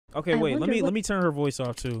Okay, wait. Let me turn her voice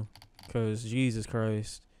off too, cause Jesus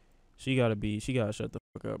Christ, she gotta shut the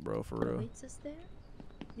fuck up, bro, for real. Awaits us there?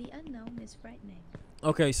 The unknown is frightening.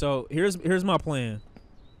 Okay, so here's my plan.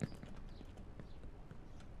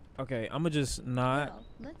 Okay, I'ma just not. Well,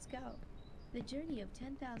 let's go. The journey of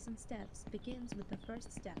 10,000 steps begins with the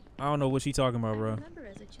first step. I don't know what she talking about, I bro. remember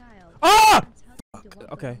as a child. Ah!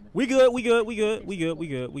 Fuck. Okay, we good. We good.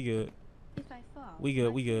 If I fall, We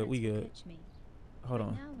good. my parents will catch me. Hold Right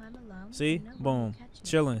on. now I'm alone, See? and no one Boom. will catch me.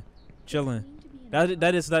 Chilling. Does it mean to be an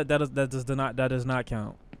That does not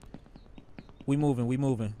count. We moving.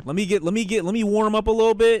 Let me warm up a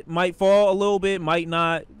little bit. Might fall a little bit, might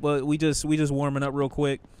not, but we just warming up real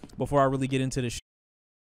quick before I really get into the shit.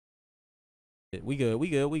 We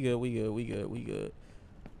good.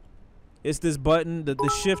 It's this button,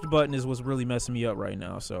 the shift button is what's really messing me up right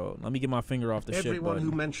now. So let me get my finger off the shift button. Everyone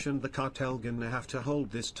who mentioned the cartel gonna have to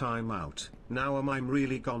hold this time out. Now I'm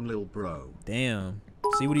really gone, lil bro. Damn.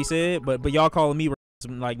 See what he said? But y'all calling me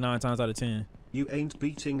like 9 times out of 10. You ain't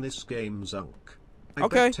beating this game, Zunk. I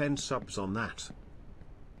Okay. bet 10 subs on that.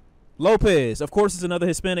 Lopez, of course, it's another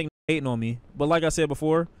Hispanic hating on me. But like I said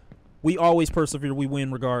before, we always persevere. We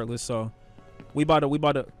win regardless. So we about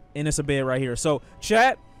to, and it's a bed right here. So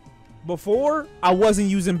chat, before I wasn't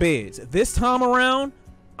using beds. This time around,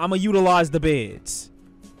 I'm going to utilize the beds.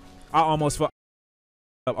 I almost fucked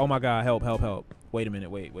up. Oh my God, help. Wait a minute,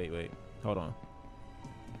 wait. Hold on.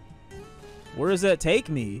 Where does that take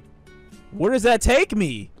me?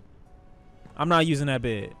 I'm not using that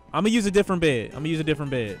bed. I'm going to use a different bed.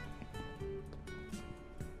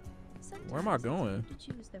 Where am I going?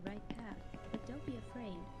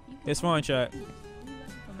 It's fine, chat.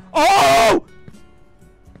 Oh!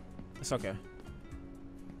 It's okay.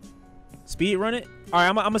 Speed run it?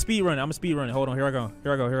 Alright, I'm a speed run it. Hold on, here I go.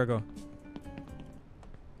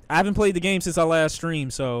 I haven't played the game since I last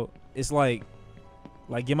streamed, so it's like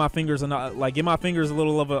give my fingers a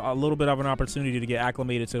little bit of an opportunity to get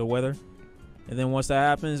acclimated to the weather. And then once that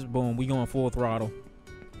happens, boom, we going full throttle.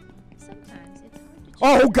 Sometimes it's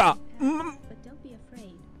hard to Oh God! But don't be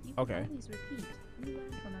afraid. You can Okay. always repeat. We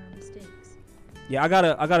learn from our mistakes. Yeah, I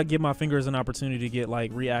gotta give my fingers an opportunity to get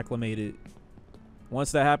like reacclimated.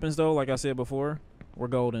 Once that happens though, like I said before, we're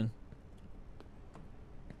golden.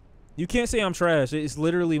 You can't say I'm trash. It's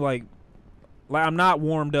literally like I'm not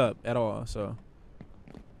warmed up at all, so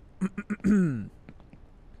I'm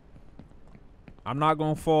not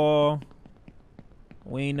gonna fall.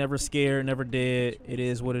 We ain't never scared, never dead. It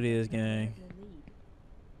is what it is, gang.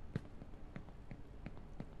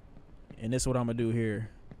 And this is what I'm gonna do here.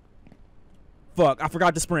 Fuck, I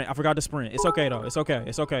forgot to sprint. It's okay though. It's okay.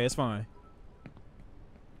 It's fine.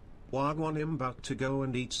 Wagwan, I'm about to go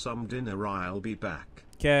and eat some dinner. I'll be back.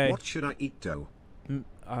 Okay. What should I eat though?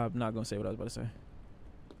 I'm not gonna say what I was about to say.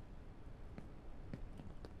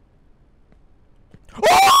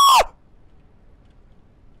 Oh!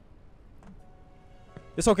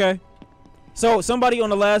 It's okay. So somebody on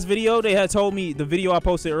the last video, they had told me the video I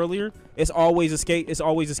posted earlier, it's always escape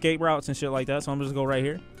routes and shit like that. So I'm just gonna go right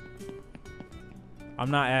here.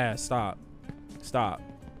 I'm not ass. Stop.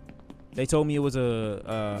 They told me it was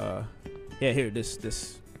a yeah, here,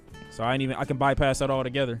 this. So I can bypass that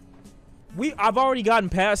altogether. I've already gotten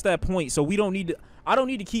past that point, so I don't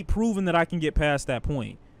need to keep proving that I can get past that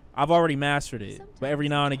point. I've already mastered it. But every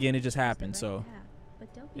now and again it just happens, so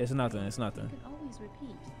it's nothing.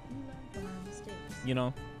 You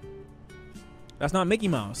know? That's not Mickey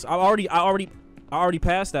Mouse. I already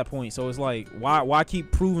passed that point, so it's like why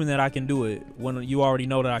keep proving that I can do it when you already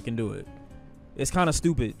know that I can do it? It's kind of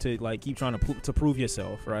stupid to like keep trying to prove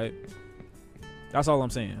yourself, right? That's all I'm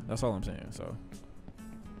saying. So,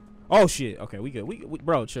 oh shit. Okay, we good. We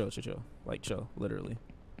bro, chill. Like chill, literally.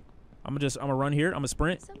 I'm gonna run here. I'm gonna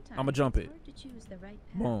sprint. I'm gonna jump it.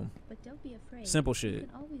 Boom. Simple shit.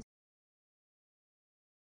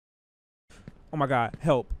 Oh my God,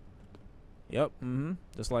 help. Yep.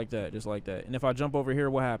 Just like that. And if I jump over here,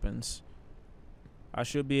 what happens? I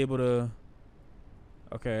should be able to.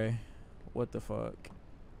 Okay. What the fuck?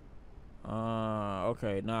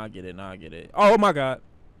 Okay. Now I get it. Oh my God.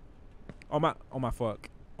 Oh my fuck.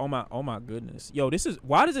 Oh my goodness. Yo,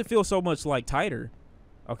 why does it feel so much like tighter?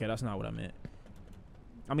 Okay, that's not what I meant.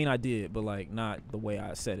 I mean, I did, but like not the way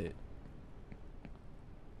I said it.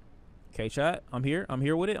 Okay, chat. I'm here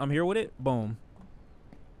with it. Boom.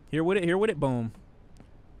 Here with it. Boom.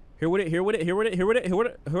 Here with it.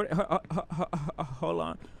 Hold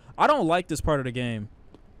on. I don't like this part of the game.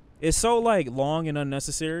 It's so like long and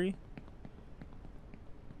unnecessary.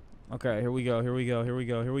 Okay, here we go.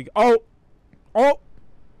 Oh!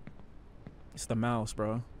 It's the mouse,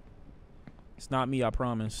 bro. It's not me, I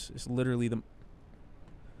promise. It's literally the...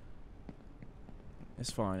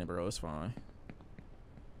 It's fine, bro. It's fine.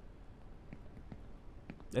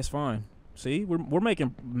 It's fine. See? We're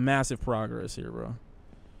making massive progress here, bro.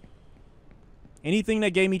 Anything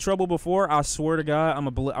that gave me trouble before, I swear to God, I'm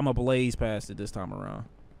a blaze past it this time around.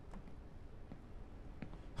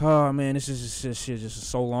 Oh, man. This is just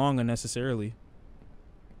so long unnecessarily.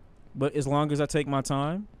 But as long as I take my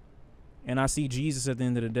time and I see Jesus at the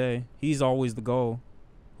end of the day, he's always the goal.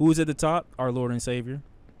 Who's at the top? Our Lord and Savior.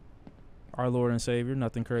 Our Lord and Savior.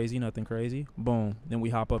 Nothing crazy, nothing crazy. Boom. Then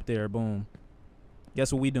we hop up there. Boom.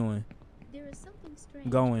 Guess what we doing? There is something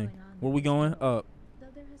strange Going. on Where we going? Up. though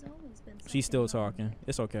there has always been She's still something wrong. talking.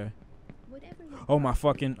 It's okay. Whatever you Oh my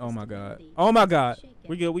thought fucking, oh was my God. stability, Oh my just God. shake it.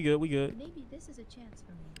 We good, we good, we good. Maybe this is a chance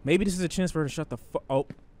for me. Maybe this is a chance for her to shut the fuck. Oh.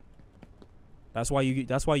 That's why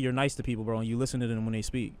you're nice to people, bro, and you listen to them when they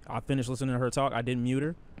speak. I finished listening to her talk. I didn't mute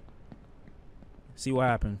her. See what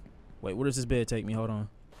happened. Wait, where does this bed take me? Hold on.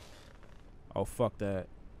 Oh, fuck that.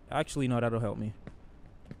 Actually, no, that'll help me.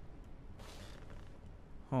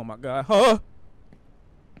 Oh my God. Huh?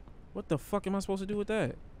 What the fuck am I supposed to do with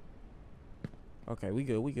that? Okay, we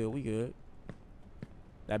good, we good, we good.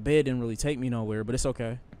 That bed didn't really take me nowhere, but it's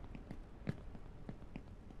okay.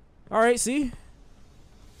 All right, see?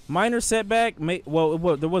 Minor setback.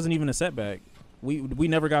 Well, there wasn't even a setback. We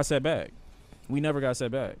never got set back. We never got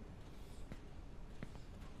set back.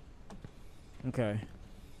 Okay.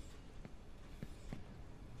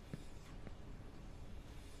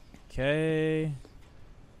 Okay.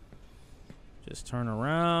 Just turn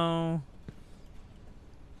around.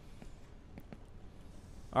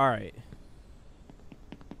 All right.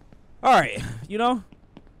 All right. You know,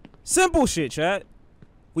 simple shit, chat.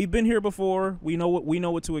 We've been here before. We know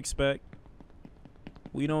what to expect.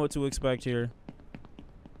 We know what to expect here.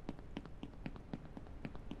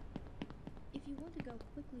 If you want to go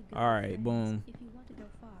quickly, go All with right, friends. boom. If you want to go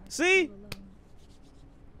far, See? go alone.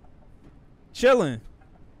 Chilling.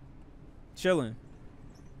 Chilling.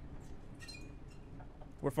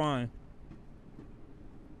 We're fine.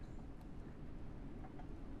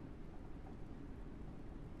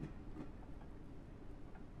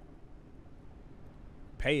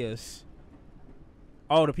 Pay us.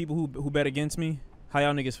 Oh, the people who bet against me? How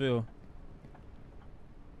y'all niggas feel?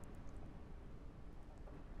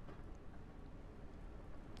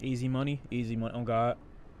 Easy money? Easy money. Oh, God.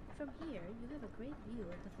 From here, you have a great view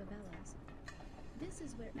of the favelas. This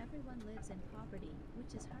is where everyone lives in poverty,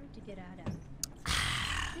 which is hard to get out of.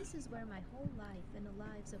 This is where my whole life and the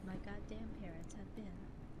lives of my goddamn parents have been.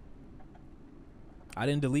 I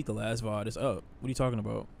didn't delete the last VOD. It's up. What are you talking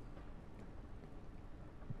about?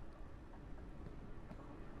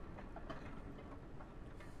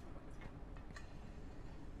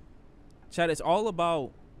 Chat, it's all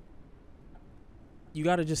about, you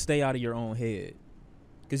gotta just stay out of your own head.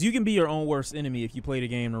 Because you can be your own worst enemy if you play the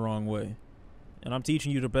game the wrong way. And I'm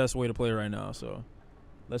teaching you the best way to play right now, so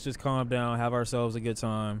let's just calm down, have ourselves a good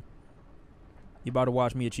time. You're about to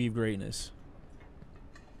watch me achieve greatness.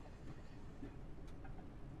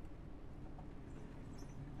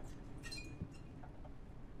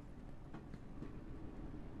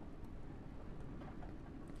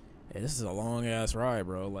 Hey, this is a long ass ride,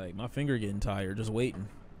 bro. Like, my finger getting tired just waiting.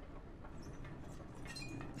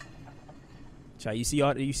 Chat, you see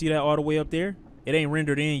that all the way up there? It ain't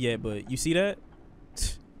rendered in yet, but you see that?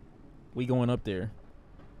 We going up there.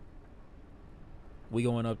 We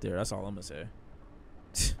going up there. That's all I'm gonna say.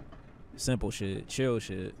 Simple shit, chill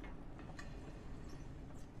shit.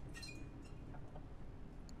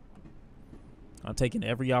 I'm taking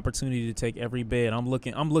every opportunity to take every bed. I'm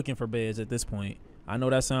looking for beds at this point. I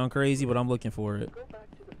know that sounds crazy, but I'm looking for it.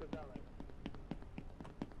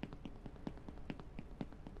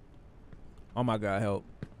 Oh my God, help.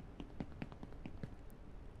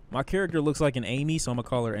 My character looks like an Amy, so I'm gonna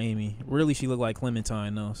call her Amy. Really, she looked like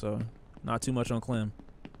Clementine though, so not too much on Clem.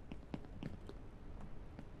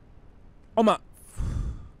 Oh my.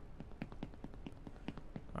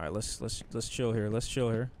 All right, let's chill here. Let's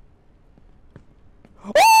chill here.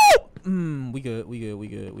 Oh! We good. We good. We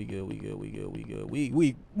good. We good. We good. We good. We good.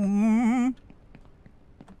 We.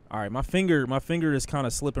 All right, my finger is kind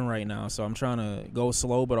of slipping right now, so I'm trying to go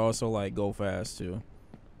slow, but also like go fast too.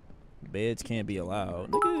 Beds can't be allowed.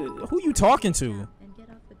 Nigga, who you talking to? And get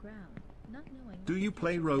off the ground, not knowing Do you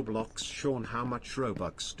play Roblox, Sean? How much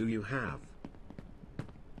Robux do you have?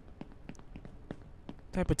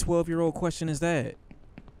 What type of 12-year-old question is that?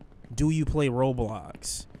 Do you play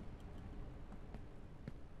Roblox?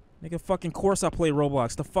 Nigga, fucking course I play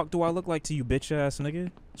Roblox. The fuck do I look like to you, bitch ass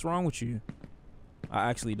nigga? What's wrong with you? I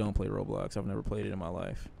actually don't play Roblox. I've never played it in my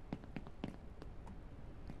life.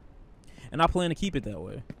 And I plan to keep it that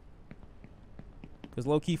way. Because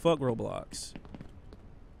low-key, fuck Roblox.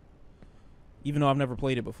 Even though I've never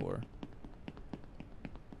played it before.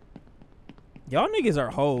 Y'all niggas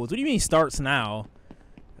are hoes. What do you mean starts now?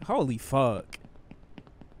 Holy fuck.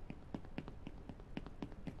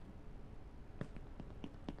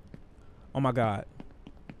 Oh my god.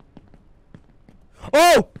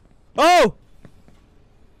 Oh! Oh!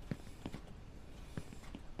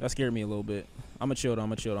 That scared me a little bit. I'ma chill. My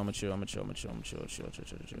father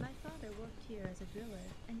worked here as a driller,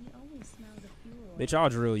 and he always smelled of fuel oil. Bitch, I'll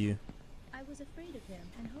drill you. I was afraid of him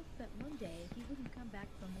and hoped that one day he wouldn't come back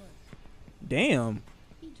from work. Damn.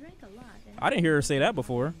 He drank a lot. And I didn't hear her say that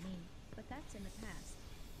before. Me, but that's in the past.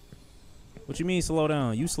 What you mean slow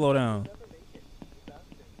down? You slow down.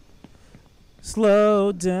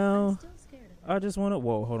 Slow down. I'm still scared of him. I just wanna.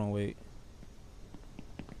 Whoa, hold on, wait.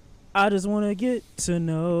 I just wanna get to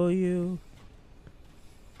know you.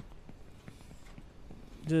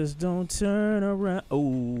 Just don't turn around.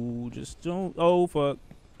 Oh, just don't. Oh, fuck.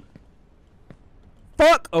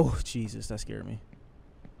 Fuck! Oh, Jesus, that scared me.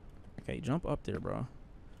 Okay, jump up there, bro.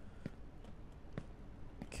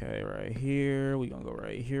 Okay, right here. We gonna go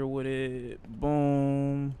right here with it.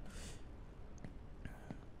 Boom.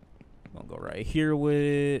 Gonna go right here with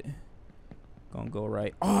it. Gonna go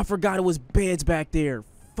right. Oh, I forgot it was beds back there.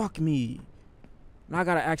 Fuck me. Now I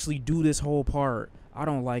gotta actually do this whole part. I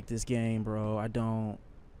don't like this game, bro. I don't.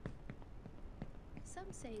 Some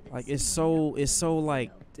say that Like it's someone so knows like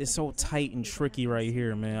oil, it's but so it tight and doesn't tricky happen right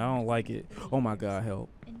here, so man. I don't like it. Oh my god, help.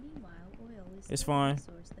 And meanwhile, oil is It's still a fine.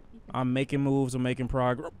 resource that people I'm making moves, I'm making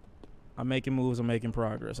progress. I'm making moves, I'm making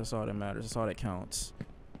progress. That's all that matters. That's all that counts.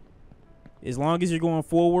 As long as you're going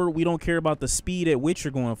forward, we don't care about the speed at which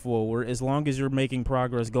you're going forward. As long as you're making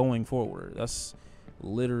progress going forward. That's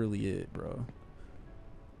literally it, bro.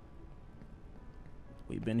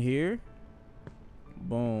 We've been here.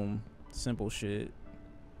 Boom. Simple shit.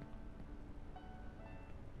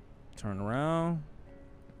 Turn around.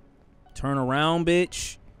 Turn around,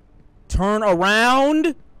 bitch. Turn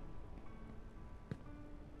around.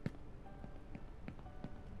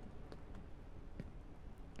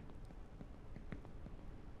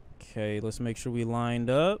 Okay, let's make sure we lined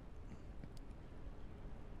up.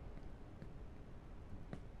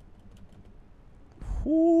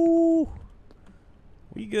 Whoo.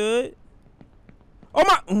 We good.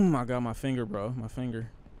 Oh my god, my finger, bro. My finger.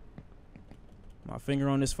 My finger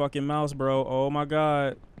on this fucking mouse, bro. Oh my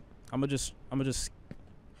god. I'ma just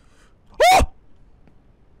oh!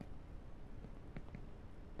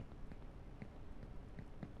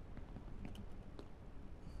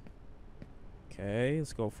 Okay,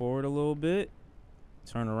 let's go forward a little bit.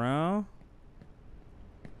 Turn around.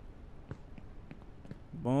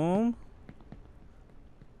 Boom.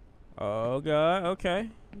 Oh god, okay.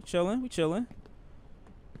 We chilling, we chilling.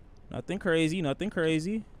 Nothing crazy, nothing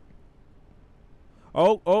crazy.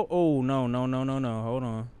 Oh, no. Hold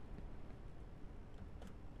on.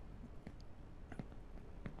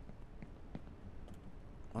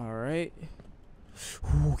 All right.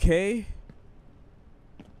 Okay.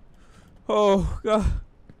 Oh god.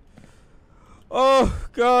 Oh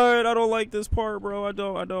god, I don't like this part, bro. I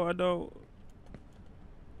don't.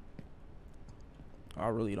 I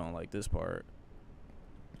really don't like this part.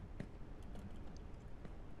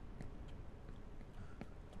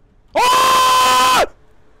 Ah!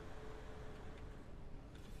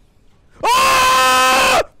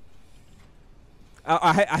 Ah!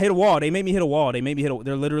 I hit a wall. They made me hit a wall. They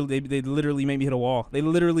literally made me hit a wall. They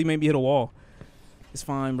literally made me hit a wall. It's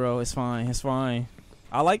fine, bro. It's fine. It's fine.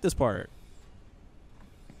 I like this part.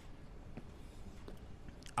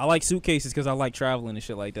 I like suitcases because I like traveling and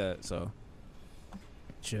shit like that. So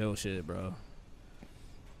chill shit, bro.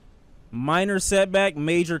 Minor setback,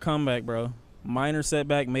 major comeback, bro. Minor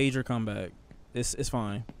setback, major comeback. It's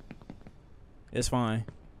fine. It's fine.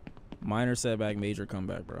 Minor setback, major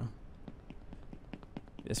comeback, bro.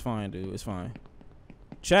 It's fine, dude. It's fine.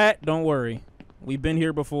 Chat, don't worry. We've been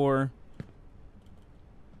here before.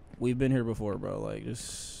 We've been here before, bro. Like,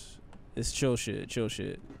 just it's chill shit. Chill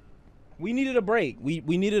shit. We needed a break. We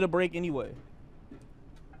needed a break anyway.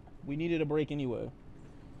 We needed a break anyway.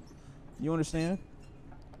 You understand?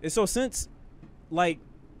 And so since, like,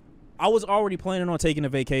 I was already planning on taking a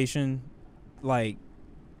vacation, like,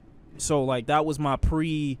 so, like, that was my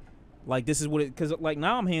like, this is what it, because, like,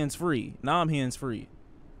 now I'm hands-free. Now I'm hands-free.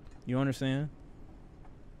 You understand?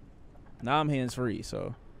 Now I'm hands-free,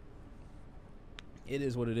 so it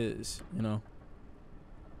is what it is, you know?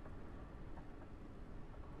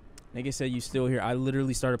 Nigga said you still here. I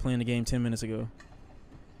literally started playing the game 10 minutes ago.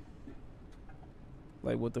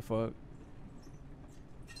 Like, what the fuck?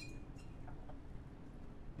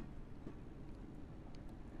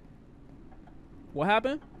 What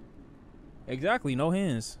happened? Exactly, no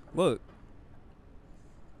hands. Look.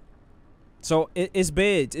 So it's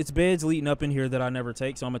beds. It's beds leading up in here that I never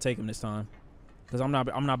take. So I'm gonna take them this time, cause I'm not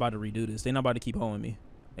about to redo this. They're not about to keep holding me.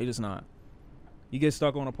 They just not. You get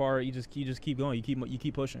stuck on a part. You just keep going. You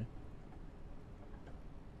keep pushing.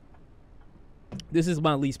 This is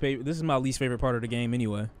my least favorite. This is my least favorite part of the game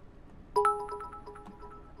anyway.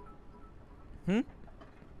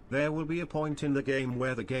 There will be a point in the game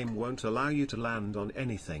where the game won't allow you to land on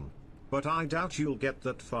anything, but I doubt you'll get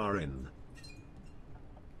that far in.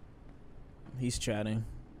 He's chatting.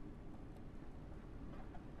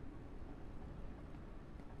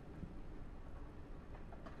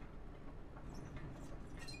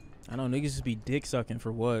 I know niggas just be dick sucking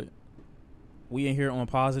for what? We in here on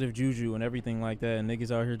positive juju and everything like that, and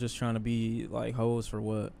niggas out here just trying to be like hoes for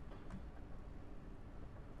what?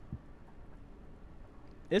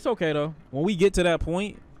 It's okay though. When we get to that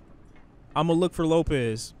point, I'm gonna look for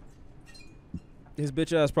Lopez. His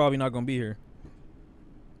bitch ass probably not gonna be here.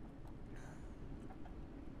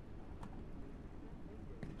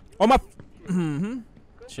 Oh my.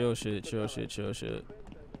 Chill shit.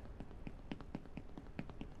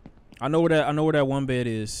 I know where that one bed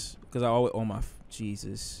is, cause I always. Oh my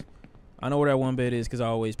Jesus. I know where that one bed is, cause I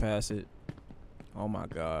always pass it. Oh my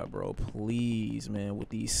God, bro! Please, man, with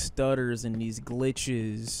these stutters and these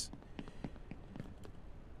glitches.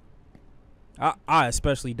 I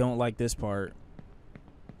especially don't like this part,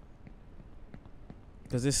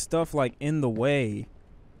 cause this stuff like in the way.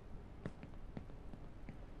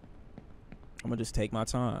 I'm gonna just take my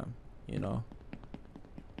time, you know.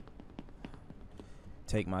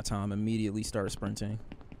 Take my time, immediately start sprinting.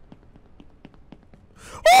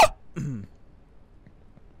 Ah!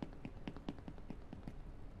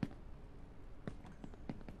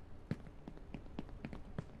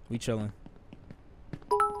 We chilling.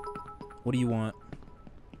 What do you want?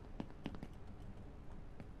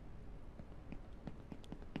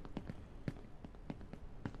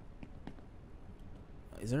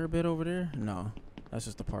 Is there a bit over there? No. That's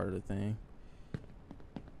just a part of the thing.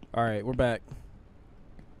 Alright, we're back.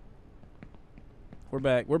 We're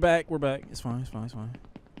back. It's fine.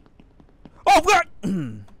 Oh God!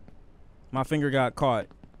 My finger got caught.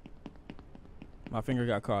 My finger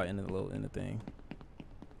got caught in the thing.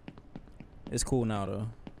 It's cool now though.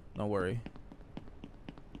 Don't worry.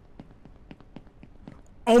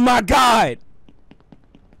 Oh my God!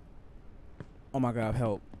 Oh my God,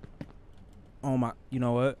 help. Oh my, you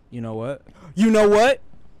know what?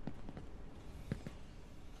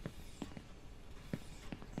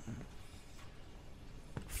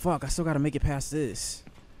 Fuck, I still gotta make it past this.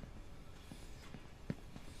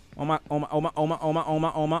 Oh my. Oh,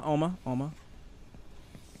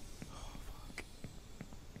 fuck.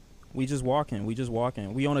 We just walking.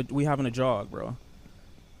 We having a jog, bro.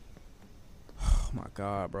 Oh my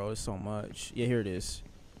God, bro, it's so much. Yeah, here it is.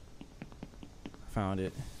 Found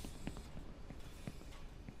it.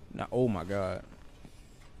 Now, oh my God.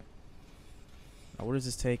 Now, where does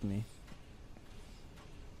this take me?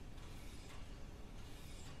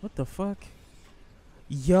 What the fuck?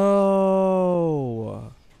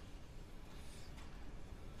 Yo.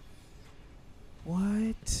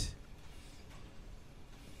 What?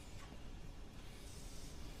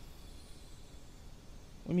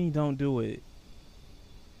 What do you mean don't do it?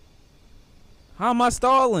 How am I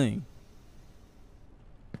stalling?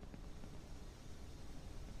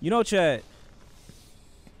 You know, chat.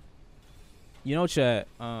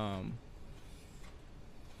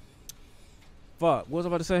 Fuck. What was I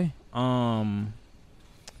about to say?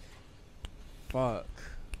 Fuck.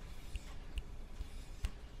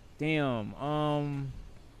 Damn.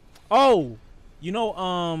 Oh, you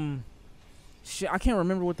know, shit. I can't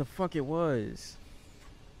remember what the fuck it was.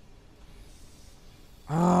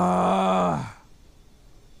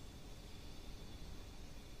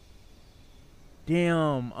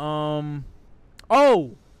 Damn.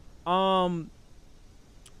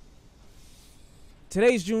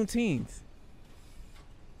 Today's Juneteenth.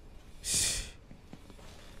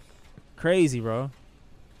 Crazy, bro.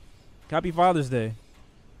 Happy Father's Day.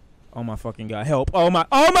 Oh my fucking God. Help. Oh my.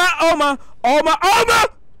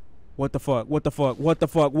 What the fuck?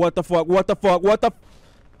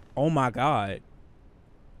 Oh my God.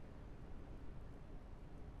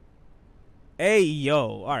 Hey,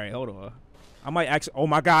 yo. All right, hold on. I might actually. Oh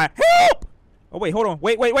my God. Help! Oh, wait, hold on.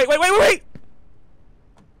 Wait.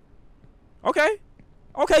 Okay,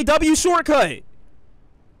 W shortcut.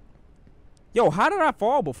 Yo, how did I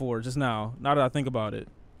fall before just now? Now that I think about it.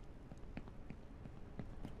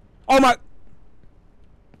 Oh my.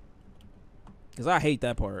 Because I hate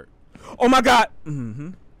that part. Oh my God.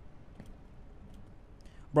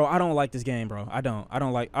 Bro, I don't like this game, bro. I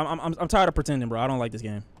don't like. I'm tired of pretending, bro. I don't like this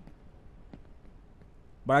game.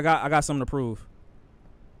 But I got something to prove.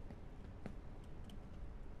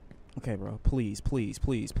 Okay, bro. Please, please,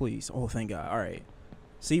 please, please. Oh, thank God. All right.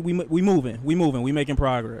 See, we moving. We moving. We making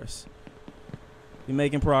progress. We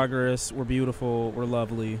making progress. We're beautiful. We're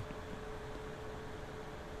lovely.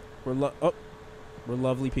 We're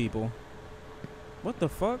lovely people. What the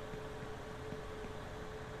fuck?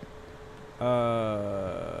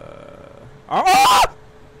 Oh!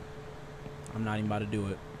 I'm not even about to do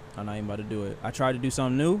it. I'm not even about to do it. I tried to do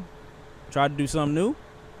something new.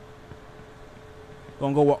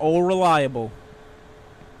 Gonna go with old reliable.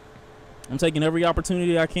 I'm taking every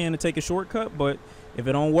opportunity I can to take a shortcut, but if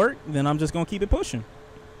it don't work, then I'm just gonna keep it pushing.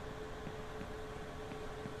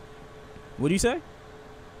 What do you say?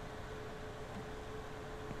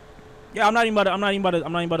 Yeah, I'm not even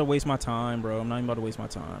about to waste my time, bro.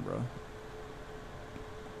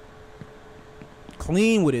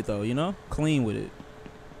 Clean with it though, you know? Clean with it.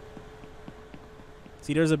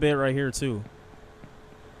 See, there's a bed right here too.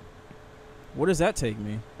 Where does that take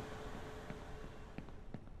me?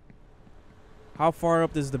 How far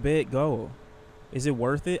up does the bed go? Is it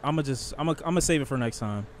worth it? I'm gonna save it for next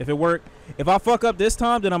time. If I fuck up this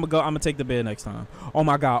time, then I'm gonna take the bed next time. Oh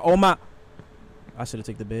my God. I should have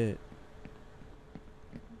taken the bed.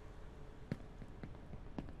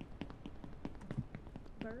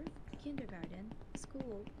 Birth, kindergarten,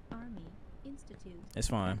 school, army, institute. It's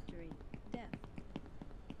fine. Factory, death.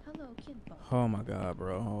 Hello, kinfolk. Oh my God,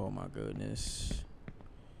 bro. Oh my goodness.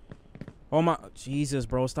 Oh my Jesus,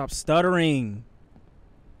 bro. Stop stuttering.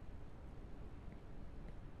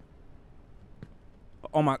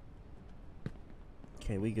 Oh my.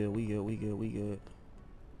 Okay, we good.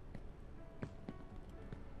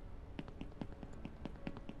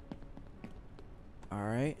 All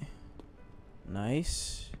right.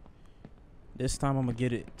 Nice. This time I'm gonna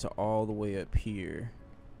get it to all the way up here.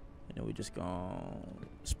 And then we just gonna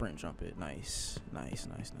sprint jump it. Nice.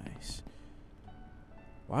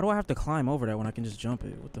 Why do I have to climb over that when I can just jump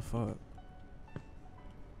it? What the fuck?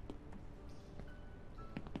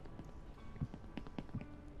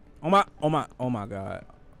 Oh my God.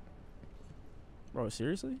 Bro,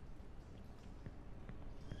 seriously?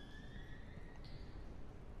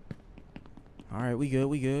 All right, we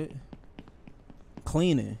good.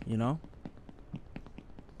 Cleaning, you know?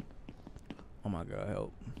 Oh my God,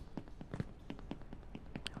 help.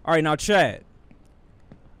 All right, now chat.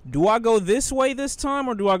 Do I go this way this time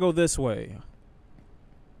or do I go this way?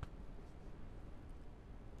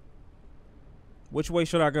 Which way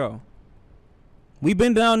should I go? We've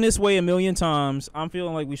been down this way a million times. I'm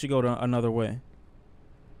feeling like we should go to another way.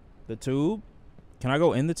 The tube? Can I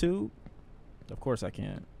go in the tube? Of course I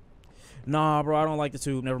can. Nah, bro, I don't like the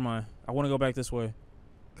tube. Never mind. I want to go back this way.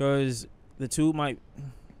 Because the tube might...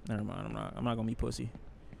 Never mind. I'm not going to be pussy.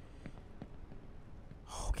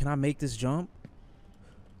 Oh, can I make this jump?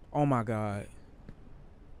 Oh, my God.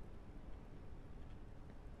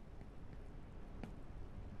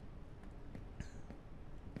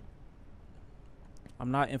 I'm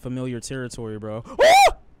not in familiar territory, bro.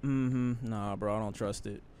 Nah, bro, I don't trust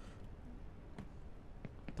it.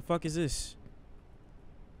 The fuck is this?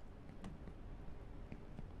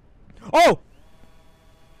 Oh!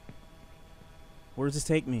 Where does this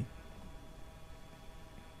take me?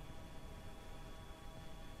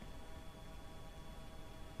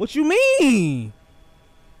 What you mean?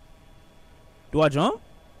 Do I jump?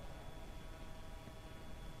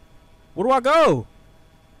 Where do I go?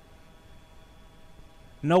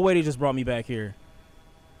 No way they just brought me back here.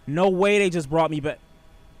 No way they just brought me back.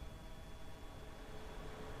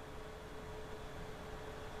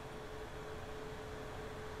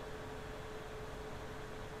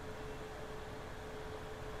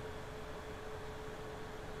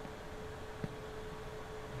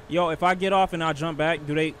 Yo, if I get off and I jump back,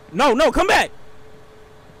 do they... No, come back!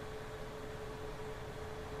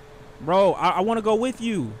 Bro, I want to go with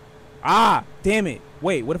you. Ah, damn it.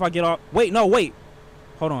 Wait, what if I get off? Wait, no, wait.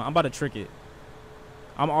 Hold on, I'm about to trick it.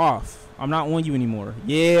 I'm off. I'm not on you anymore.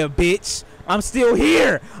 Yeah, bitch. I'm still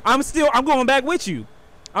here. I'm going back with you.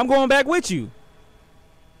 I'm going back with you.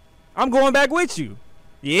 Yeah. I'm gonna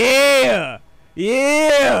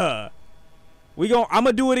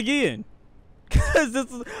do it again. Cause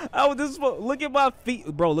this is look at my feet,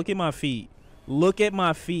 bro. Look at my feet.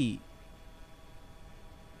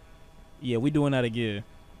 Yeah, we doing that again.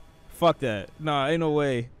 Fuck that. Nah, ain't no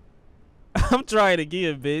way. I'm trying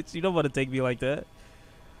again, bitch. You don't want to take me like that.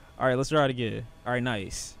 All right, let's try it again. All right,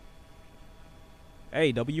 nice.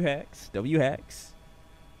 Hey, W hacks.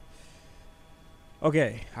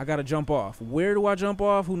 Okay, I gotta jump off. Where do I jump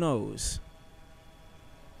off? Who knows?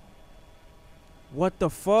 What the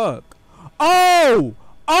fuck? Oh!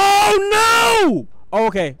 Oh no! Oh,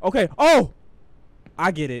 okay, okay. Oh!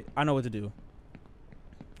 I get it. I know what to do.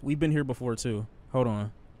 We've been here before too. Hold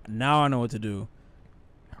on. Now I know what to do.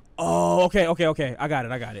 Oh, okay, okay, okay. I got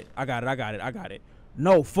it. I got it. I got it. I got it. I got it.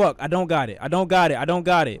 No, fuck. I don't got it. I don't got it. I don't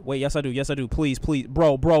got it. Wait, yes I do. Yes I do. Please, please.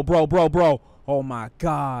 Bro, bro, bro, bro, bro. Oh my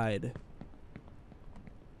god.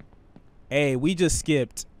 Hey, we just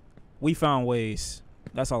skipped. We found ways.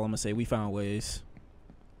 That's all I'm gonna say. We found ways.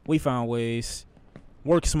 We found ways.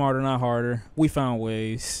 Work smarter, not harder. We found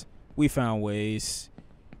ways. We found ways.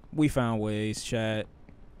 We found ways, chat.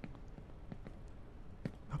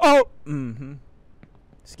 Oh! Mm-hmm.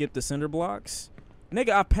 Skip the cinder blocks.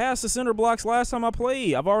 Nigga, I passed the cinder blocks last time I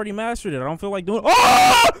played. I've already mastered it. I don't feel like doing it.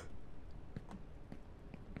 Oh!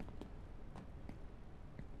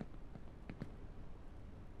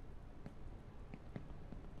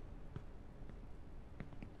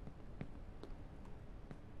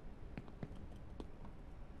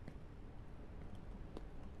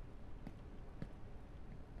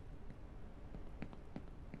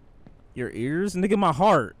 Your ears? Nigga, my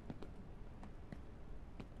heart.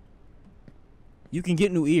 You can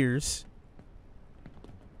get new ears.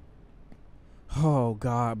 Oh,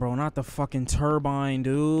 God, bro. Not the fucking turbine,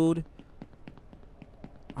 dude.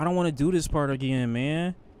 I don't want to do this part again,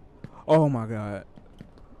 man. Oh, my God.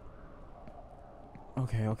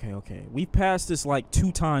 Okay, okay, okay. We've passed this like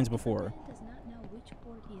 2 times before.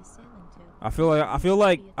 I feel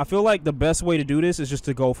like the best way to do this is just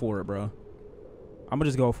to go for it, bro. I'm gonna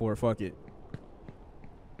just go for it. Fuck it.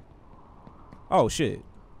 Oh, shit.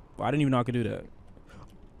 Well, I didn't even know I could do that.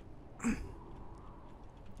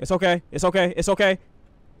 It's okay. It's okay. It's okay.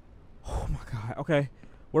 Oh, my God. Okay.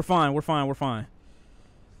 We're fine. We're fine. We're fine.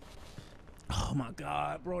 Oh, my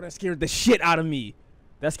God, bro. That scared the shit out of me.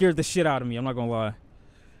 That scared the shit out of me. I'm not gonna lie.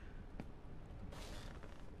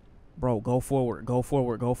 Bro, go forward. Go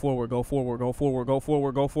forward. Go forward. Go forward. Go forward. Go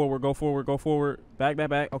forward. Go forward. Go forward. Go forward. Back, back,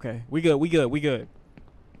 back. Okay. We good. We good. We good.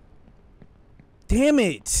 Damn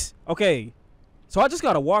it. Okay. So I just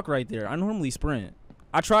gotta walk right there. I normally sprint.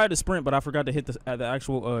 I tried to sprint, but I forgot to hit the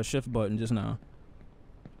actual shift button just now.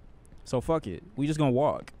 So fuck it. We just gonna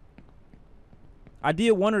walk. I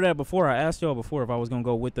did wonder that before. I asked y'all before if I was gonna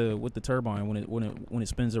go with the turbine when it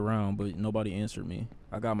spins around, but nobody answered me.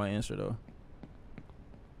 I got my answer though.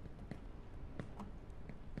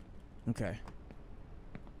 Okay.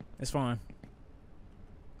 It's fine.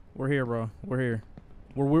 We're here, bro. We're here.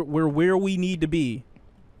 We're where we need to be.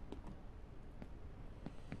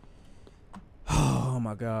 Oh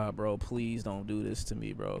my God, bro. Please don't do this to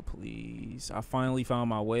me, bro. Please. I finally found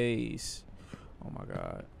my ways. Oh my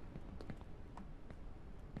God.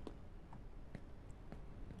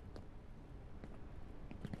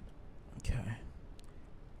 Okay.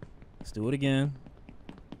 Let's do it again.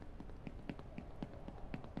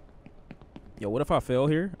 Yo, what if I fail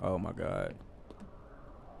here? Oh my God.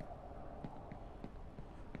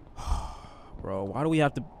 Bro, why do we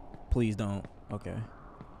have to? Please don't. Okay.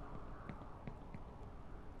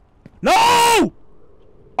 No! Oh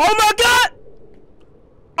my God!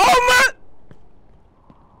 Oh my!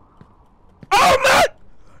 Oh my!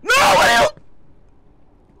 No!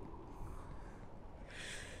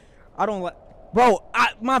 I don't like, bro.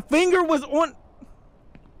 My finger was on.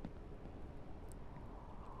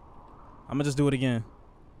 I'm gonna just do it again.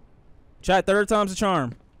 Chat, third time's a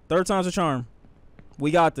charm. Third time's a charm.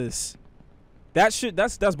 We got this. That shit,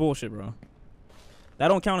 that's bullshit, bro. That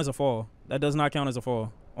don't count as a fall. That does not count as a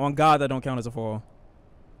fall. On God, that don't count as a fall.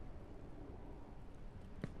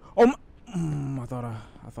 Oh my, I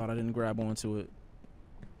thought I didn't grab onto it.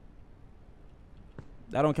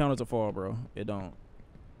 That don't count as a fall, bro. It don't.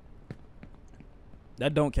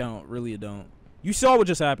 That don't count. Really, it don't. You saw what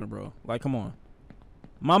just happened, bro. Like, come on.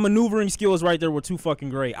 My maneuvering skills right there were too fucking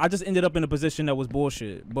great. I just ended up in a position that was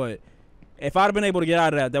bullshit. But if I'd have been able to get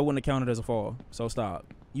out of that, that wouldn't have counted as a fall. So stop.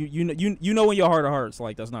 You know in your heart of hearts,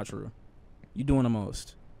 like, that's not true. You doing the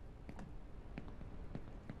most.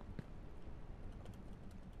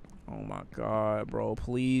 Oh my God, bro.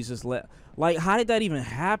 Please just let. Like, how did that even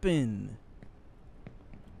happen?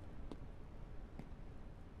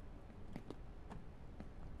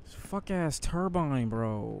 This fuck ass turbine,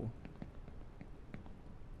 bro.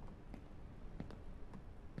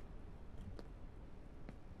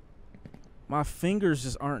 My fingers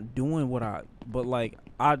just aren't doing what but like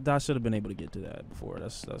I should have been able to get to that before.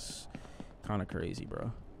 That's kind of crazy,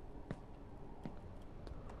 bro.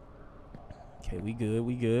 Okay, we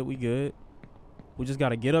good. We just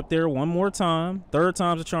gotta get up there one more time. Third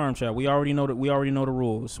time's a charm, chat. We already know that. We already know the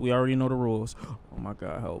rules. We already know the rules. Oh my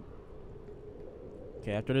God, help.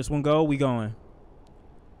 Okay, after this one go, we going.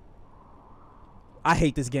 I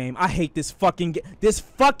hate this game. I hate this fucking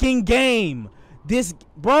game. This,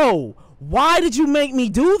 bro. Why did you make me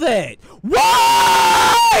do that?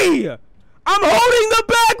 Why? I'm holding the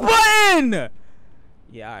back button.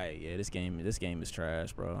 Yeah, yeah. This game is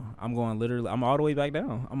trash, bro. I'm all the way back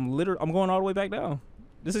down. I'm going all the way back down.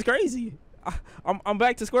 This is crazy. I'm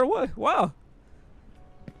back to square one. Wow.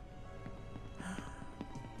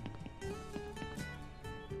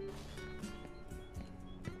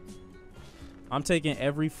 I'm taking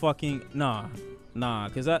every fucking nah,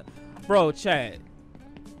 cause bro, chat.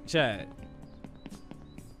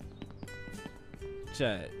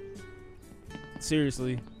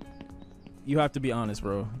 Seriously, you have to be honest,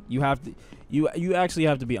 bro. You actually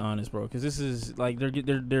have to be honest, bro, cause this is like they're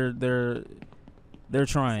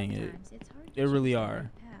trying it. They really are.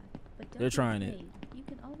 They're trying it.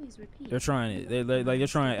 They're trying it.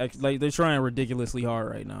 They're trying ridiculously hard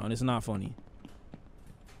right now, and it's not funny.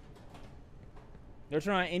 They're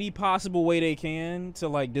trying any possible way they can to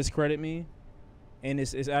like discredit me, and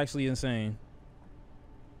it's actually insane.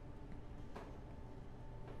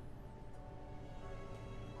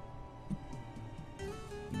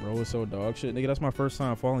 Bro, it's so dog shit, nigga. That's my first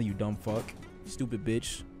time following you, dumb fuck, stupid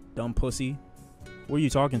bitch, dumb pussy. Who are you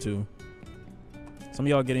talking to? Some of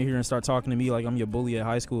y'all get in here and start talking to me like I'm your bully at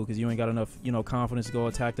high school because you ain't got enough, confidence to go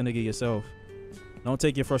attack the nigga yourself. Don't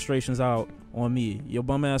take your frustrations out on me. Your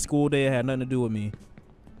bum ass school day had nothing to do with me.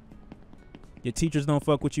 Your teachers don't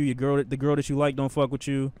fuck with you. The girl that you like don't fuck with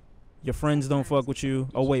you. Your friends don't fuck with you.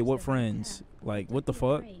 Oh wait, what friends? Like, what the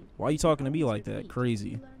fuck? Why are you talking to me like that?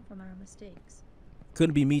 Crazy.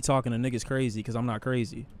 Couldn't be me talking to niggas crazy because I'm not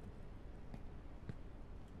crazy.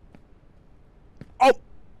 Oh!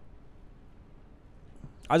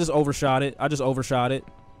 I just overshot it.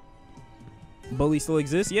 Bullies still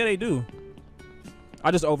exist? Yeah, they do. I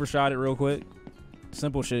just overshot it real quick.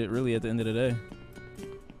 Simple shit, really, at the end of the day.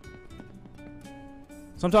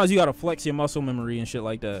 Sometimes you gotta flex your muscle memory and shit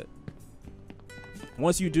like that.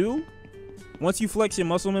 Once you flex your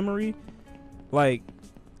muscle memory, like,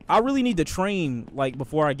 I really need to train, like,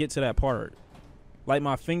 before I get to that part. Like,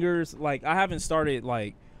 my fingers, like, I haven't started,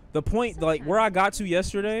 like, the point, like, where I got to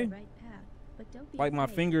yesterday, like, my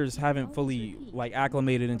fingers haven't fully, like,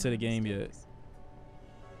 acclimated into the game yet.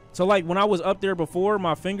 So, like, when I was up there before,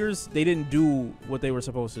 my fingers, they didn't do what they were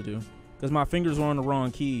supposed to do. Because my fingers were on the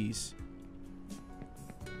wrong keys.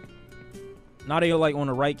 Now they are, like, on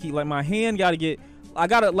the right key. Like, my hand got to get...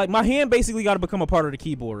 my hand basically got to become a part of the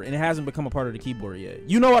keyboard. And it hasn't become a part of the keyboard yet.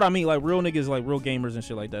 You know what I mean? Like, real niggas, like, real gamers and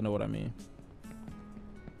shit like that know what I mean.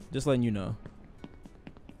 Just letting you know.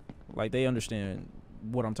 Like, they understand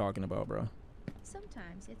what I'm talking about, bro.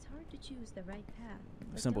 Sometimes it's hard to choose the right path.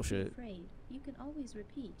 But Simple don't shit. be afraid. You can always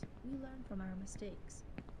repeat. We learn from our mistakes.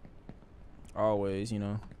 Always,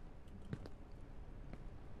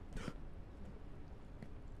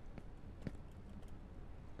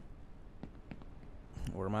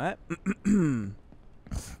 Where am I at?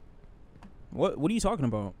 What are you talking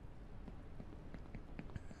about?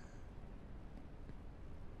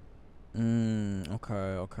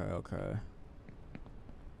 Okay.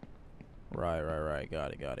 Right.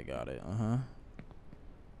 Got it.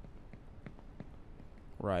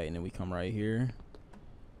 Right, and then we come right here.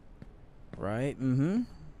 Right, and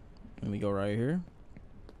we go right here.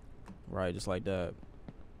 Right, just like that.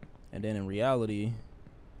 And then in reality,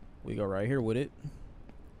 we go right here with it.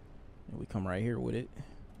 And we come right here with it.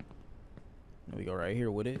 And we go right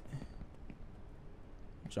here with it.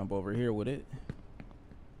 Jump over here with it.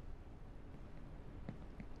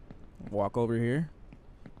 Walk over here.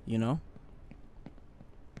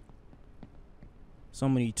 So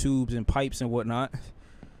many tubes and pipes and whatnot.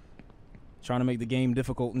 Trying to make the game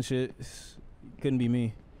difficult and shit. Couldn't be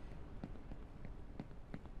me.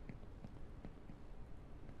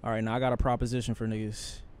 Alright, now I got a proposition for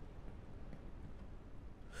niggas.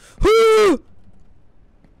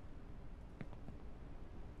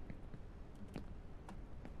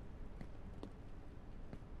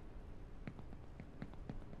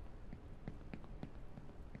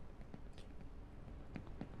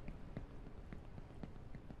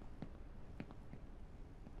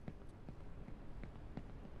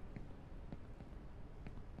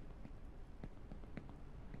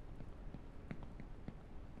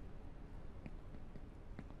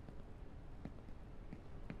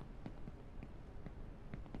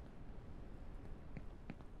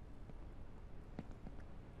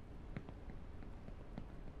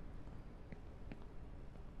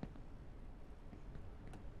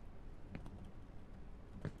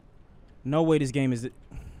 No way this game is...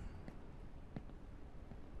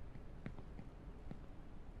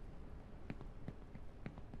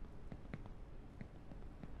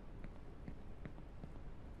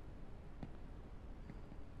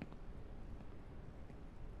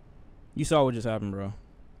 You saw what just happened, bro.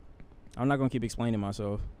 I'm not gonna keep explaining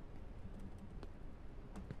myself.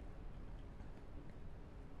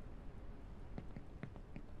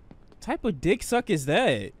 What type of dick suck is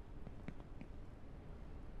that?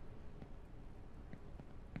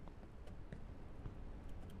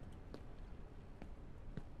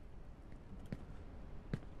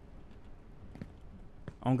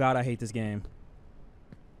 Oh God, I hate this game.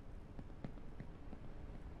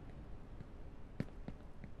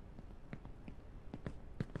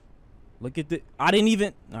 Look at the... I didn't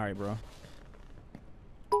even... Alright, bro.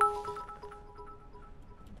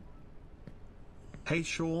 Hey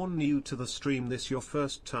Sean, new to the stream, this your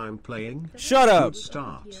first time playing? Shut up! Good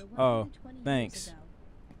start. Oh, thanks.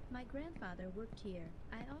 My grandfather worked here.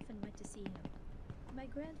 I often went to see him. My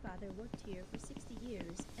grandfather worked here for 60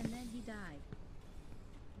 years, and then he died.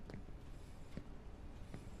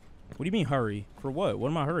 What do you mean hurry? For what? What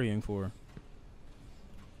am I hurrying for?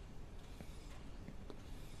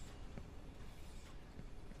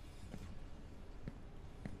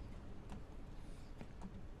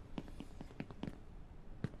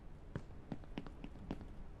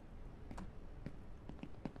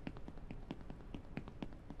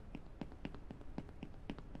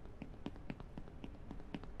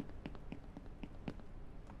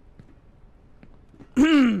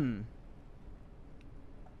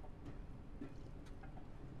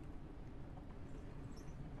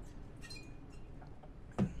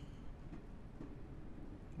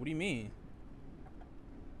 What do you mean?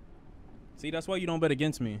 See, that's why you don't bet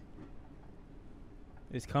against me.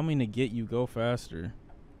 It's coming to get you. Go faster.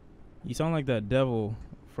 You sound like that devil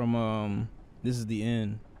from This Is the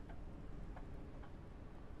End.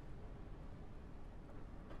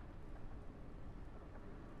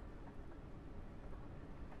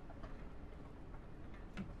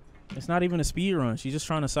 It's not even a speed run. She's just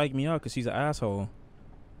trying to psych me out because she's an asshole.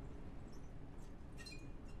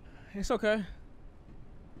 It's okay.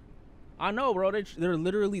 I know, bro. They're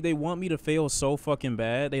literally, they want me to fail so fucking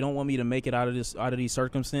bad. They don't want me to make it out of these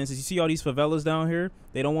circumstances. You see all these favelas down here?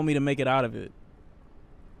 They don't want me to make it out of it.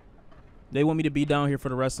 They want me to be down here for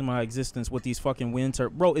the rest of my existence with these fucking wind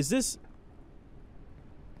turbines. Bro, is this...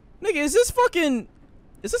 Nigga, is this fucking...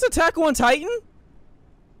 Is this Attack on Titan?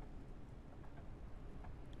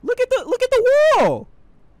 Look at the wall.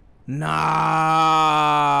 Nah,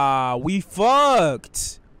 we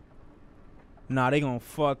fucked. Nah, they gonna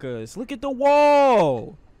fuck us. Look at the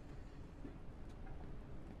wall.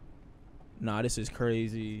 Nah, this is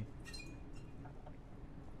crazy.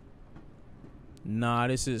 Nah,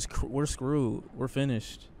 this is... We're screwed. We're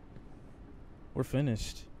finished. We're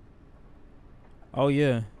finished. Oh,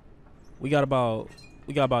 yeah. We got about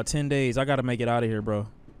 10 days. I gotta make it out of here, bro.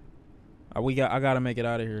 I gotta make it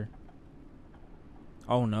out of here.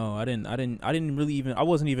 Oh, no. I didn't really even... I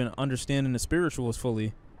wasn't even understanding the spirituals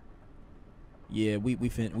fully. Yeah, we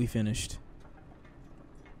finished.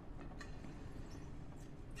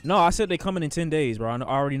 No, I said they coming in 10 days, bro. I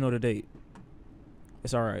already know the date.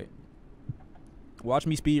 It's all right. Watch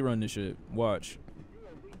me speedrun this shit. Watch.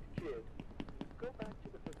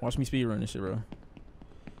 Watch me speedrun this shit, bro.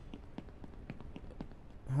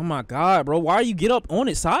 Oh my God, bro. Why you get up on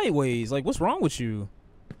it sideways? Like, what's wrong with you?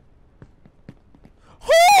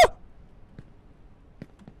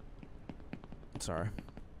 Sorry.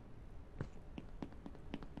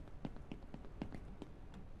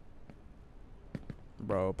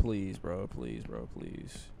 Bro, please, bro. Please, bro.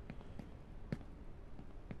 Please.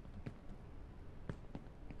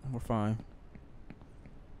 We're fine.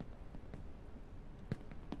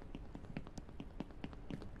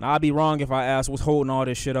 Now, I'd be wrong if I asked what's holding all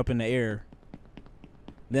this shit up in the air.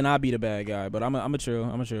 Then I'd be the bad guy. But I'm a chill.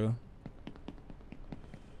 I'm a chill.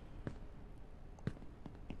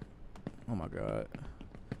 Oh my God.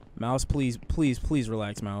 Mouse, please, please, please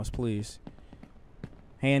relax, mouse, please.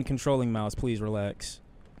 Hand controlling mouse, please relax.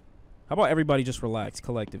 How about everybody just relax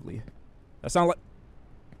collectively? That sound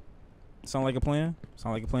like a plan?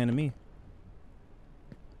 Sound like a plan to me.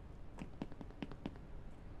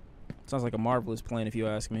 Sounds like a marvelous plan if you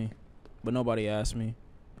ask me. But nobody asked me.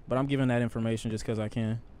 But I'm giving that information just because I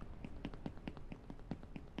can.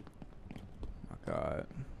 Oh my God.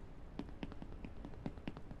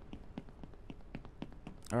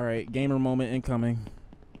 Alright, gamer moment incoming.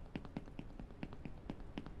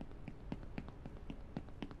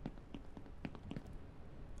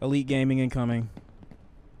 Elite gaming incoming.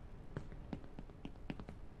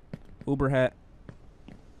 Uber hat.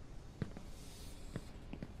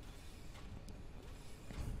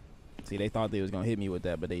 See, they thought they was gonna hit me with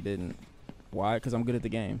that, but they didn't. Why? Because I'm good at the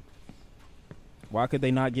game. Why could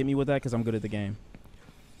they not get me with that? Because I'm good at the game.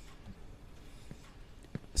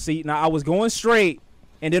 See, now I was going straight,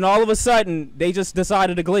 and then all of a sudden they just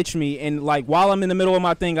decided to glitch me, and like while I'm in the middle of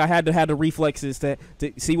my thing, I had to have the reflexes to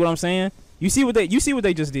see what I'm saying. You see what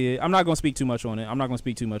they just did. I'm not gonna speak too much on it.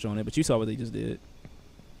 But you saw what they just did.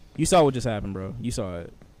 You saw what just happened, bro. You saw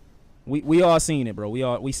it. We all seen it, bro.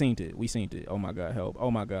 We seen it. Oh my god, help.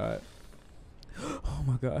 Oh my god. Oh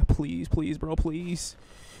my god, please, bro, please.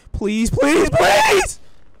 Please.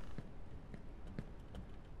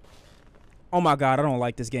 Oh my god, I don't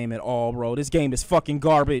like this game at all, bro. This game is fucking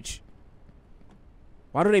garbage.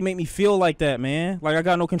 Why do they make me feel like that, man? Like I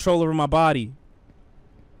got no control over my body.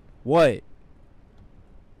 What?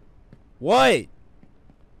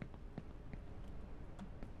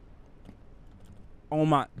 Oh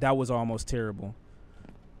my, that was almost terrible.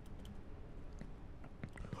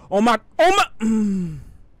 Oh my.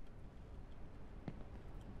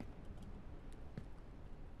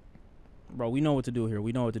 Bro, we know what to do here.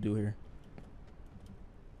 We know what to do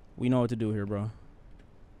here, bro.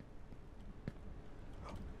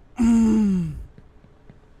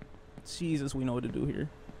 Jesus, we know what to do here.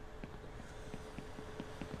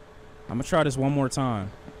 I'm gonna try this one more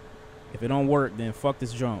time. If it don't work, then fuck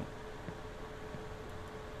this jump.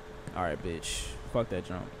 Alright, bitch. Fuck that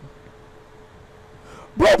jump.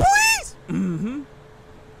 Bro, please!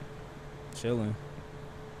 Chilling.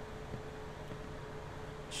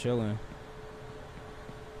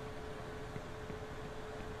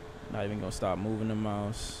 Not even gonna stop moving the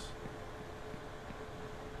mouse.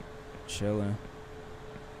 Chilling.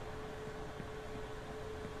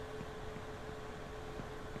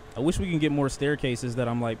 I wish we can get more staircases that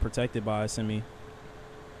I'm like protected by, Simi.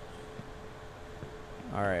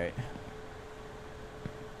 Alright.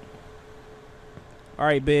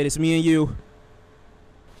 Alright, bed, it's me and you.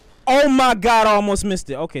 Oh my god, I almost missed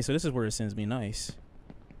it. Okay, so this is where it sends me. Nice.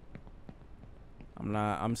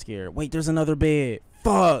 I'm scared. Wait, there's another bed.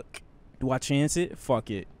 Fuck. Do I chance it?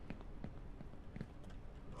 Fuck it.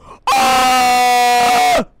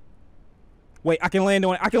 Ah! Wait, I can land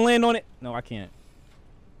on it. No, I can't.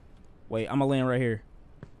 Wait, I'm gonna land right here.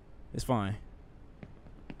 It's fine.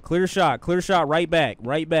 Clear shot, right back.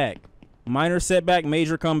 Minor setback,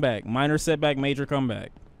 major comeback. What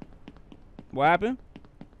happened?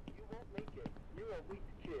 You won't make it. You're a weak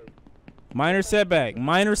kid. Minor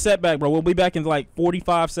setback, bro. We'll be back in like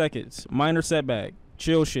 45 seconds. Minor setback.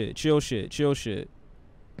 Chill shit.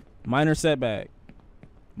 Minor setback,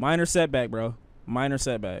 bro. Minor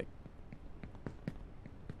setback.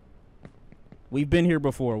 We've been here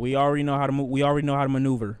before. We already know how to move. We already know how to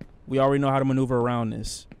maneuver. Around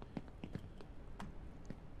this.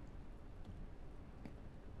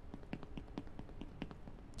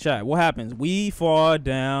 Chat, what happens? We fall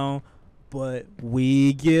down, but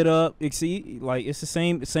we get up. See, like it's the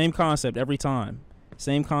same concept every time.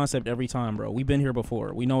 Bro. We've been here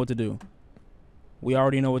before. We know what to do. We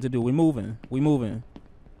already know what to do. We moving.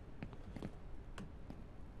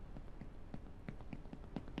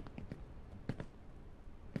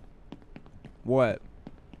 What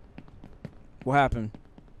happened?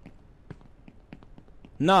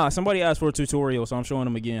 Nah, somebody asked for a tutorial, so I'm showing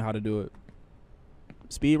them again how to do it.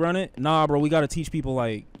 Speed run it? Nah, bro, we gotta teach people,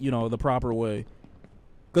 like, you know, the proper way.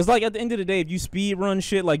 Because, like, at the end of the day, if you speed run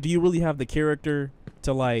shit, like, do you really have the character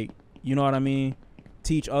to, like, you know what I mean,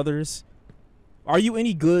 teach others? Are you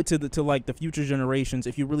any good to like the future generations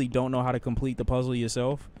if you really don't know how to complete the puzzle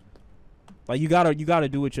yourself? Like, you gotta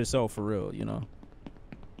do it yourself for real, you know.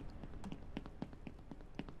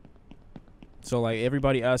 So like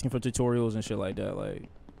everybody asking for tutorials and shit like that, like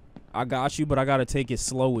I got you, but I gotta take it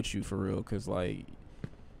slow with you for real, cause like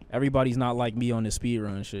everybody's not like me on this speed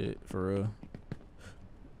run shit for real.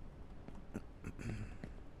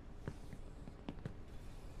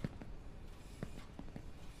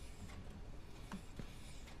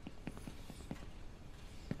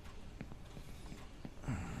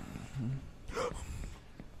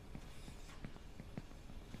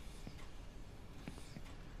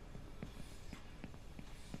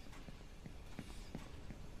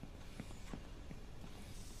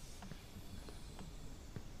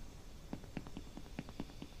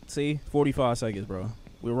 See, 45 seconds, bro.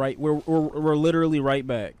 We're literally right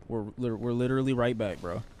back. We're literally right back,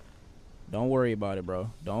 bro. Don't worry about it, bro.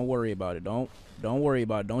 Don't worry about it. Don't worry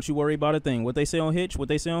about it. Don't you worry about a thing. What they say on Hitch?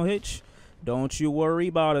 Don't you worry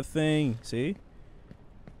about a thing. See?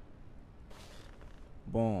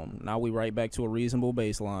 Boom. Now we right back to a reasonable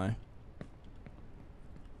baseline.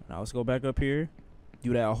 Now let's go back up here.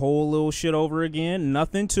 Do that whole little shit over again.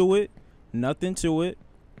 Nothing to it. Nothing to it.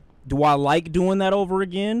 Do I like doing that over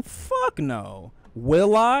again? Fuck no.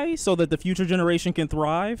 Will I? So that the future generation can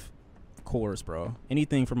thrive? Of course, bro.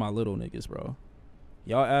 Anything for my little niggas, bro.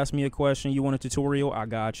 Y'all ask me a question. You want a tutorial? I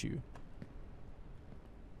got you.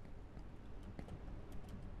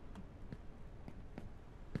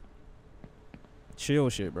 Chill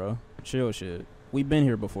shit, bro. Chill shit. We've been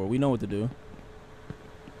here before. We know what to do.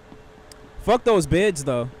 Fuck those beds,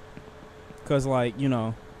 though. Because, like, you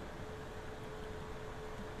know.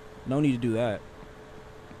 No need to do that.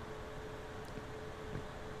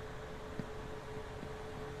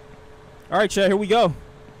 All right, chat. Here we go.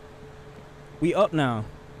 We up now.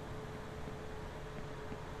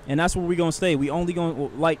 And that's where we going to stay. We only going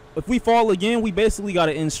to, like, if we fall again, we basically got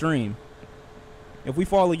to end stream. If we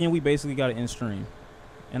fall again, we basically got to end stream.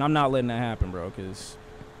 And I'm not letting that happen, bro, because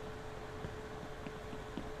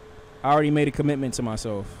I already made a commitment to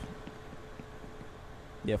myself.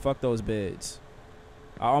 Yeah, fuck those beds.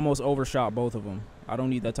 I almost overshot both of them. I don't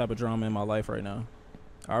need that type of drama in my life right now.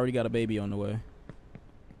 I already got a baby on the way.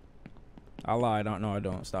 I lied. No, I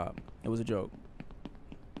don't. Stop. It was a joke.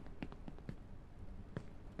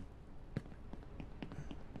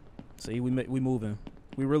 See, we moving.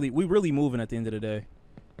 We really moving at the end of the day.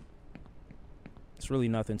 It's really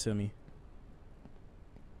nothing to me.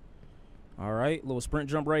 All right, little sprint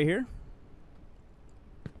jump right here.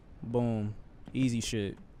 Boom. Easy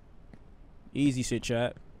shit. Easy shit,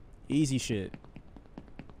 chat. Easy shit.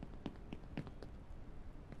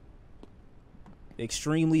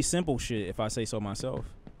 Extremely simple shit, if I say so myself.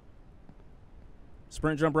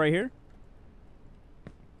 Sprint jump right here.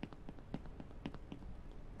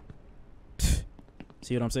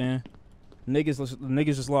 See what I'm saying?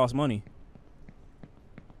 Niggas just lost money.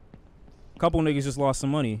 Couple niggas just lost some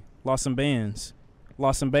money. Lost some bands.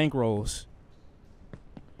 Lost some bankrolls.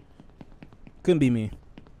 Couldn't be me.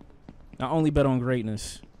 I only bet on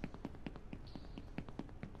greatness.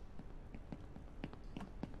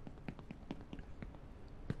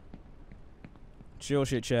 Chill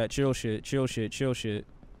shit, chat. Chill shit. Chill shit. Chill shit.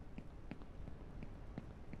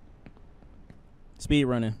 Speed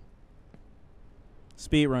running.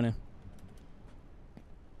 Speed running.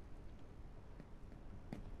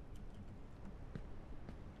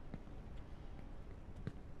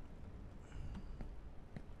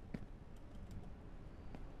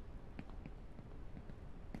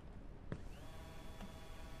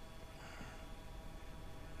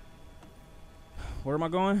 Where am I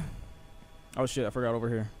going? Oh shit, I forgot over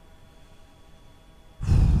here.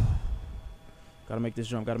 Gotta make this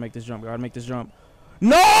jump, gotta make this jump, gotta make this jump.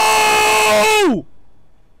 No!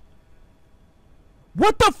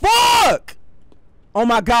 What the fuck? Oh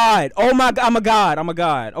my god. Oh my god. I'm a god. I'm a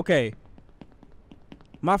god. Okay.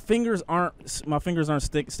 My fingers aren't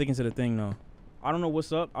sticking to the thing though. I don't know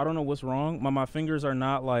what's up. I don't know what's wrong. My fingers are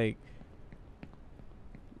not like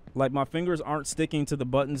my fingers aren't sticking to the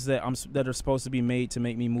buttons that are supposed to be made to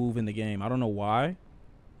make me move in the game. I don't know why.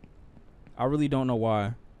 I really don't know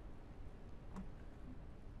why.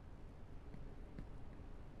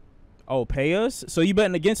 Oh, pay us? So you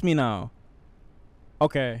betting against me now?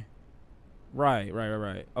 Okay. Right.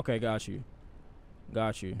 Okay, got you.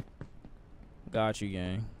 Got you,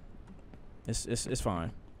 gang. It's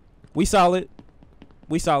fine. We solid.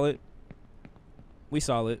 We solid. We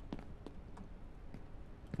solid.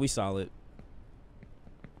 We solid.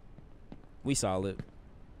 We solid.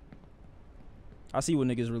 I see what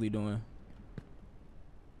niggas really doing.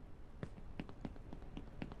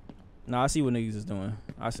 Nah, I see what niggas is doing.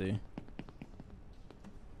 I see.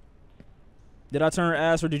 Did I turn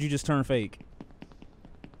ass or did you just turn fake?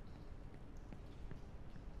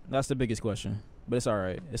 That's the biggest question. But it's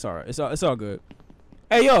alright. It's alright. It's all good.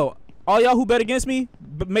 Hey, yo. All y'all who bet against me,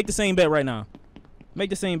 make the same bet right now. Make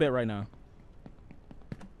the same bet right now.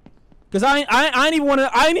 Cause I ain't even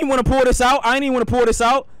wanna pull this out. I ain't even wanna pull this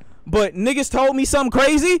out. But niggas told me something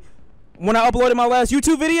crazy when I uploaded my last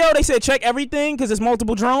YouTube video. They said check everything because it's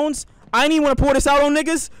multiple drones. I ain't even wanna pull this out on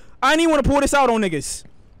niggas. I ain't even wanna pull this out on niggas.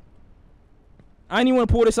 I ain't even wanna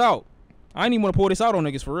pull this out. I ain't even wanna pull this out on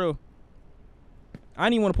niggas for real. I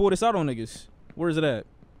ain't even wanna pull this out on niggas. Where is it at?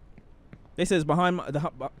 They says behind my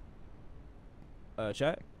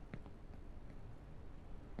chat.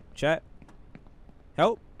 Chat.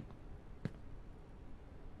 Help.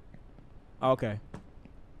 Okay.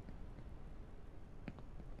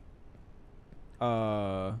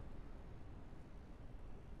 Oh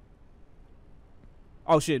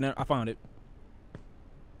shit, I found it.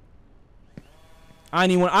 I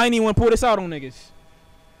ain't even want to pull this out on niggas.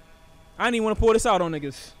 I ain't even want to pull this out on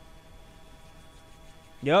niggas.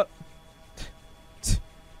 Yep.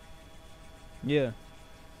 Yeah.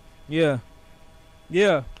 Yeah.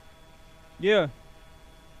 Yeah. Yeah.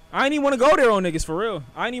 I ain't even want to go there on niggas for real.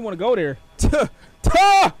 I ain't even want to go there.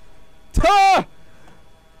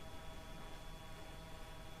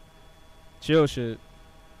 Chill shit.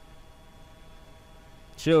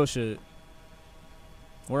 Chill shit.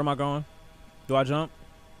 Where am I going? Do I jump?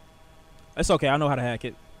 It's okay. I know how to hack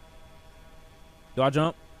it. Do I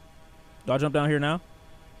jump? Do I jump down here now?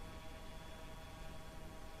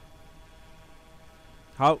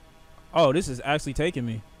 How? Oh, this is actually taking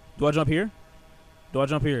me. Do I jump here? Do I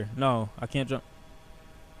jump here? No, I can't jump.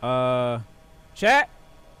 Chat?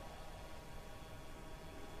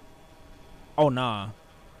 Oh, nah.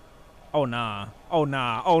 Oh, nah. Oh,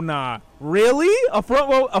 nah. Oh, nah. Really? A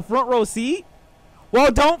front row seat?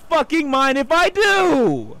 Well, don't fucking mind if I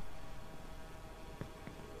do.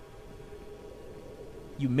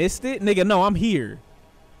 You missed it? Nigga, no, I'm here.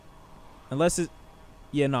 Unless it's...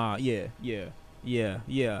 Yeah, nah. Yeah.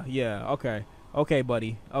 Okay. Okay,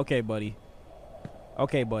 buddy. Okay, buddy.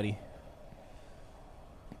 Okay, buddy.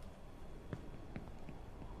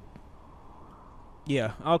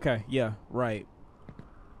 Yeah. Okay. Yeah. Right.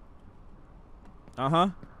 Uh-huh.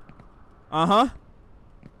 Uh-huh.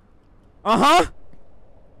 Uh-huh.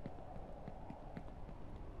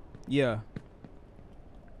 Yeah.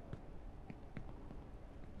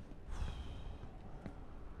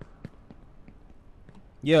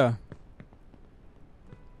 Yeah.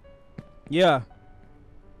 Yeah.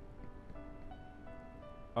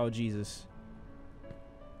 Oh, Jesus.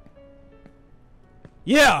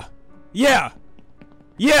 Yeah. Yeah.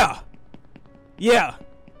 Yeah. Yeah.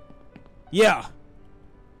 Yeah.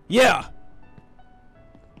 Yeah.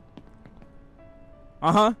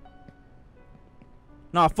 Uh-huh.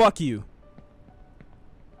 Nah, fuck you.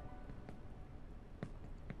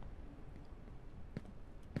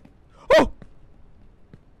 Oh!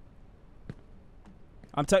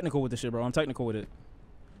 I'm technical with this shit, bro. I'm technical with it.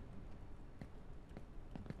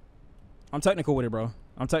 I'm technical with it, bro.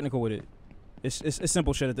 I'm technical with it. It's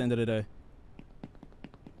simple shit at the end of the day.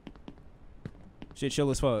 Shit chill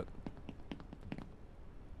as fuck.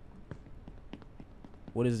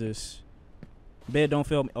 What is this? Bed don't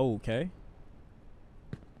fail me. Oh, okay.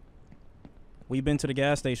 We've been to the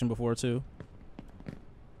gas station before, too.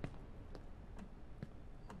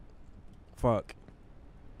 Fuck.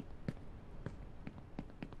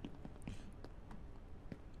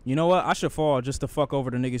 You know what? I should fall just to fuck over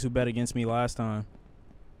the niggas who bet against me last time.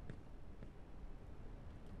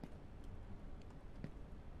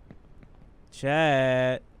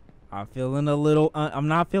 Chat. I'm feeling a little... I'm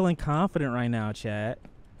not feeling confident right now, chat.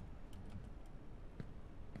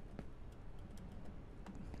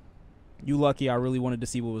 You lucky I really wanted to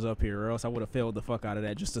see what was up here, or else I would have failed the fuck out of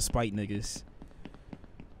that just to spite niggas.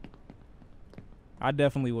 I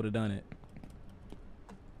definitely would have done it.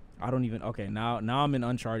 I don't even... Okay, now I'm in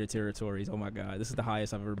uncharted territories. Oh my god, this is the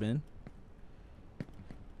highest I've ever been.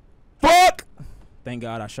 Fuck! Thank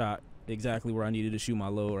god I shot exactly where I needed to shoot my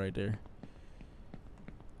load right there.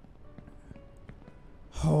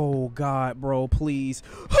 Oh god, bro, please.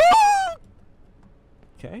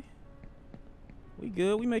 Okay. We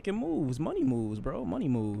good. We making moves. Money moves, bro. Money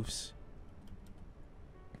moves.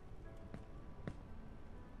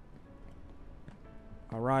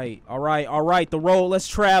 All right. All right. All right. The road less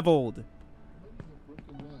traveled.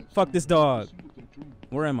 Fuck this dog.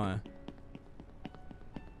 Where am I?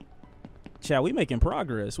 Chat, we making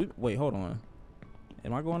progress. Wait, hold on.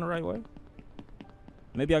 Am I going the right way?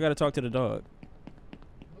 Maybe I gotta talk to the dog.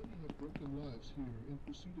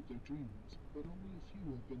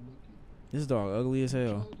 This dog ugly as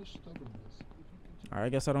hell. Alright, I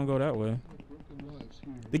guess I don't go that way.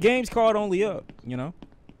 The game's called Only Up, you know?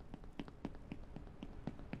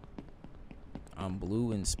 I'm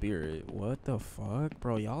blue in spirit. What the fuck?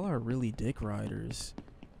 Bro, y'all are really dick riders.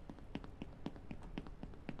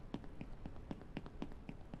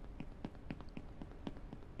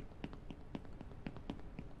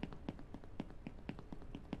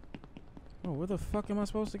 Oh, where the fuck am I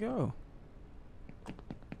supposed to go?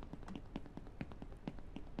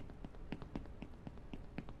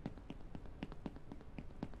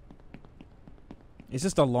 Is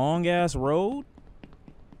this a long ass road?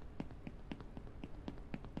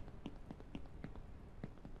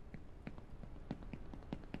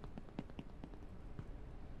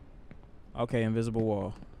 Okay, invisible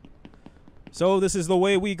wall. So this is the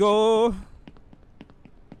way we go.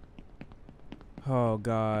 Oh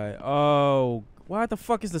god. Oh, why the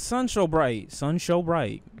fuck is the sun so bright? Sun so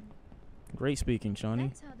bright. Great speaking, Shawnee.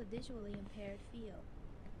 That's how the visually impaired feel.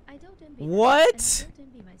 I don't envy What? them, and I don't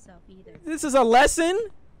envy myself either. This is a lesson?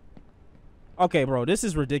 Okay, bro, this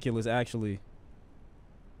is ridiculous, actually.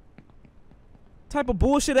 Type of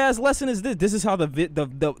bullshit ass lesson is this? This is how the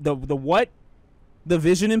what? The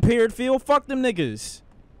vision impaired feel? Fuck them niggas.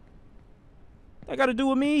 That got to do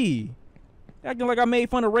with me. Acting like I made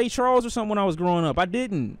fun of Ray Charles or something when I was growing up. I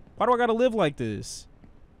didn't. Why do I got to live like this?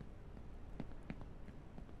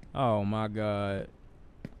 Oh my God.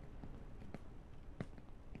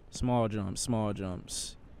 Small jumps, small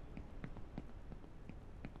jumps.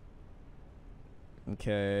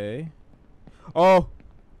 Okay. Oh.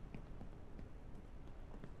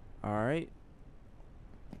 All right.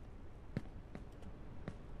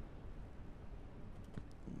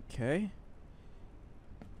 Okay.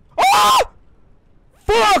 Oh!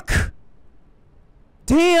 Fuck!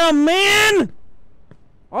 Damn, man!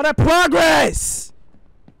 All that progress!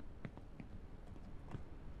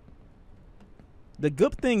 The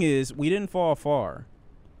good thing is we didn't fall far.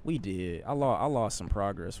 We did. I lost some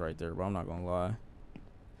progress right there, but I'm not gonna lie.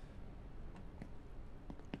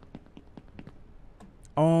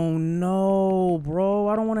 Oh no, bro.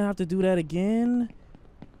 I don't want to have to do that again.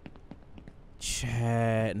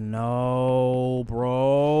 Chat, no,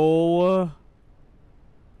 bro.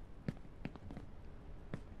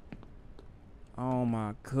 Oh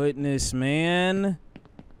my goodness, man.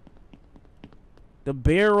 The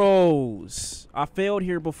barrels. I failed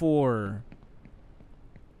here before.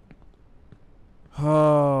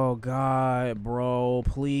 Oh God, bro,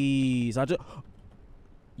 please.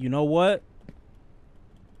 You know what?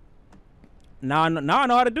 Now I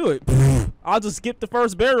know how to do it. I'll just skip the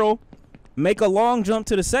first barrel, make a long jump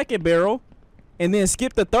to the second barrel, and then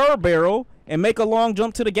skip the third barrel and make a long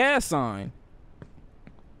jump to the gas sign.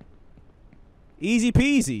 Easy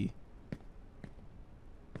peasy.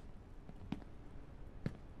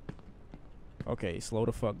 Okay, slow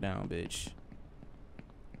the fuck down, bitch.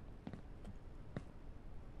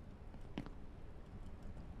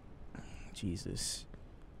 Jesus.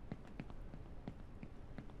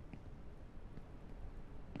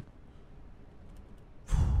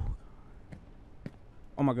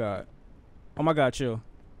 Oh my God. Oh my God, chill.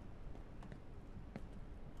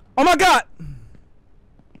 Oh my God!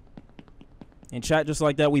 And chat, just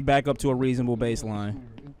like that, we back up to a reasonable baseline.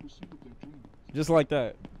 Just like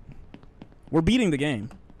that. We're beating the game.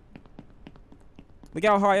 Look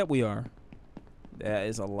how high up we are. That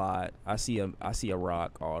is a lot. I see a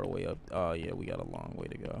rock all the way up. Oh yeah, we got a long way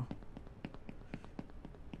to go.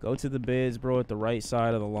 Go to the beds, bro, at the right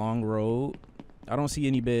side of the long road. I don't see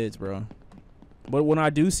any beds, bro. But when I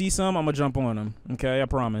do see some, I'm gonna jump on them. Okay, I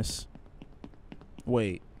promise.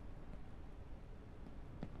 Wait.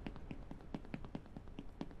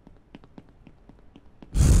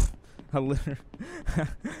 I literally.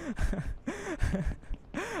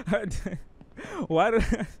 Why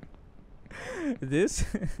did this?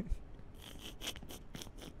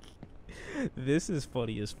 This is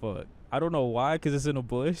funny as fuck. I don't know why, because it's in a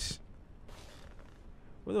bush.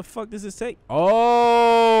 Where the fuck does this take?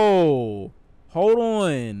 Oh, hold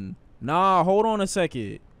on. Nah, hold on a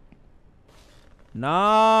second.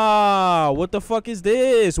 Nah, what the fuck is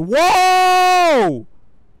this? Whoa!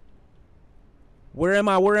 Where am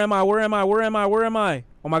I? Where am I? Where am I? Where am I? Where am I?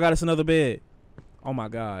 Oh my God, it's another bed. Oh my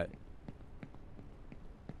God.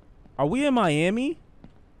 Are we in Miami?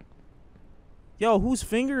 Yo, whose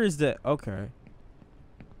finger is that? Okay.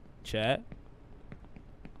 Chat.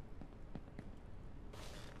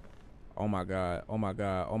 Oh my God. Oh my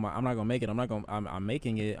God. Oh my, I'm not gonna make it. I'm not gonna, I'm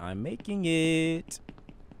making it. I'm making it.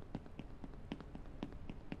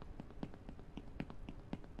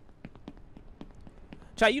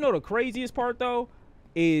 Chat, you know the craziest part though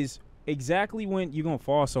is exactly when you're gonna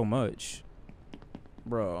fall so much,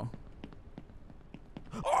 bro.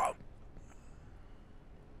 Oh!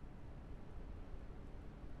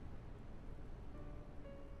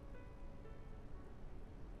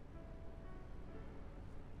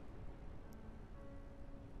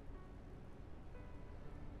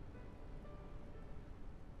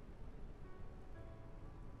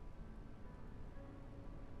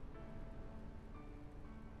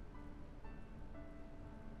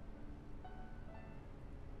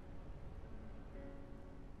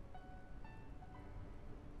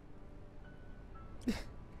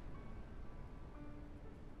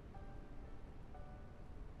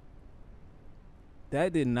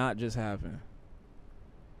 That did not just happen.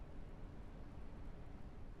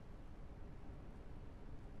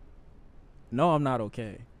 No, I'm not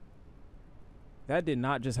okay. That did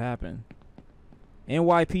not just happen.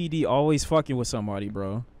 NYPD always fucking with somebody,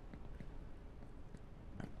 bro.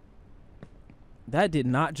 That did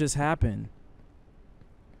not just happen.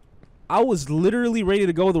 I was literally ready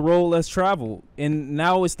to go the road less traveled, and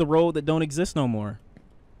now it's the road that don't exist no more.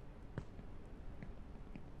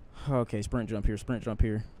 Okay, sprint jump here, sprint jump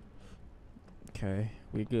here. Okay,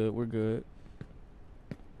 we good, we're good.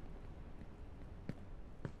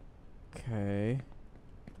 Okay.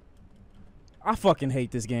 I fucking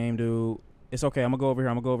hate this game, dude. It's okay, I'm gonna go over here,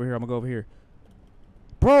 I'm gonna go over here, I'm gonna go over here.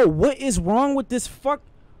 Bro, what is wrong with this fuck?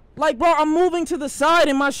 Like, bro, I'm moving to the side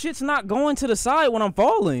and my shit's not going to the side when I'm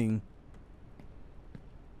falling.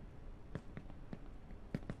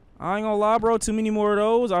 I ain't gonna lie, bro. Too many more of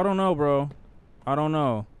those? I don't know, bro. I don't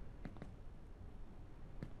know.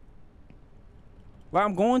 Like,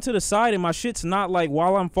 I'm going to the side and my shit's not, like,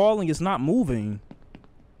 while I'm falling, it's not moving.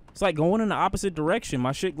 It's like going in the opposite direction.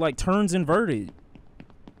 My shit, like, turns inverted.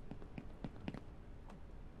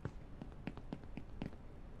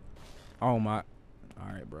 Oh, my.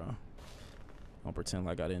 Alright, bro. Don't pretend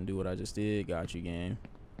like I didn't do what I just did. Got you, game.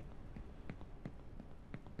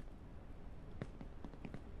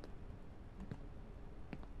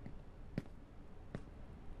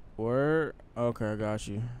 Word? Okay, I got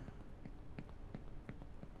you.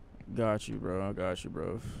 Got you, bro. I got you,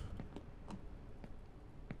 bro.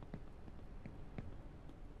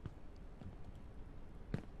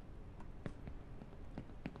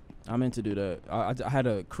 I meant to do that. I had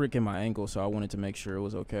a crick in my ankle, so I wanted to make sure it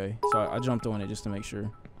was okay. So I jumped on it just to make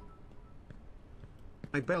sure.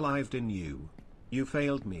 I believed in you. You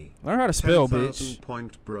failed me. Learn how to spell, 10,000 bitch.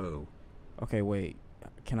 point bro. Okay, wait.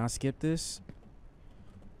 Can I skip this?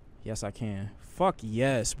 Yes, I can. Fuck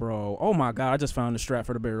yes, bro. Oh my god, I just found the strap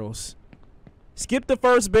for the barrels. Skip the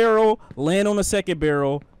first barrel, land on the second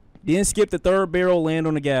barrel, then skip the third barrel, land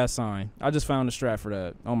on the gas sign. I just found the strap for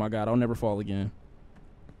that. Oh my god, I'll never fall again.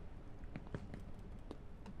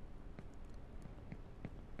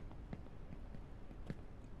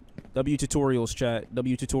 W tutorials, chat.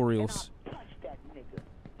 W tutorials. Touch that nigga.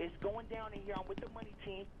 It's going down in here. I'm with the money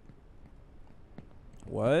team.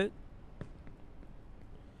 What?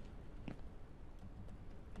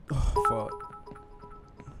 Oh, fuck.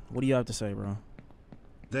 What do you have to say, bro?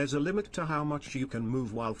 There's a limit to how much you can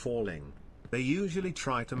move while falling. They usually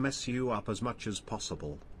try to mess you up as much as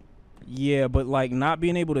possible. Yeah, but like not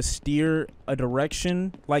being able to steer a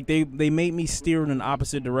direction, like they made me steer in an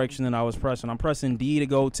opposite direction than I was pressing. I'm pressing D to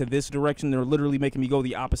go to this direction. They're literally making me go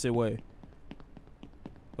the opposite way.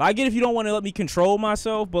 Like, I get if you don't want to let me control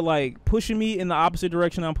myself, but like pushing me in the opposite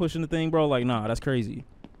direction I'm pushing the thing, bro, like nah, that's crazy.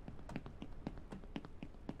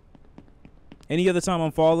 Any other time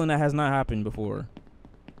I'm falling, that has not happened before.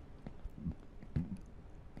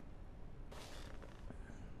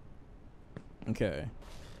 Okay.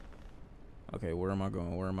 Okay, where am I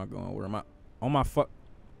going? Where am I going? Where am I? Oh my fuck.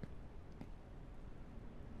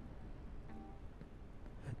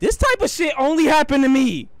 This type of shit only happened to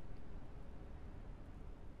me.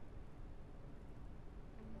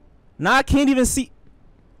 Nah, I can't even see.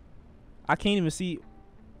 I can't even see.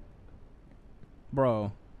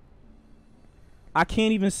 Bro. I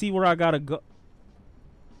can't even see where I gotta go.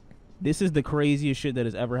 This is the craziest shit that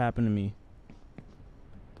has ever happened to me.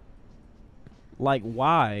 Like,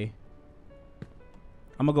 why?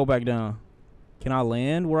 I'm gonna go back down. Can I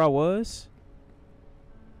land where I was?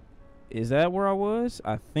 Is that where I was?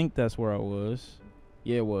 I think that's where I was.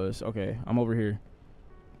 Yeah, it was. Okay, I'm over here.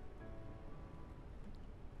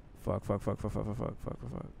 Fuck.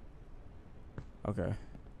 Okay.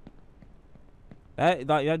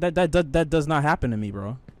 That does not happen to me,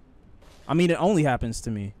 bro. I mean, it only happens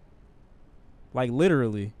to me. Like,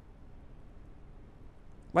 literally.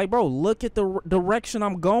 Like, bro, look at the direction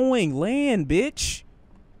I'm going. Land, bitch.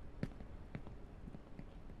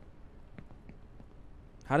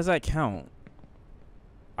 How does that count?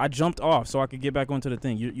 I jumped off so I could get back onto the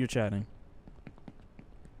thing. You're chatting.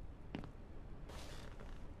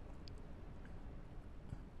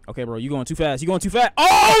 Okay, bro, you going too fast. You going too fast.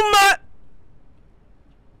 Oh, my.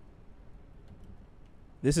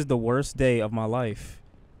 This is the worst day of my life.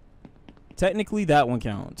 Technically, that one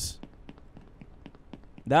counts.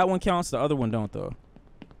 That one counts. The other one don't, though.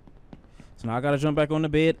 So now I got to jump back on the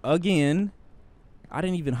bed again. I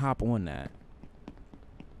didn't even hop on that.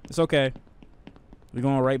 It's okay. We're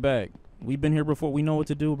going right back. We've been here before. We know what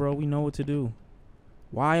to do, bro. We know what to do.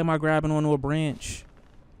 Why am I grabbing onto a branch?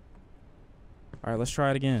 All right, let's try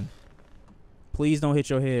it again. Please don't hit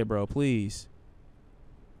your head, bro. Please.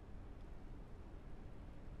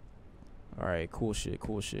 All right, cool shit.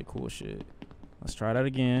 Let's try that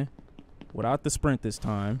again. Without the sprint this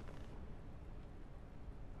time.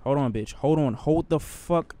 Hold on, bitch. Hold on. Hold the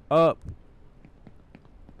fuck up.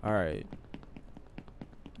 All right.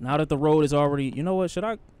 Now that the road is already... You know what? Should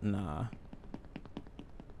I... Nah.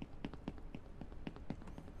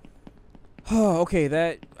 Oh, okay,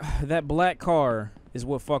 that black car is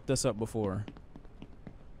what fucked us up before.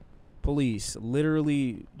 Police,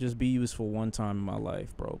 literally just be useful one time in my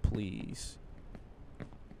life, bro. Please.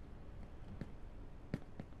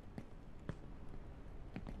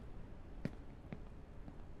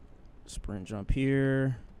 Sprint jump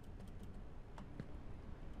here.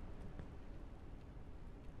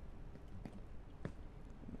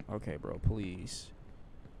 Okay, bro, please.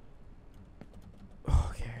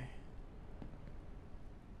 Okay.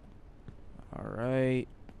 All right.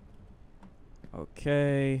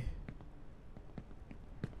 Okay.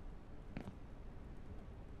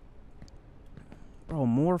 Bro,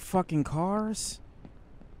 more fucking cars?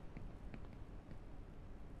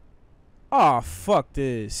 Oh, fuck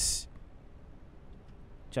this.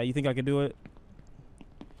 Chat, you think I could do it?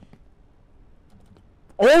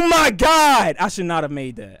 Oh my God! I should not have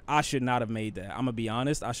made that. I should not have made that. I'm gonna be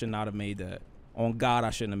honest. I should not have made that. On God,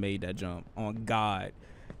 I shouldn't have made that jump. On God.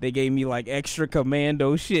 They gave me like extra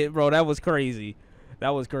commando shit, bro. That was crazy. That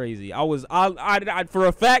was crazy. I for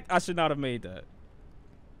a fact, I should not have made that.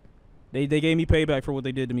 They gave me payback for what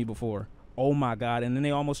they did to me before. Oh my God. And then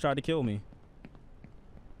they almost tried to kill me.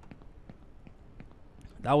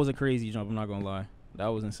 That was a crazy jump, I'm not gonna lie. That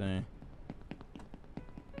was insane.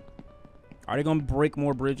 Are they gonna break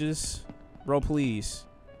more bridges? Bro, please.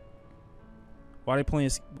 Why are they playing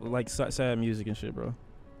like sad music and shit, bro?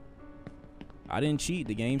 I didn't cheat.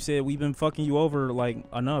 The game said we've been fucking you over like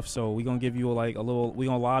enough, so we gonna give you like a little, we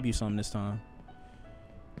gonna lob you something this time.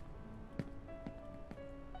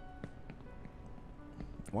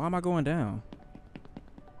 Why am I going down?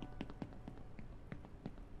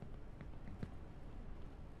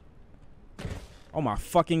 Oh my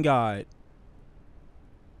fucking God.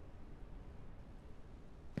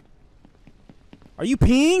 Are you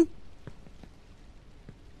peeing?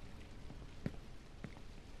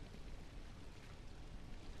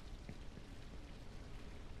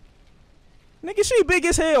 Nigga, she big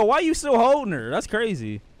as hell. Why you still holding her? That's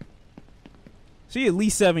crazy. She at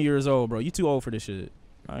least 7 years old, bro. You too old for this shit.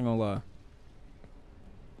 I ain't gonna lie.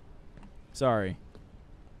 Sorry.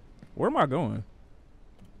 Where am I going?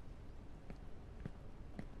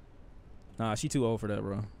 Nah, she too old for that,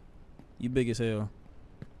 bro. You big as hell.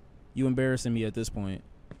 You embarrassing me at this point.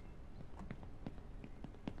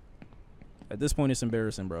 At this point, it's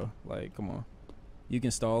embarrassing, bro. Like, come on. You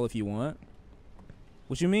can stall if you want.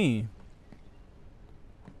 What you mean?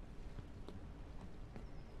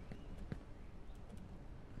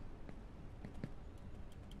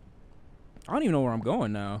 I don't even know where I'm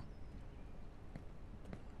going now.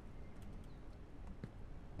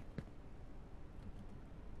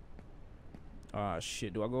 Ah,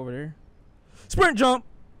 shit. Do I go over there? Sprint jump!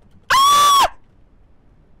 Ah!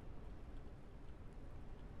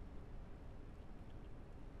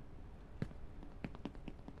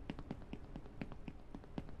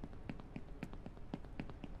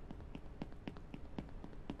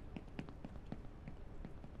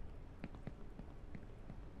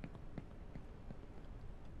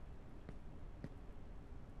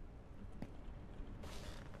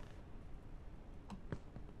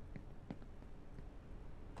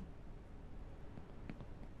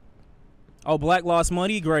 Oh, Black lost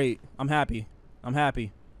money? Great. I'm happy. I'm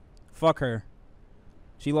happy. Fuck her.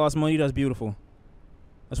 She lost money. That's beautiful.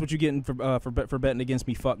 That's what you getting for betting against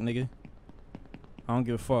me, fuck, nigga. I don't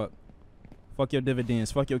give a fuck. Fuck your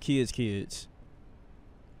dividends. Fuck your kids.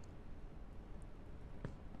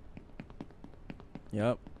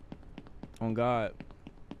 Yep. On God.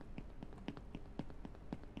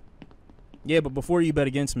 Yeah, but before you bet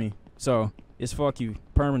against me. So, it's fuck you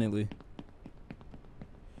permanently.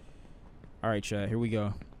 Alright, chat, here we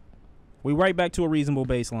go. We right back to a reasonable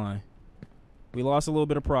baseline. We lost a little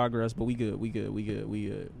bit of progress, but we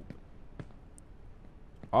good.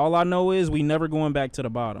 All I know is we never going back to the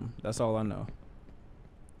bottom. That's all I know.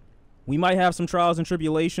 We might have some trials and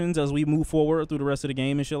tribulations as we move forward through the rest of the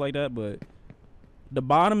game and shit like that, but the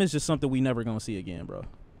bottom is just something we never gonna see again, bro.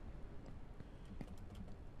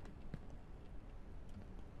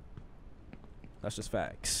 That's just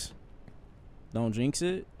facts. Don't jinx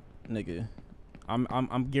it. Nigga,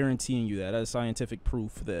 I'm guaranteeing you that. That's scientific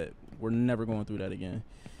proof that we're never going through that again.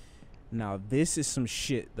 Now, this is some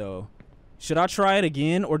shit, though. Should I try it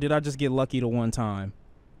again, or did I just get lucky the one time?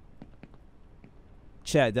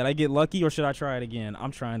 Chat, did I get lucky, or should I try it again?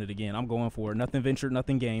 I'm trying it again. I'm going for it. Nothing ventured,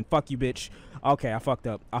 nothing gained. Fuck you, bitch. Okay, I fucked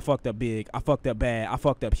up. I fucked up big. I fucked up bad. I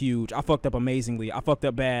fucked up huge. I fucked up amazingly. I fucked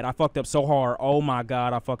up bad. I fucked up so hard. Oh, my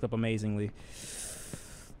God, I fucked up amazingly.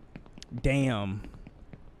 Damn.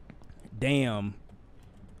 Damn,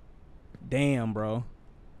 bro.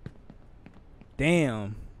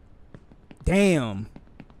 Damn. Damn.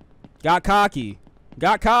 Got cocky.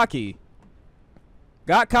 Got cocky.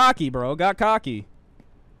 Got cocky, bro. Got cocky.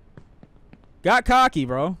 Got cocky,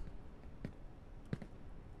 bro.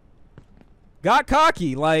 Got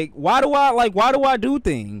cocky. Like, why do I do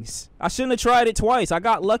things? I shouldn't have tried it twice. I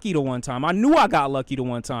got lucky the one time. I knew I got lucky the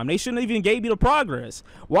one time. They shouldn't have even gave me the progress.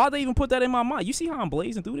 Why'd they even put that in my mind? You see how I'm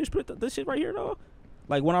blazing through this shit right here, though?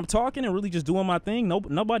 Like, when I'm talking and really just doing my thing,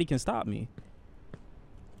 nobody can stop me.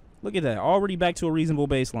 Look at that. Already back to a reasonable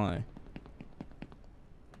baseline.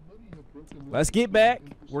 Let's get back.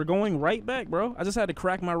 We're going right back, bro. I just had to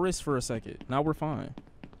crack my wrist for a second. Now we're fine.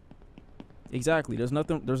 Exactly. There's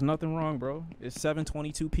nothing wrong, bro. It's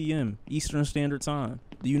 7:22 p.m. Eastern Standard Time.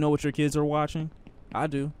 Do you know what your kids are watching? I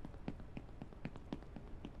do.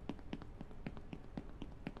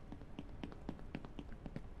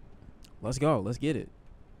 Let's go. Let's get it.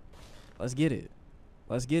 Let's get it.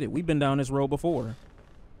 Let's get it. We've been down this road before.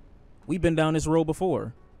 We've been down this road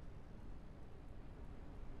before.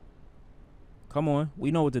 Come on. We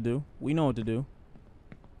know what to do. We know what to do.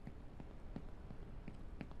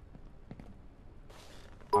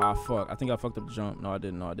 Ah, fuck. I think I fucked up the jump. No, I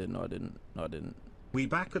didn't. No, I didn't. No, I didn't. No, I didn't. We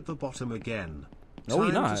back at the bottom again. No, we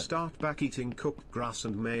Time not. to start back eating cooked grass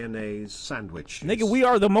and mayonnaise sandwiches. Nigga, we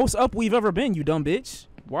are the most up we've ever been, you dumb bitch.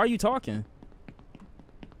 Why are you talking?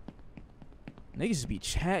 Niggas just be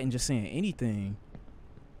chatting, just saying anything.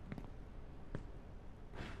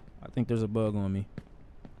 I think there's a bug on me.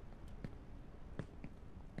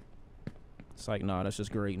 It's like, nah, that's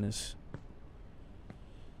just greatness.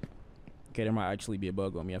 Okay, there might actually be a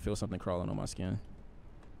bug on me. I feel something crawling on my skin.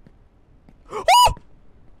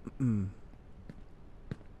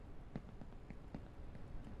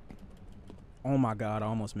 Oh my god, I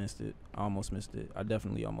almost missed it. I almost missed it. I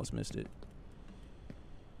definitely almost missed it.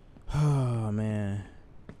 Oh, man.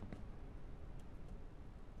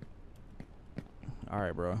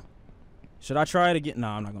 Alright, bro. Should I try it again?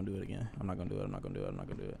 Nah, I'm not gonna do it again. I'm not gonna do it. I'm not gonna do it. I'm not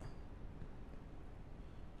gonna do it.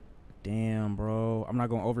 Damn, bro. I'm not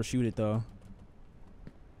gonna overshoot it, though.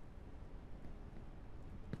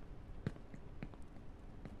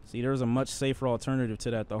 See, there's a much safer alternative to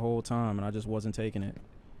that the whole time, and I just wasn't taking it.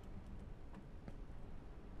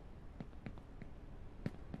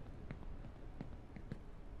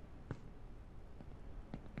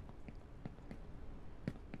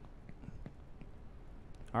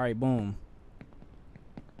 All right, boom.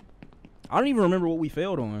 I don't even remember what we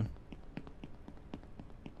failed on.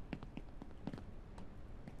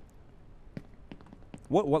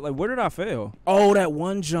 What, like, where did I fail? Oh, that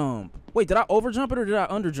one jump. Wait, did I overjump it or did I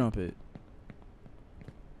underjump it?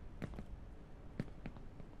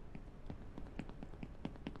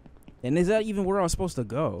 And is that even where I was supposed to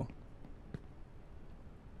go?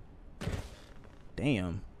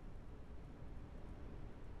 Damn.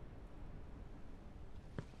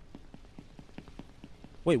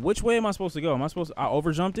 Wait, which way am I supposed to go? Am I supposed to... I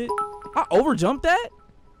overjumped it? I overjumped that?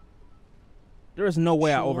 There is no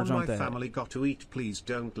way I overjumped that. My family got to eat. Please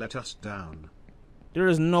don't let us down. There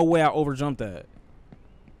is no way I overjumped that.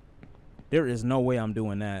 There is no way I'm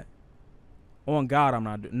doing that. On God, I'm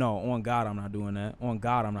not. No, on God, I'm not doing that. On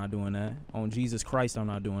God, I'm not doing that. On Jesus Christ, I'm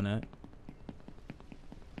not doing that.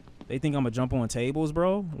 They think I'm gonna jump on tables,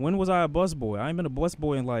 bro? When was I a busboy? I ain't been a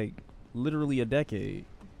busboy in like literally a decade.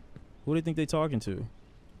 Who do they think they talking to?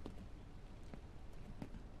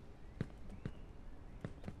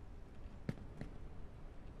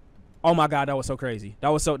 Oh my God, that was so crazy. That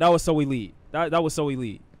was so elite. That was so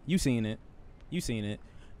elite. You seen it. You seen it.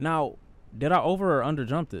 Now, did I over or under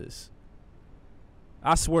jump this?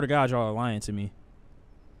 I swear to God, y'all are lying to me.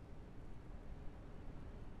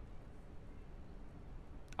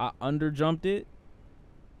 I under jumped it.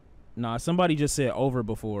 Nah, somebody just said over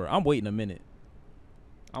before. I'm waiting a minute.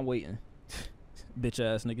 I'm waiting. Bitch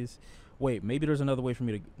ass niggas. Wait, maybe there's another way for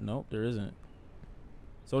me to... Nope, there isn't.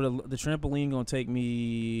 So the trampoline gonna take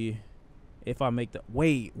me... If I make the...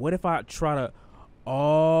 Wait, what if I try to...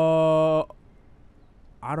 Oh...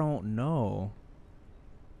 I don't know.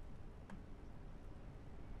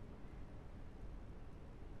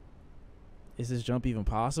 Is this jump even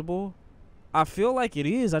possible? I feel like it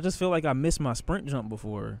is. I just feel like I missed my sprint jump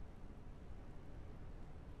before.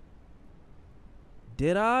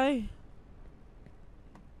 Did I?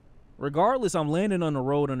 Regardless, I'm landing on the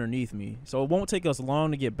road underneath me. So it won't take us long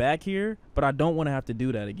to get back here, but I don't want to have to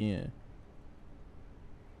do that again.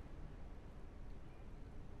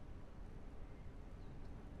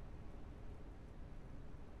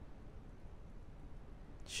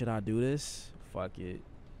 Should I do this? Fuck it.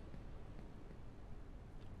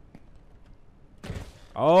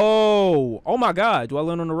 Oh my God. Do I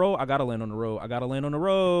land on the road? I gotta land on the road. I gotta land on the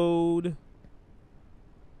road.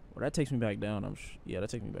 Or that takes me back down. Yeah,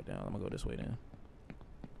 that takes me back down. I'm gonna go this way then.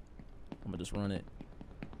 I'm gonna just run it.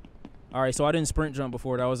 All right, so I didn't sprint jump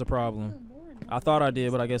before. That was a problem. I thought I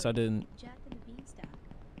did, but I guess I didn't. Jack and the Beanstalk.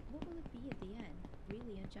 What will it be at the end?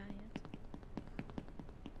 Really a giant?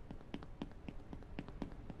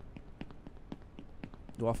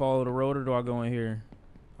 Do I follow the road or do I go in here?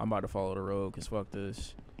 I'm about to follow the road because fuck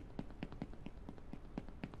this.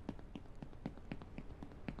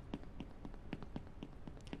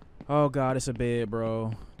 Oh God, it's a bed,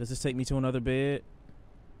 bro. Does this take me to another bed?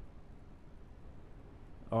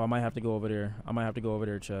 Oh, I might have to go over there. I might have to go over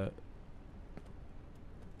there, chat.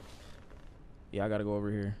 Yeah, I gotta go over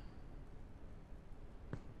here.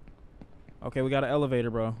 Okay, we got an elevator,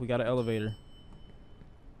 bro. We got an elevator.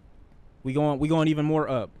 We going even more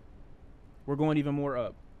up. We're going even more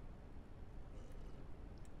up.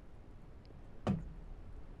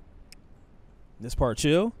 This part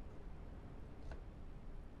chill.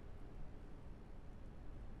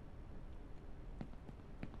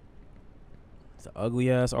 It's an ugly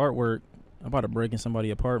ass artwork. I'm about to break in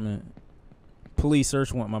somebody's apartment. Police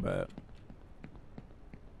search warrant, my bad.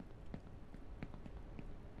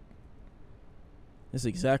 This is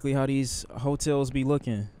exactly how these hotels be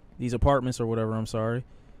looking. These apartments or whatever, I'm sorry.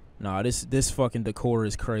 Nah, this fucking decor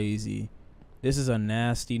is crazy. This is a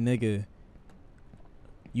nasty nigga.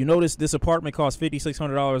 You notice this apartment costs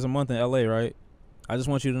 $5,600 a month in LA, right? I just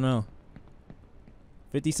want you to know.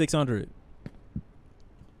 $5,600.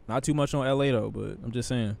 Not too much on LA though, but I'm just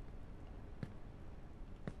saying.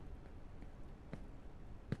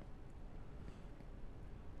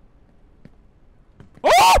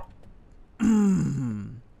 Oh!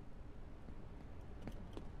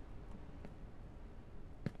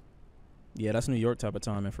 Yeah, that's New York type of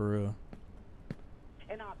timing for real.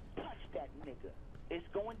 And I touched that nigga. It's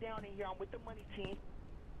going down in here. I'm with the money team.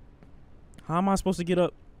 How am I supposed to get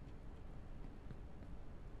up?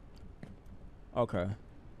 Okay.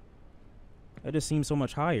 That just seems so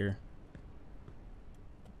much higher.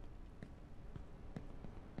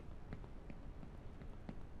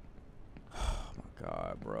 Oh my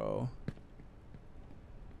God, bro.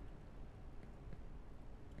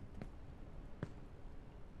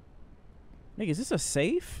 Nigga, is this a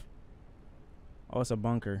safe? Oh, it's a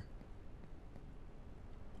bunker.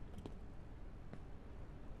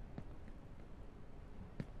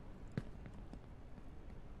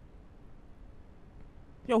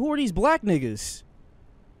 Yo, who are these black niggas?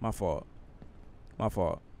 My fault. My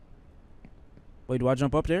fault. Wait, do I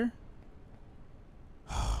jump up there?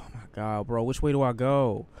 Oh my God, bro. Which way do I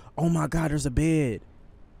go? Oh my God, there's a bed.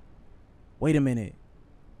 Wait a minute.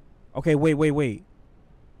 Okay, wait.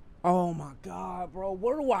 Oh my God, bro.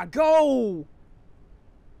 Where do I go?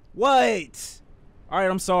 What? All right,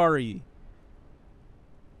 I'm sorry.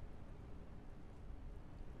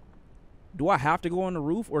 Do I have to go on the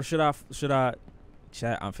roof or should I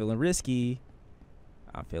chat, I'm feeling risky.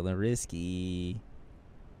 I'm feeling risky.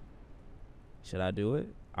 Should I do it?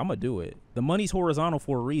 I'm gonna do it. The money's horizontal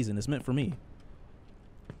for a reason. It's meant for me.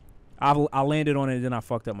 I landed on it and then I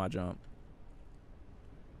fucked up my jump.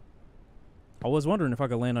 I was wondering if I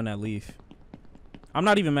could land on that leaf. I'm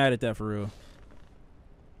not even mad at that for real.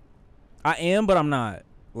 I am, but I'm not.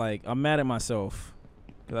 Like, I'm mad at myself.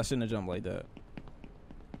 Because I shouldn't have jumped like that.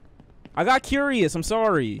 I got curious. I'm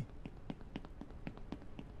sorry.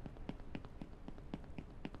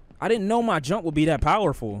 I didn't know my jump would be that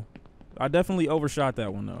powerful. I definitely overshot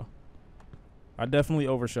that one, though. I definitely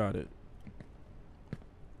overshot it.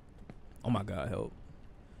 Oh, my God, help.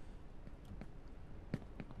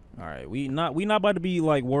 All right, we not about to be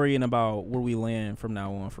like worrying about where we land from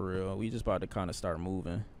now on for real. We just about to kind of start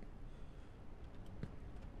moving.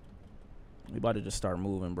 We about to just start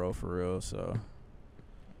moving, bro, for real. So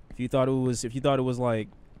if you thought it was like,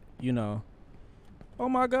 you know, oh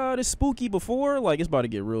my God, it's spooky before, like it's about to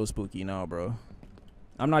get real spooky now, bro.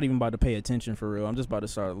 I'm not even about to pay attention for real. I'm just about to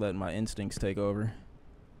start letting my instincts take over.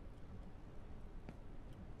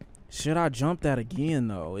 Should I jump that again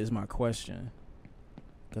though, is my question.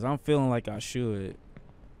 Because I'm feeling like I should.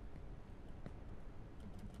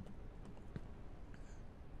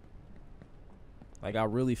 Like, I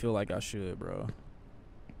really feel like I should, bro.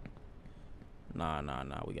 Nah.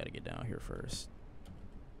 We got to get down here first.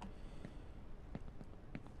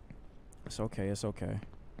 It's okay. It's okay.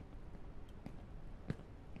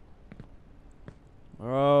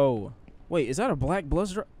 Bro. Wait, is that a black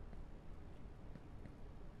Bloods drop?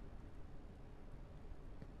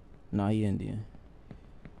 Nah, he Indian.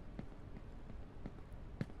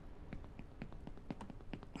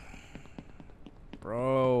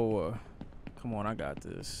 Bro, come on, I got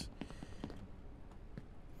this.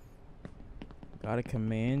 Gotta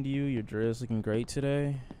commend you. Your dress looking great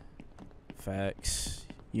today. Facts.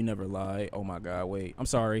 You never lie. Oh my god, wait. I'm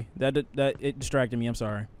sorry. That it distracted me. I'm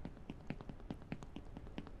sorry.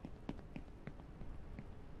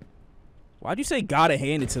 Why'd you say gotta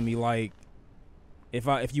hand it to me? Like,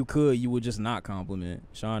 if you could, you would just not compliment.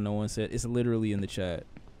 Sean, no one said. It's literally in the chat.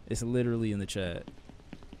 It's literally in the chat.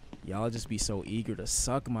 Y'all just be so eager to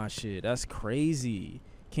suck my shit. That's crazy.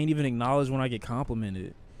 Can't even acknowledge when I get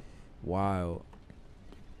complimented. Wild.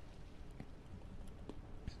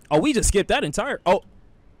 Oh, we just skipped that entire. Oh,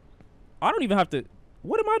 I don't even have to.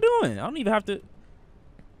 What am I doing? I don't even have to.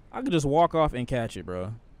 I could just walk off and catch it,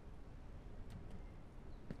 bro.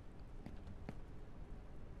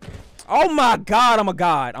 Oh my god, I'm a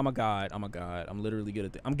god. I'm a god. I'm a god. I'm literally good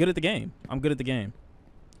at I'm good at the game. I'm good at the game.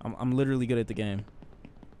 I'm literally good at the game.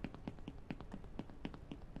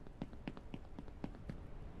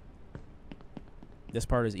 This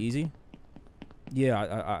part is easy.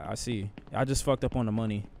 Yeah, I see. I just fucked up on the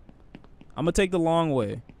money. I'm gonna take the long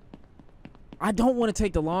way. I don't want to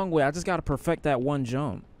take the long way. I just gotta perfect that one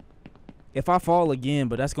jump. If I fall again,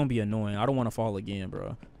 but that's gonna be annoying. I don't want to fall again,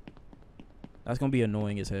 bro. That's gonna be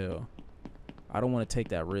annoying as hell. I don't want to take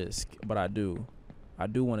that risk, but I do. I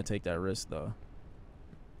do want to take that risk, though.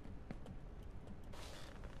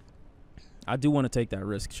 I do want to take that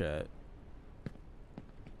risk, chat.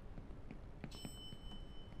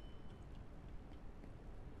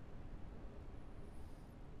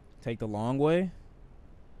 Take the long way?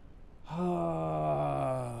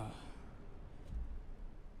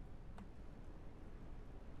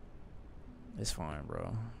 It's fine,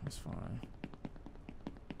 bro. It's fine.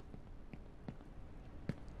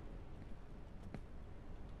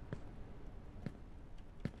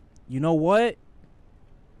 You know what?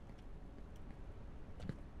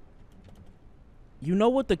 You know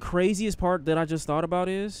what the craziest part that I just thought about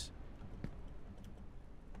is?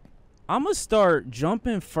 I'm gonna start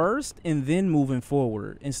jumping first and then moving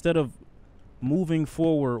forward instead of moving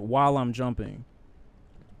forward while I'm jumping.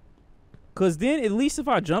 Cause then at least if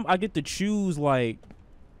I jump, I get to choose like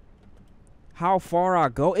how far I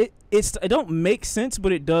go. It don't make sense,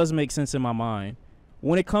 but it does make sense in my mind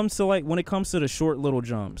when it comes to the short little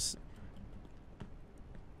jumps.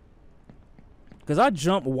 Cause I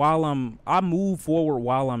jump while I move forward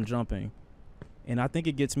while I'm jumping, and I think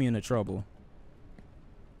it gets me into trouble.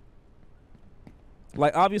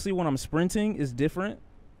 Like, obviously, when I'm sprinting, is different.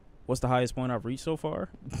 What's the highest point I've reached so far?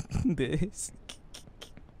 This.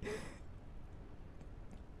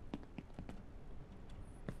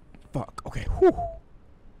 Fuck. Okay. Whew.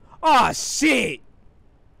 Ah, shit.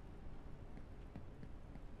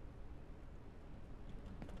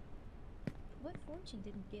 What fortune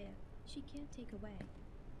didn't give, she can't take away.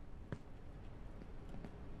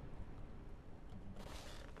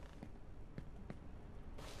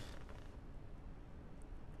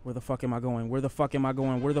 Where the fuck am I going? Where the fuck am I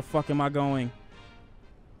going? Where the fuck am I going?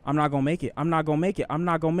 I'm not gonna make it. I'm not gonna make it. I'm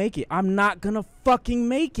not gonna make it. I'm not gonna fucking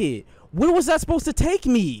make it. Where was that supposed to take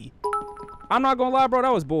me? I'm not gonna lie, bro.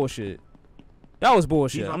 That was bullshit. That was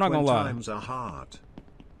bullshit. I'm not gonna lie. Times are hard.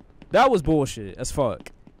 That was bullshit as fuck.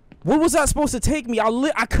 Where was that supposed to take me?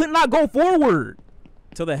 I could not go forward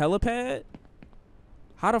to the helipad.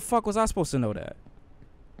 How the fuck was I supposed to know that?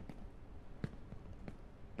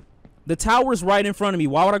 The tower's right in front of me.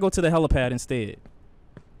 Why would I go to the helipad instead?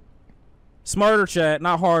 Smarter, chat,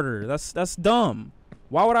 not harder. That's dumb.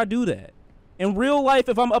 Why would I do that? In real life,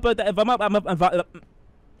 if I'm up at that, if I'm at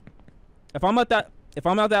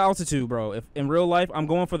that altitude, bro. If in real life, I'm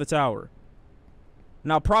going for the tower.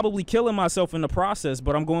 Now, probably killing myself in the process,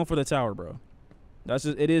 but I'm going for the tower, bro. That's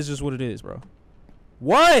just, it is just what it is, bro.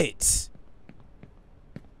 What?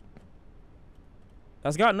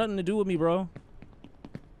 That's got nothing to do with me, bro.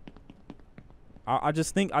 I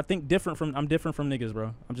think different from, I'm different from niggas,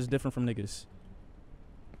 bro. I'm just different from niggas.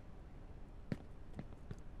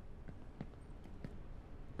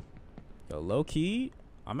 Yo, low key,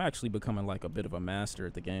 I'm actually becoming like a bit of a master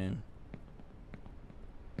at the game.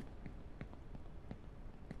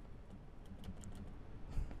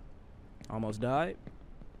 Almost died.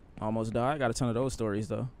 Almost died. Got a ton of those stories,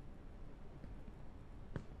 though.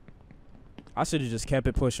 I should have just kept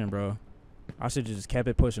it pushing, bro. I should have just kept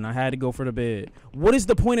it pushing. I had to go for the bed. What is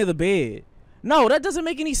the point of the bed? No, that doesn't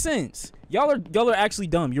make any sense. Y'all are actually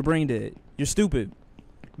dumb. You're brain dead. You're stupid.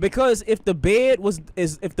 Because if the bed was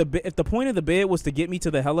if the point of the bed was to get me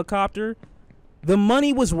to the helicopter, the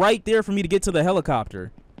money was right there for me to get to the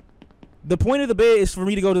helicopter. The point of the bed is for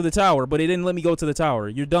me to go to the tower, but it didn't let me go to the tower.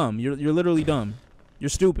 You're dumb. You're literally dumb. You're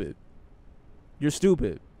stupid. You're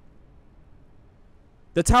stupid.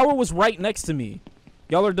 The tower was right next to me.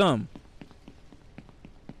 Y'all are dumb.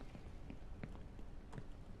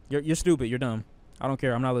 You're stupid. You're dumb. I don't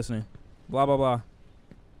care. I'm not listening. Blah, blah, blah.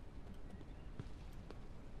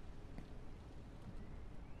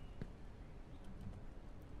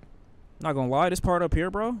 Not gonna lie, this part up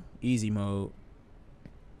here, bro, easy mode.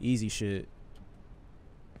 Easy shit.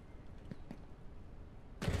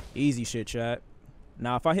 Easy shit, chat.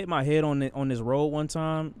 Now, if I hit my head on this road one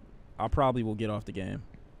time, I probably will get off the game.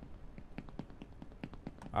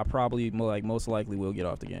 I probably, like, most likely will get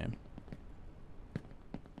off the game.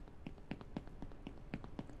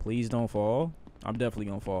 Please don't fall. I'm definitely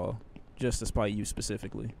gonna fall. Just to spite you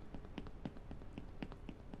specifically.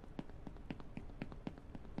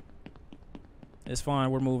 It's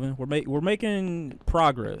fine. We're moving. We're making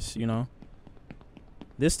progress, you know.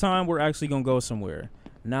 This time we're actually gonna go somewhere.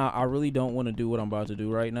 Now I really don't want to do what I'm about to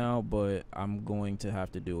do right now, but I'm going to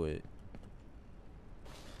have to do it.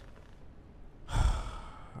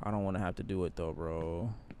 I don't want to have to do it though,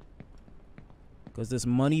 bro. Cause this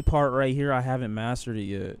money part right here, I haven't mastered it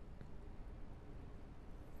yet.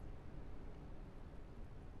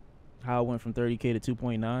 How it went from 30K to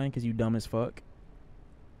 2.9? Cause you dumb as fuck.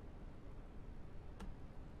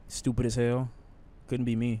 Stupid as hell. Couldn't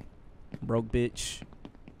be me. Broke bitch.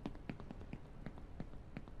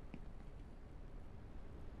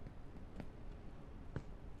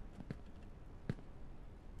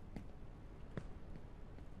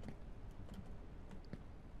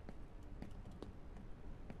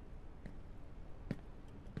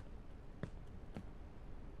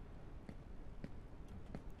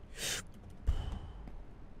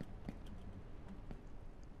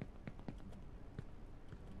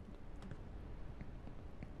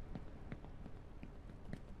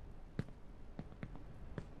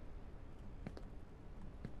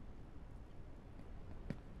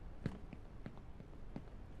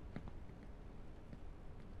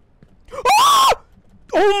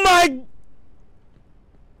 Oh my!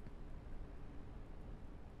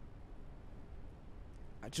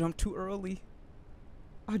 I jumped too early.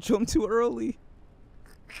 I jumped too early.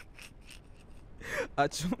 I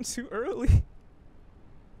jumped too early.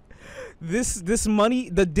 This money,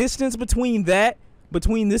 the distance between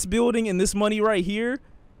this building and this money right here,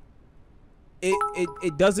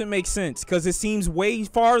 it doesn't make sense because it seems way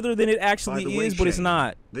farther than it actually is, but it's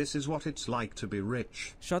not. This is what it's like to be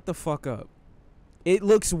rich. Shut the fuck up. It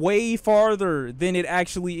looks way farther than it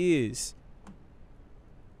actually is.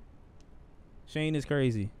 Shane is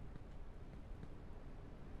crazy.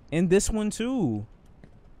 And this one too.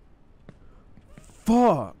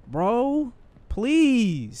 Fuck, bro.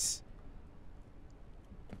 Please.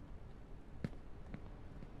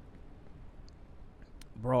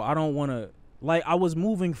 Bro, I don't want to... Like, I was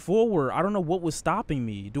moving forward. I don't know what was stopping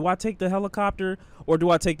me. Do I take the helicopter or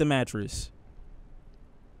do I take the mattress?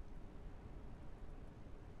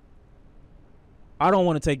 I don't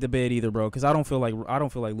want to take the bed either, bro, because I don't feel like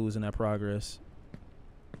losing that progress.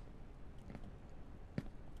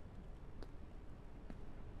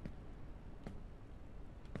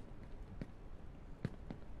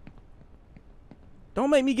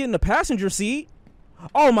 Don't make me get in the passenger seat.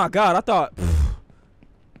 Oh my god, I thought.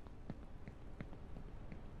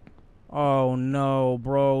 Oh no,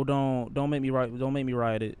 bro, don't make me ride it.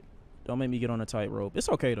 Don't make me get on a tightrope. It's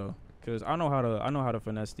okay though, cause I know how to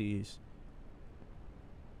finesse these.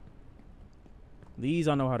 These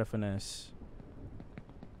I know how to finesse.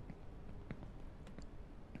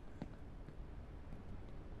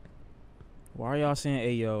 Why are y'all saying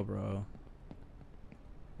ayo, bro?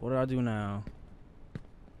 What do I do now?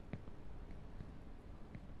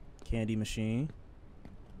 Candy machine.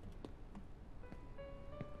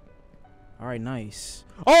 All right, nice.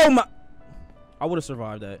 Oh my! I would have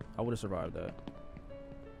survived that. I would have survived that.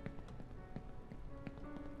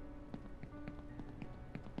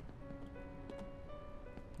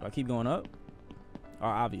 Do I keep going up?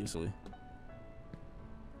 Obviously.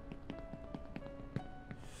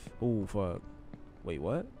 Oh fuck. Wait,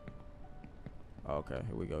 what? Oh, okay,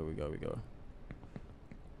 here we go.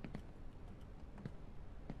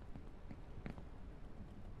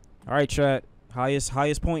 All right, chat.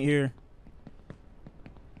 Highest point here.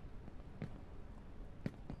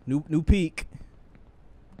 New peak.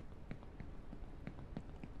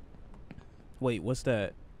 Wait, what's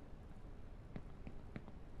that?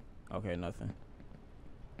 Okay, nothing.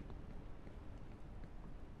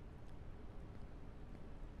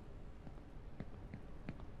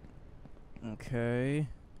 Okay.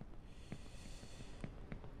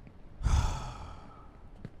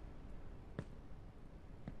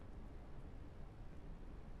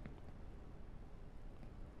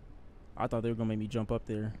 I thought they were gonna make me jump up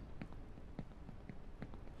there.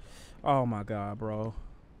 Oh my god, bro.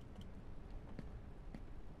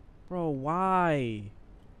 Bro, why?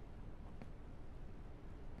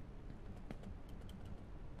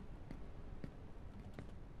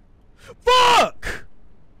 Fuck!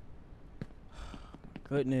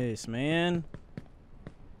 Goodness, man.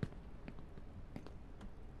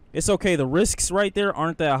 It's okay. The risks right there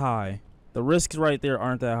aren't that high. The risks right there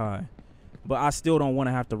aren't that high. But I still don't want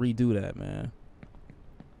to have to redo that, man.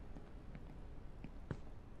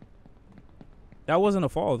 That wasn't a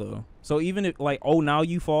fall, though. So even if, like, oh, now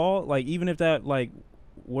you fall, like, even if that, like,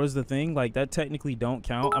 was the thing, like, that technically don't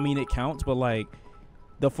count. I mean, it counts, but, like,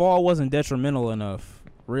 the fall wasn't detrimental enough,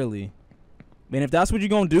 really. And if that's what you're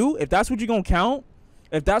going to do, if that's what you're going to count,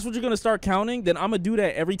 if that's what you're going to start counting, then I'm going to do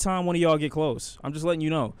that every time one of y'all get close. I'm just letting you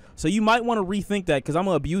know. So you might want to rethink that because I'm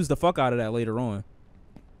going to abuse the fuck out of that later on.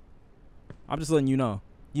 I'm just letting you know.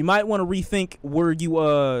 You might want to rethink where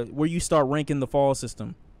you start ranking the fall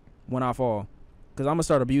system when I fall. Because I'm going to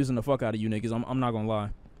start abusing the fuck out of you niggas. I'm not going to lie.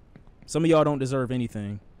 Some of y'all don't deserve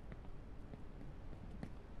anything.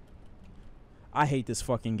 I hate this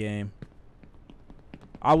fucking game.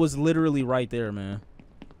 I was literally right there, man.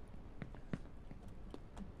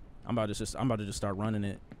 I'm about to just start running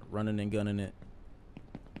and gunning it.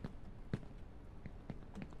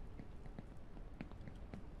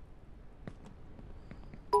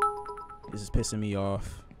 This is pissing me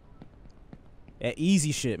off. That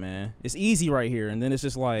easy shit, man. It's easy right here, and then it's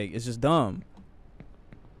just like, it's just dumb.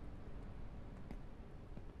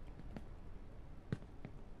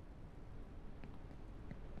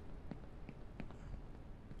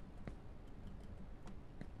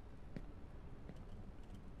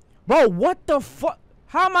 Bro, what the fuck?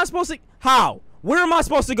 How am I supposed to? How? Where am I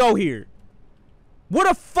supposed to go here? What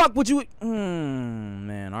the fuck would you?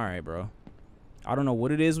 Man, all right, bro. I don't know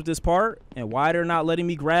what it is with this part and why they're not letting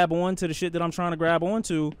me grab on to the shit that I'm trying to grab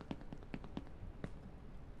onto.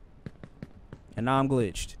 And now I'm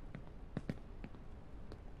glitched.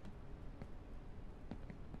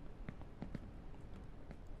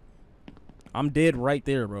 I'm dead right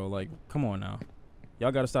there, bro. Like, come on now.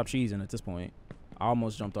 Y'all gotta stop cheesing at this point. I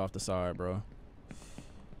almost jumped off the side, bro.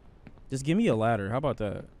 Just give me a ladder. How about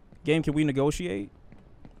that? Game, can we negotiate?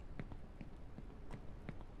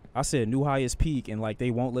 I said new highest peak, and like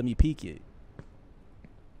they won't let me peak it.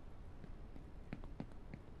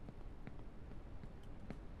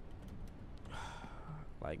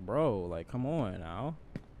 Like, bro, like, come on now.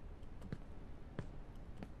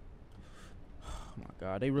 Oh my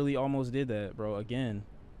God, they really almost did that, bro, again.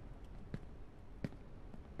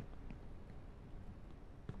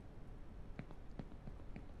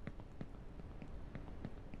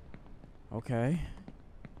 Okay.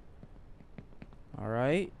 All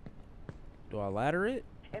right. Do I ladder it?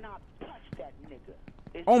 And I'll touch that nigga.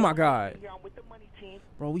 It's Oh my going God. down here with the money team.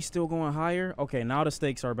 Bro, we still going higher? Okay, now the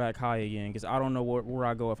stakes are back high again because I don't know where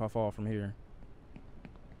I go if I fall from here.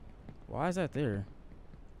 Why is that there?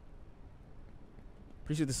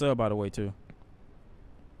 Appreciate the sub, by the way, too.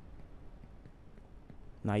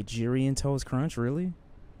 Nigerian Toast Crunch, really?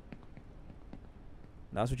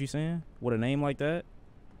 That's what you saying? With a name like that?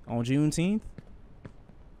 On Juneteenth?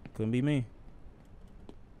 Couldn't be me.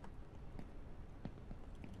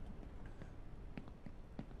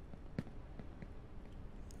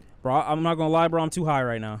 Bro, I'm not gonna lie, bro. I'm too high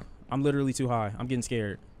right now. I'm literally too high. I'm getting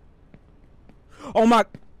scared. Oh my...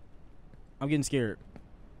 I'm getting scared.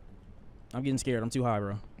 I'm getting scared. I'm too high,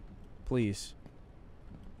 bro. Please.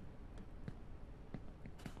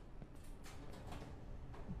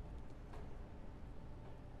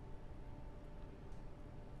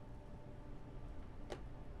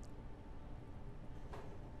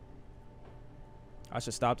 I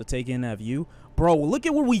should stop to take in that view. Bro, look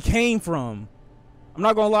at where we came from. I'm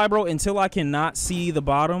not gonna lie, bro. Until I cannot see the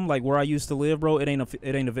bottom, like where I used to live, bro, it ain't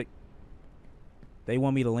a vic. They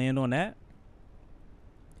want me to land on that?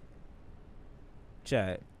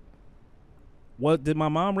 Chat. What, did my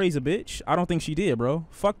mom raise a bitch? I don't think she did, bro.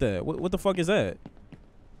 Fuck that. What the fuck is that?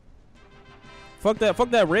 Fuck that.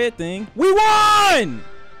 Fuck that red thing. We won!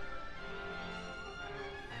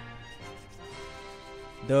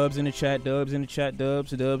 Dubs in the chat. Dubs in the chat.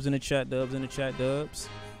 Dubs. Dubs in the chat. Dubs in the chat. Dubs.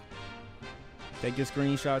 Take your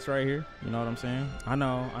screenshots right here. You know what I'm saying? I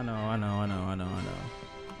know.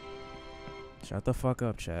 Shut the fuck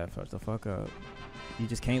up, chat. Shut the fuck up. You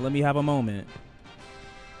just can't let me have a moment.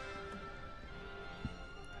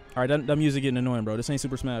 All right, that music getting annoying, bro. This ain't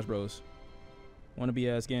Super Smash Bros. Wanna be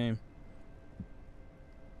ass game.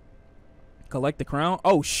 Collect the crown?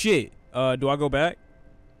 Oh shit. Do I go back?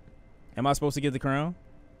 Am I supposed to get the crown?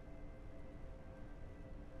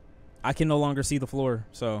 I can no longer see the floor,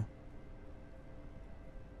 so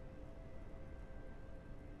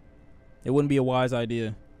it wouldn't be a wise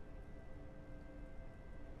idea.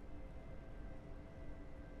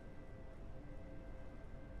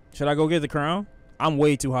 Should I go get the crown? I'm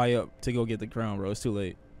way too high up to go get the crown, bro. It's too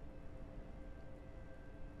late.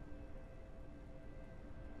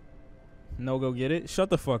 No, go get it. Shut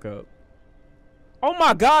the fuck up. Oh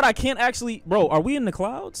my god, I can't actually. Bro, are we in the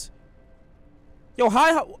clouds? Yo,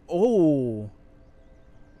 oh.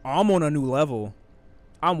 I'm on a new level.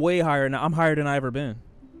 I'm way higher now. I'm higher than I ever been.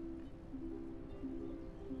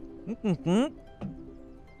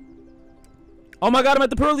 Oh my god, I'm at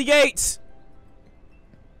the pearly gates.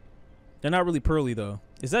 They're not really pearly though.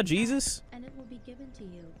 Is that Jesus? And it will be given to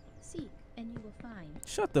you. Seek, and you will find.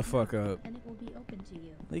 Shut the fuck up. And it will be open to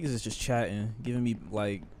you. Niggas is just chatting, giving me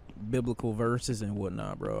like biblical verses and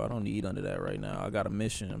whatnot, bro. I don't need under that right now. I got a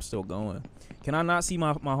mission. I'm still going. Can I not see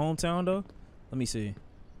my hometown though? Let me see.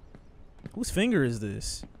 Whose finger is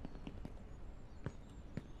this?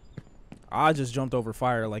 I just jumped over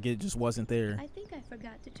fire like it just wasn't there. I think I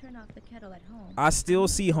forgot to turn off the kettle at home. I still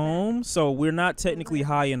see home, so we're not technically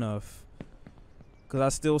high enough. Cause I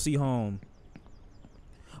still see home.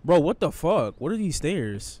 Bro, what the fuck? What are these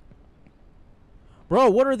stairs?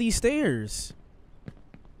 Bro, what are these stairs?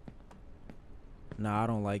 Nah, I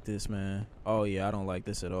don't like this, man. Oh yeah, I don't like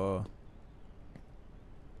this at all.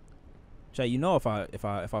 Chat, you know if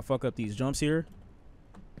I fuck up these jumps here,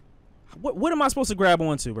 what am I supposed to grab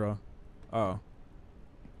onto, bro? Oh.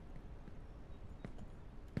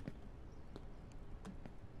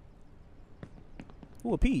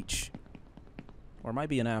 Ooh, a peach. Or it might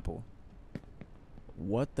be an apple.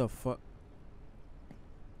 What the fuck?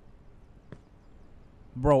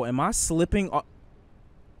 Bro, am I slipping?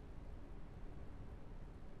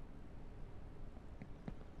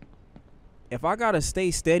 If I gotta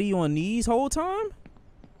stay steady on these whole time?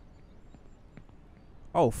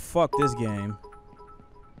 Oh, fuck this game.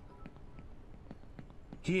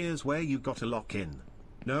 Here's where you gotta lock in.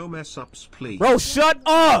 No mess ups, please. Bro, shut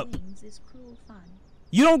up! Is cruel fun.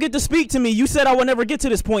 You don't get to speak to me. You said I would never get to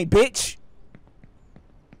this point, bitch.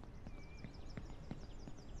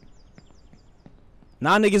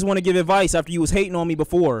 Now niggas want to give advice after you was hating on me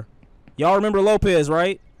before. Y'all remember Lopez,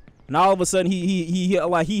 right? Now all of a sudden he ha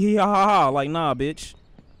ha ha. Like, nah, bitch.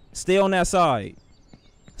 Stay on that side.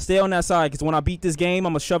 Stay on that side, because when I beat this game,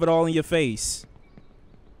 I'm going to shove it all in your face.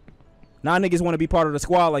 Now niggas want to be part of the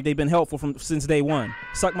squad like they've been helpful since day one.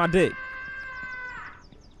 Suck my dick.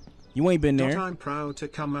 You ain't been there. I'm proud to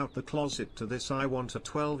come out the closet to this. I want a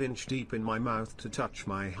 12-inch deep in my mouth to touch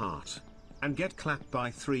my heart. And get clapped by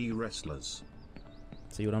 3 wrestlers.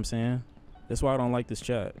 See what I'm saying? That's why I don't like this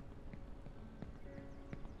chat.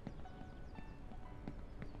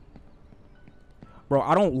 Bro,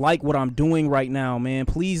 I don't like what I'm doing right now, man.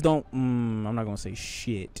 Please don't. I'm not going to say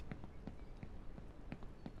shit.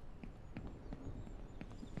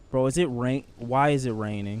 Bro, is it rain? Why is it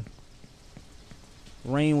raining?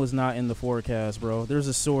 Rain was not in the forecast, bro. There's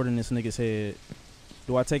a sword in this nigga's head.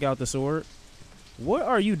 Do I take out the sword? What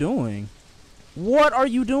are you doing? What are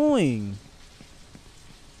you doing?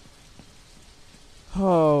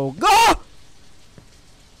 Oh, God!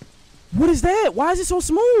 What is that? Why is it so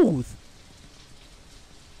smooth?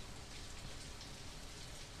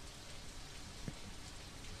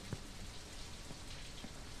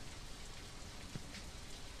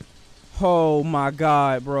 Oh my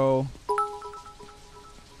God, bro.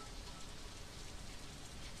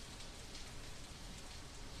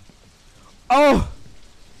 Oh!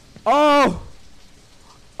 Oh!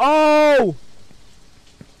 Oh!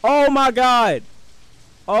 Oh my God!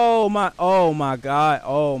 Oh my God.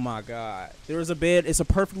 Oh my God. There's a bed. It's a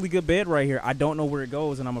perfectly good bed right here. I don't know where it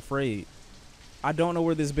goes and I'm afraid. I don't know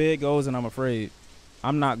where this bed goes and I'm afraid.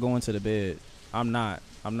 I'm not going to the bed. I'm not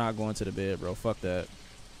going to the bed, bro. Fuck that.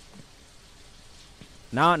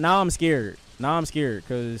 Now I'm scared. Now I'm scared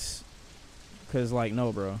cause like,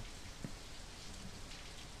 no, bro.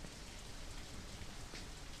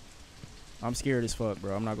 I'm scared as fuck,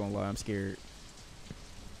 bro. I'm not gonna lie. I'm scared.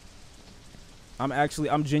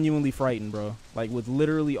 I'm genuinely frightened, bro. Like, with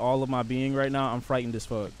literally all of my being right now, I'm frightened as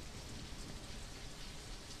fuck.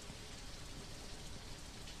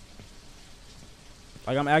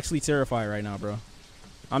 Like, I'm actually terrified right now, bro.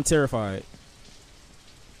 I'm terrified.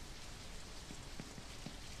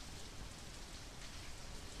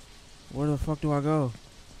 Where the fuck do I go?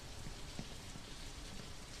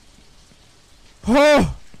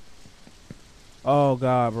 Oh! Oh,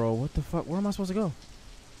 God, bro. What the fuck? Where am I supposed to go?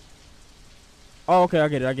 Oh, okay. I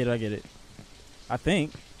get it. I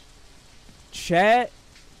think. Chat?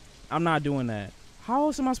 I'm not doing that. How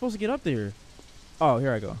else am I supposed to get up there? Oh,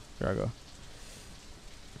 here I go.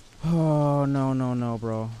 Oh, no,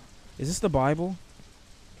 bro. Is this the Bible?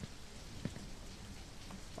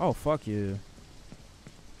 Oh, fuck you.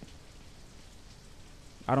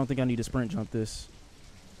 I don't think I need to sprint jump this.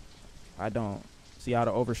 I don't. See, I'd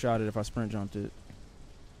have overshot it if I sprint jumped it.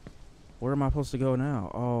 Where am I supposed to go now?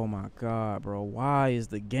 Oh my god, bro. Why is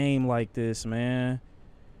the game like this, man?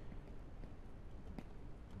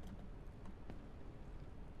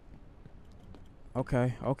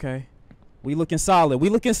 Okay, okay. We looking solid. We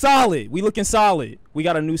looking solid. We looking solid. We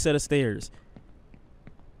got a new set of stairs.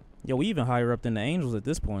 Yo, we even higher up than the angels at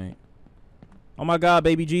this point. Oh my god,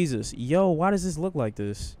 baby Jesus. Yo, why does this look like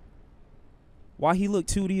this? Why he look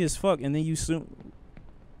 2D as fuck and then you soon...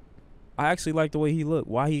 I actually like the way he looked.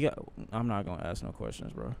 Why he got... I'm not gonna ask no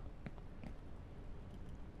questions, bro.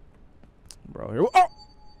 Bro, here... Oh!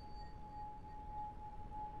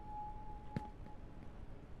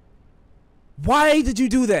 Why did you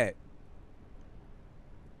do that?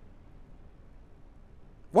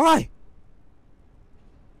 Why?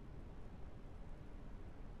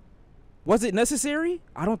 Was it necessary?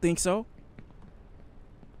 I don't think so.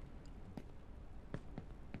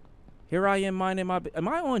 Here I am minding my... Am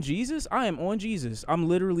I on Jesus? I am on Jesus. I'm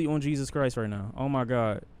literally on Jesus Christ right now. Oh my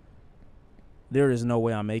God. There is no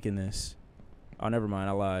way I'm making this. Oh, never mind.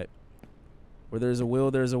 I lied. Where there's a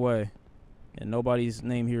will, there's a way. And nobody's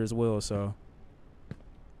name here is Will, so...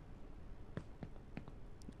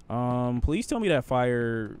 Please tell me that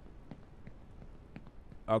fire...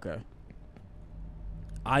 Okay.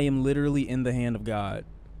 I am literally in the hand of God.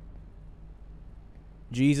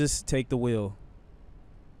 Jesus, take the wheel.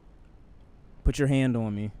 Put your hand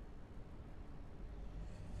on me.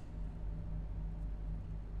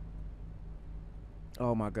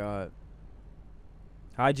 Oh my God.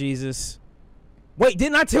 Hi, Jesus. Wait,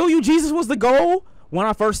 didn't I tell you Jesus was the goal? When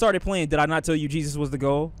I first started playing, did I not tell you Jesus was the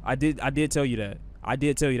goal? I did tell you that. I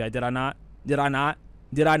did tell you that. Did I not? Did I not?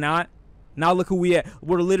 Did I not? Now look who we at.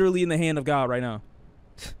 We're literally in the hand of God right now.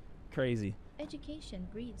 Crazy. Education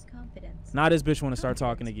breeds confidence. Now this bitch want to start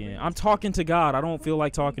talking again. I'm talking to God. I don't feel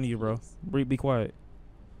like talking to you, bro. Be quiet.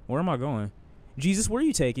 Where am I going? Jesus, where are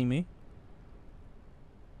you taking me?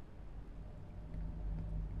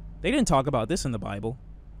 They didn't talk about this in the Bible.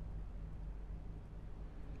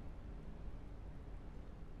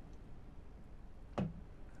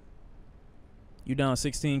 You down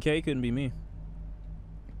 16K? Couldn't be me.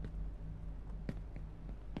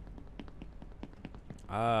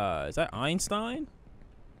 Is that Einstein?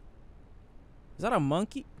 Is that a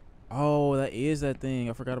monkey? Oh, that is that thing.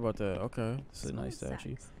 I forgot about that. Okay. It's a nice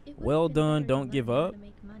statue. Well done. Don't give up.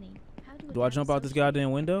 Do I jump out this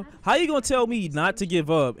goddamn window? How you gonna tell me not to give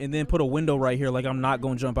up and then put a window right here like I'm not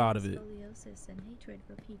gonna jump out of it?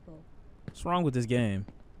 What's wrong with this game?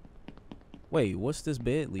 Wait, what's this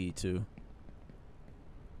bed lead to?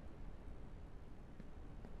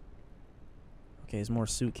 Okay, it's more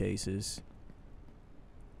suitcases.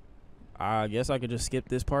 I guess I could just skip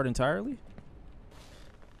this part entirely.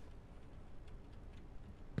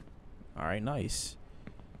 All right, nice.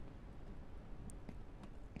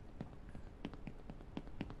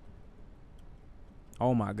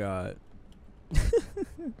 Oh my God.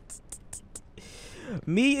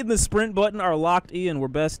 Me and the sprint button are locked in. We're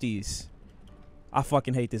besties. I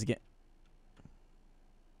fucking hate this game.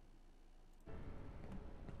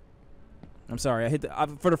 I'm sorry. I hit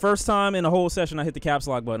the, for the first time in the whole session, I hit the caps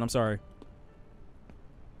lock button. I'm sorry.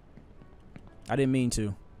 I didn't mean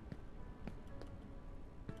to.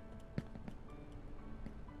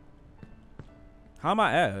 How am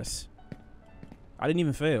I ass? I didn't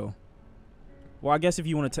even fail. Well, I guess if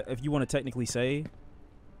you want to technically say,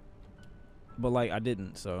 but like I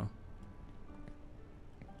didn't, so.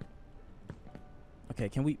 Okay,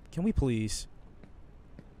 can we please?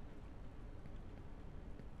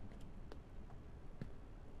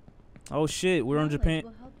 Oh shit, we're on Japan.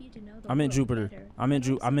 I'm in Jupiter. I'm in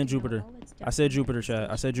Jupiter. I said Jupiter, chat.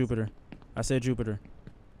 I said Jupiter. I said Jupiter.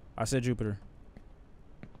 I said Jupiter.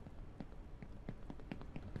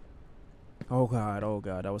 Oh god,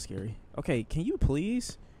 that was scary. Okay, can you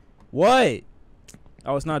please? What?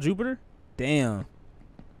 Oh, it's not Jupiter? Damn.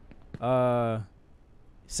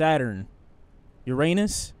 Saturn.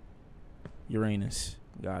 Uranus? Uranus.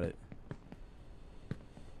 Got it.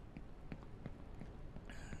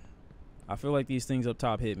 I feel like these things up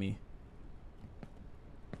top hit me.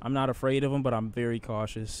 I'm not afraid of them, but I'm very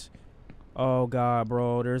cautious. Oh god,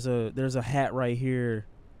 bro, there's a hat right here.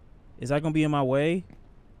 Is that gonna be in my way?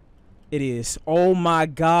 It is. Oh my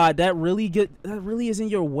god, that really is in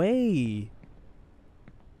your way.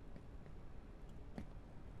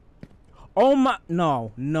 Oh my,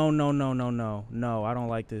 no, I don't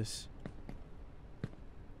like this.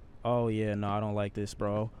 Oh yeah, no, I don't like this,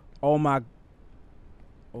 bro. Oh my.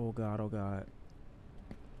 Oh god, oh god.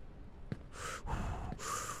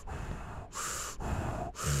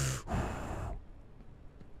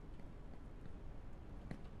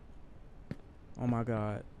 Oh my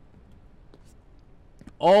god.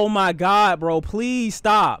 Oh my god, bro. Please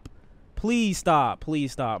stop. Please stop.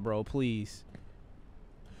 Please stop, bro. Please.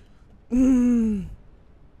 I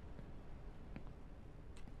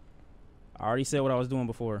already said what I was doing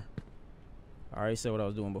before.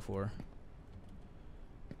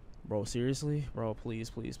 Bro, seriously? Bro, please,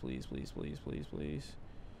 please, please, please, please, please, please.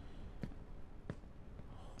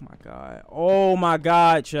 Oh my god. Oh my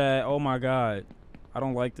god, chat. Oh my god. I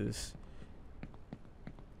don't like this.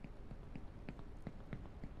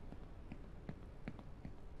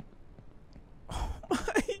 Oh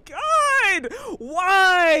my god!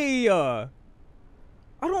 Why?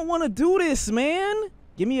 I don't want to do this, man.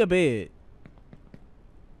 Give me a bed.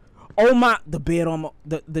 Oh my, the bed on my,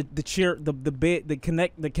 the chair, the bed, the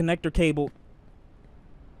connector cable.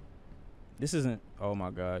 This isn't. Oh my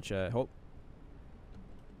god, chat. Hope.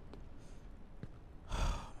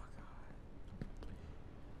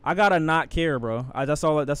 I gotta not care, bro. That's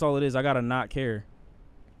all it is. I gotta not care.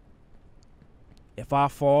 If I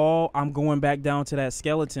fall, I'm going back down to that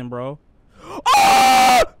skeleton, bro.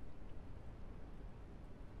 Ah!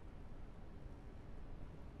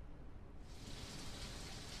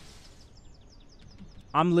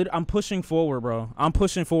 I'm pushing forward, bro. I'm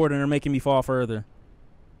pushing forward and they're making me fall further.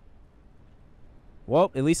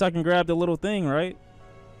 Well, at least I can grab the little thing, right?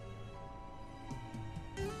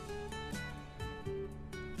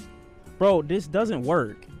 Bro, this doesn't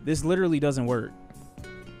work. This literally doesn't work.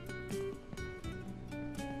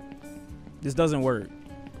 This doesn't work.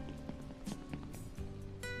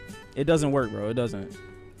 It doesn't work, bro. It doesn't.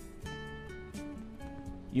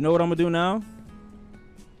 You know what I'm gonna do now?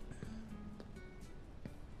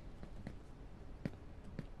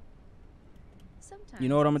 You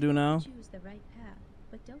know what I'm gonna do now? Choose the right path,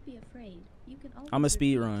 but don't be afraid. You can always I'm a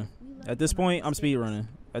speed repeat. run. We learn At this from our point, I'm speed mistakes. running.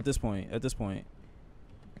 At this point,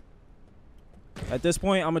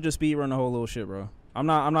 I'm gonna just speed run the whole little shit, bro. I'm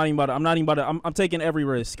taking every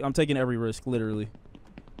risk. I'm taking every risk, literally.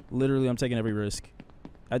 Literally, I'm taking every risk.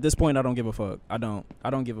 At this point, I don't give a fuck. I don't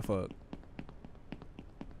give a fuck.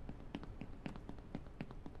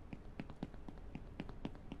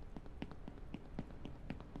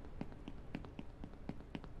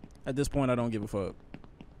 At this point, I don't give a fuck.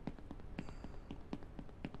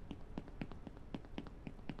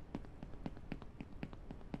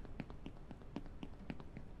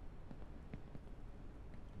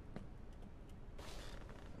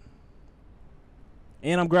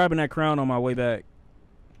 And I'm grabbing that crown on my way back.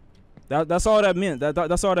 That's all that meant.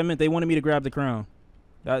 That's all that meant. They wanted me to grab the crown.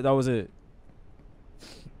 That was it.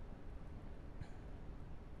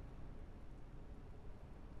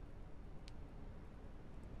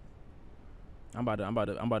 I'm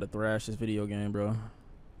about to thrash this video game, bro.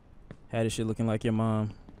 Had this shit looking like your mom.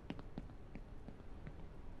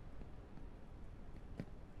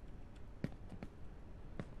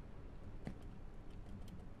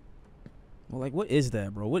 Well, like, what is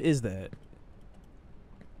that, bro? What is that?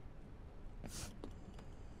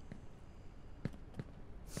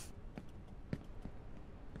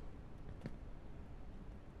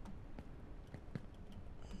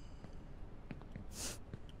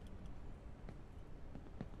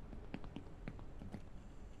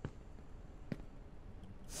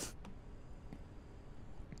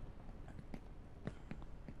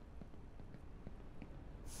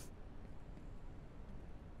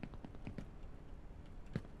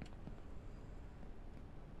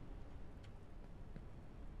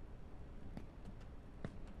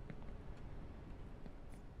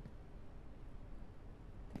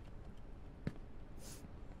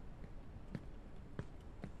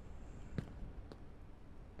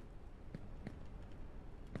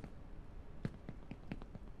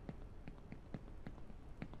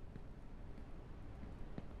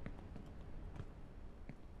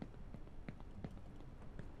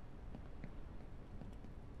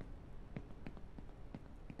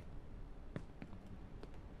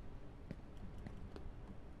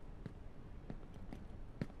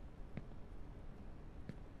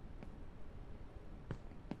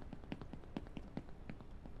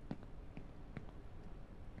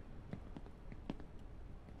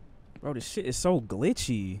 Bro, this shit is so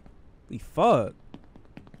glitchy. The fuck?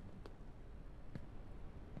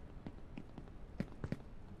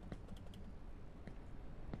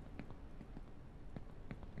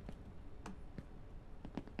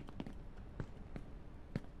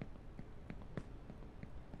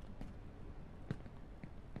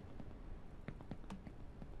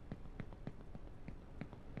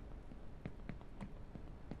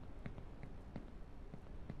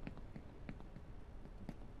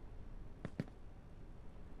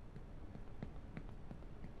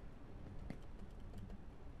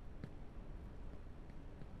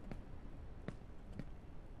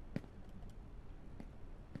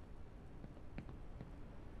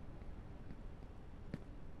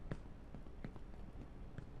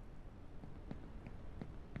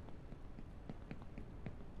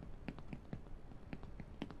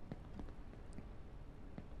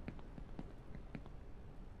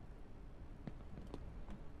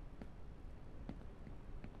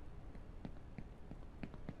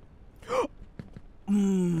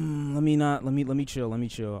 Let me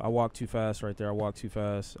chill. I walked too fast right there. I walked too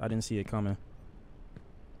fast. I didn't see it coming.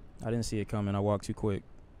 I walked too quick.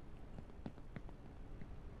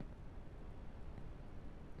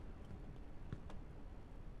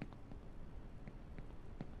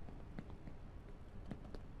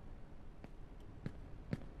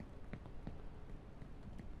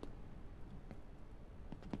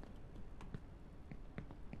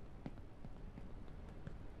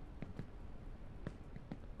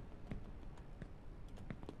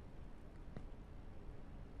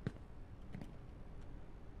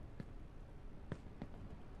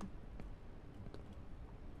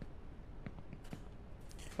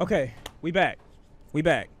 Okay, we back. We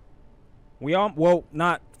all, well,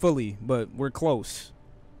 not fully, but we're close.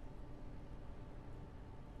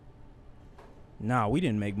 Nah, we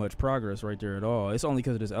didn't make much progress right there at all. It's only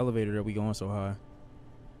because of this elevator that we going so high.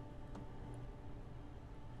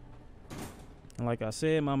 And like I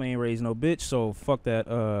said, mama ain't raised no bitch, so fuck that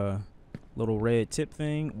little red tip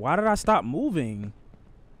thing. Why did I stop moving?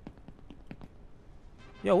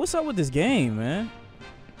 Yo, what's up with this game, man?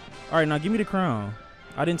 All right, now give me the crown.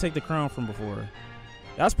 I didn't take the crown from before.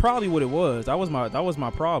 That's probably what it was. That was my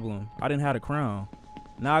problem. I didn't have the crown.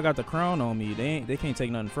 Now I got the crown on me. They can't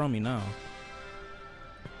take nothing from me now.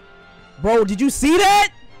 Bro, did you see that?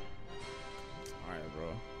 All right,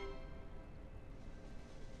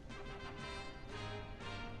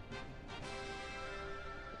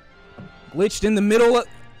 bro. Glitched in the middle of...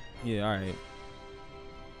 Yeah, all right.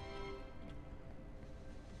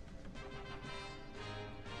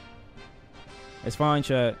 It's fine,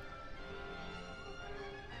 chat.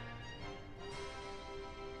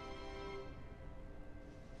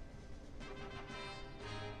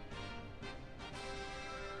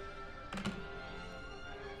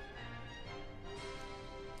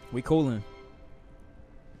 We coolin'.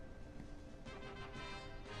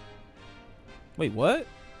 Wait, what?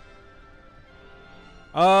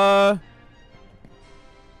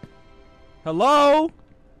 Hello?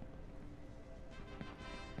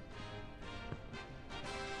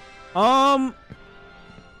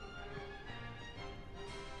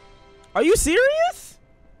 Are you serious?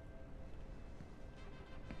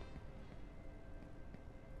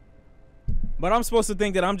 But I'm supposed to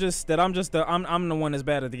think that I'm the one that's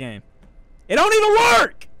bad at the game. It don't even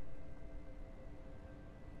work.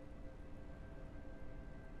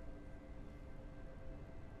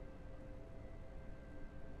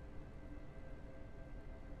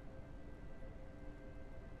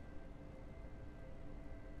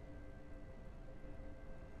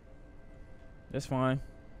 That's fine.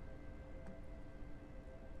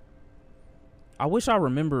 I wish I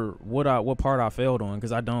remember what part I failed on,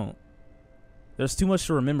 because I don't. There's too much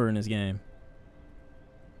to remember in this game.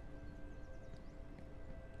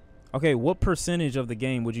 Okay, what percentage of the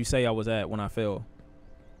game would you say I was at when I failed?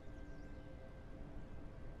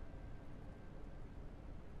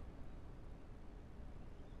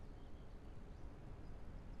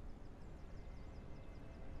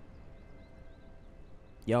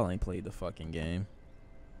 Y'all ain't played the fucking game.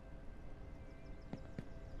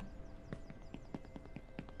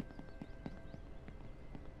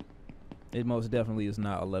 It most definitely is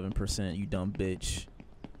not 11%, you dumb bitch.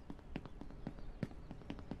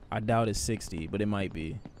 I doubt it's 60, but it might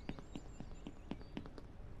be.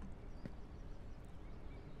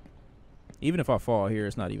 Even if I fall here,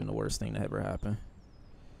 it's not even the worst thing to ever happen.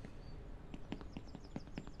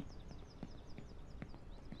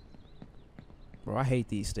 Bro, I hate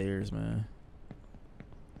these stairs, man.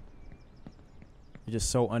 They're just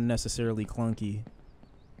so unnecessarily clunky.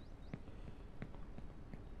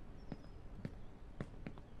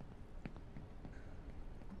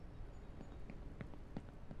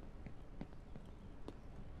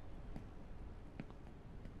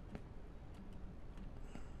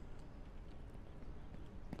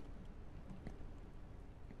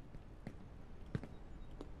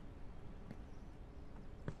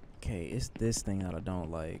 Okay, it's this thing that I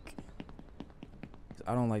don't like.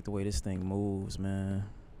 I don't like the way this thing moves, man.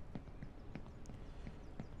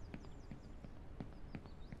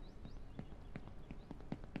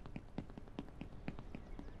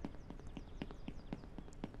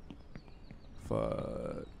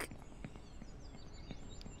 Fuck.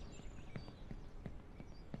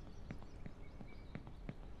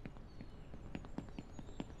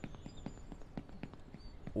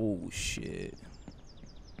 Oh, shit.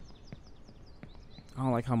 I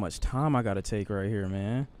don't like how much time I gotta take right here,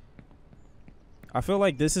 man. I feel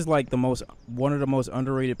like this is like one of the most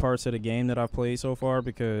underrated parts of the game that I've played so far,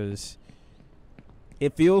 because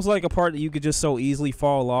it feels like a part that you could just so easily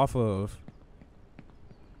fall off of.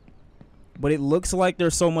 but it looks like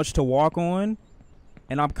there's so much to walk on,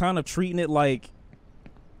 and I'm kind of treating it like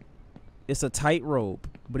it's a tightrope,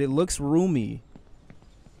 but it looks roomy.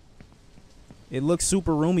 It looks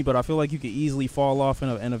super roomy, but I feel like you could easily fall off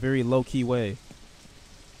in a very low-key way.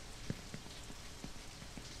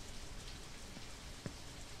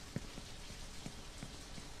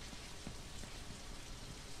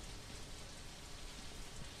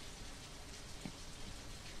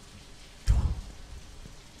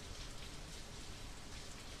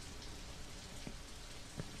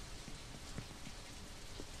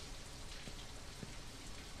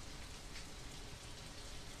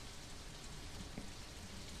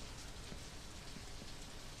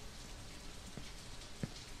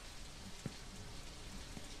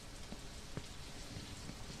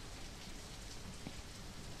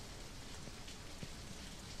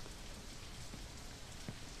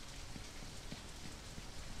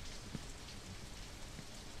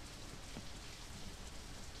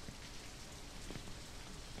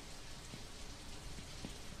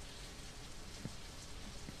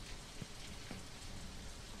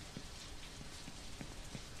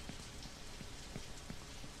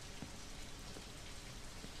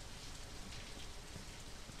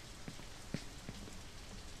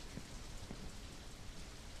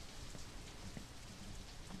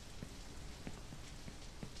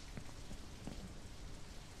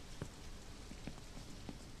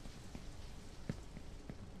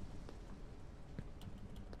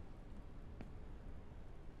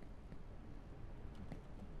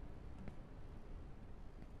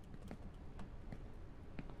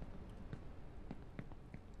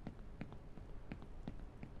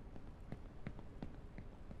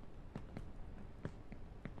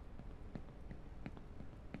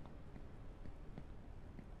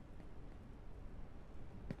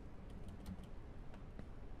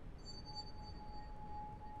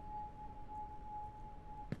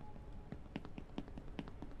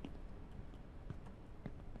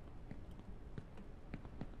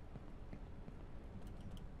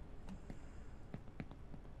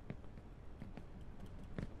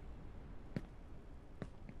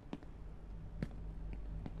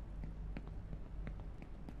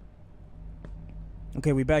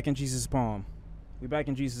 Okay, we back in Jesus' palm. We back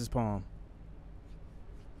in Jesus' palm.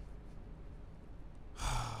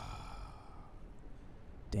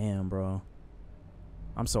 Damn, bro.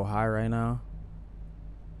 I'm so high right now.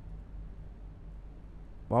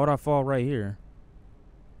 Why would I fall right here?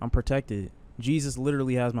 I'm protected. Jesus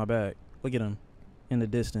literally has my back. Look at him in the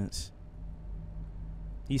distance.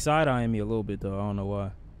 He's side-eyeing me a little bit, though. I don't know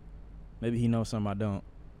why. Maybe he knows something I don't.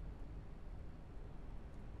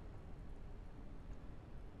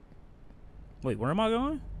 Wait, where am I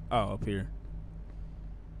going? Oh, up here.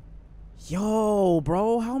 Yo,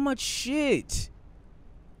 bro, how much shit?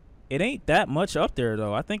 It ain't that much up there,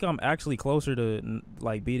 though. I think I'm actually closer to,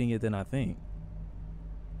 like, beating it than I think.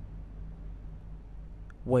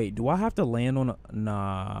 Wait, do I have to land on a...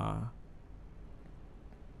 Nah.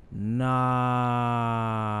 Nah.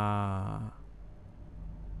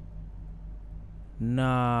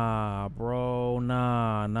 Nah, bro.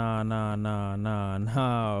 Nah,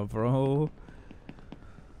 bro.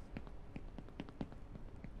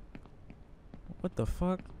 What the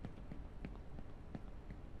fuck?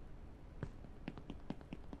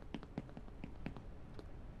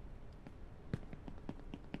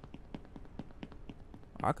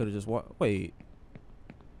 I could have just wait.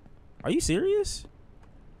 Are you serious?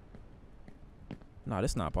 Nah,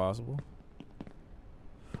 that's not possible.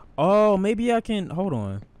 Oh, maybe I can. Hold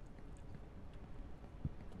on.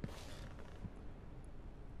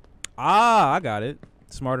 Ah, I got it.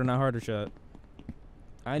 Smarter, not harder shot.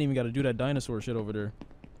 I ain't even got to do that dinosaur shit over there.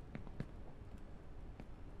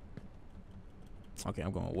 Okay,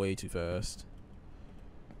 I'm going way too fast.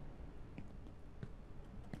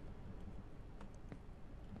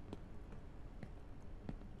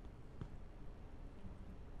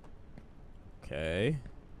 Okay.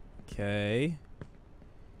 Okay.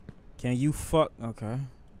 Can you fuck? Okay.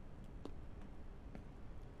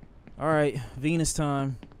 All right, Venus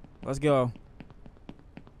time. Let's go.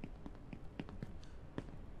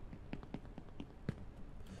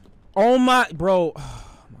 Oh my, bro.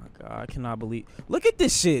 Oh my God, I cannot believe. Look at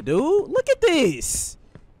this shit, dude. Look at this.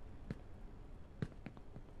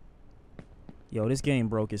 Yo, this game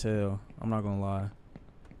broke as hell. I'm not gonna lie.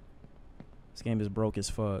 This game is broke as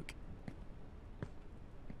fuck.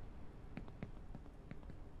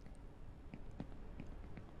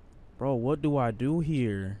 Bro, what do I do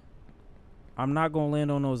here? I'm not gonna land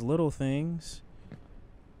on those little things.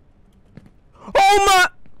 Oh my!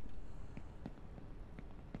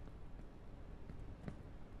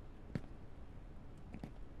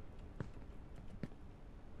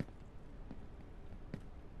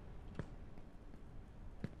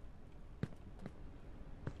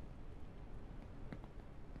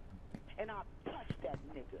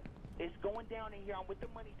 It's going down in here. I'm with the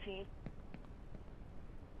money team.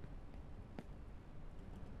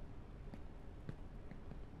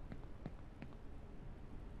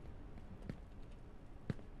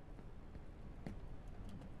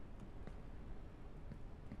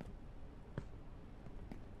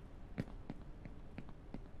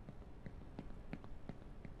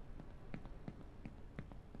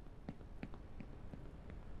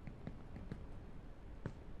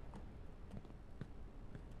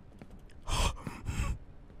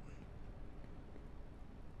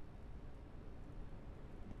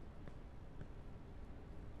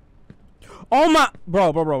 Oh my,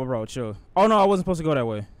 bro, chill. Oh no, I wasn't supposed to go that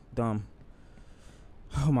way. Dumb.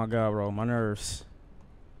 Oh my god, bro, my nerves.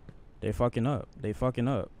 They fucking up. They fucking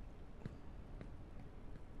up.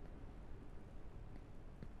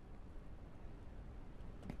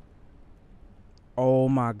 Oh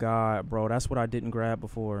my god, bro, that's what I didn't grab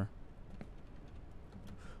before.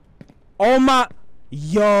 Oh my,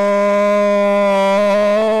 yo.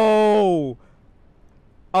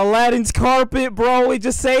 Aladdin's carpet, bro. It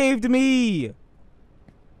just saved me.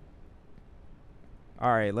 All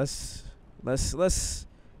right, let's just less.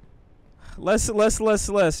 Let's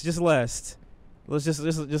just less.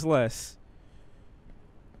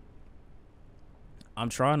 I'm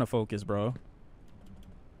trying to focus, bro.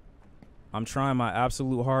 I'm trying my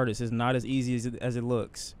absolute hardest. It's not as easy as it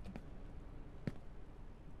looks.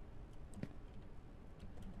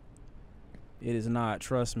 It is not,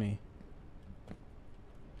 trust me.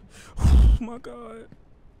 Oh my god.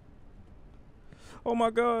 Oh my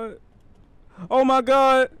god. Oh my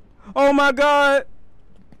god. Oh my god.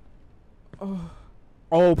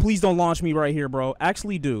 Oh, please don't launch me right here, bro.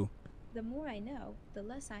 Actually do. The more I know, the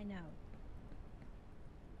less I know.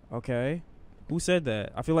 Okay. Who said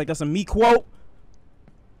that? I feel like that's a me quote.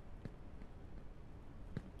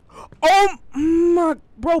 Oh my,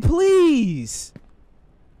 bro, please.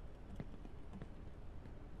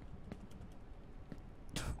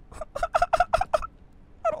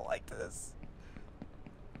 I don't like this.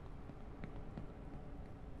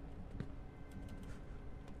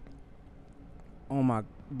 Oh my,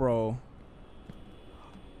 bro.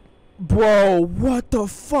 Bro, what the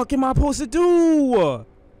fuck am I supposed to do?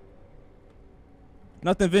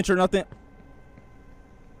 Nothing, venture, nothing.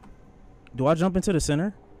 Do I jump into the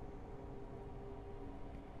center?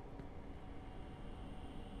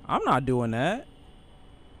 I'm not doing that.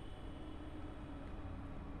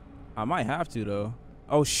 I might have to though.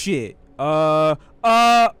 Oh shit. Wait,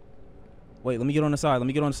 let me get on the side. Let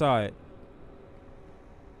me get on the side.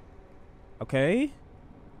 Okay.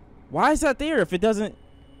 Why is that there if it doesn't?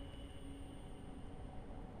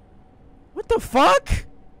 What the fuck?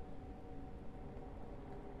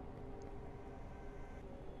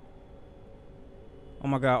 Oh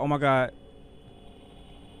my god. Oh my god.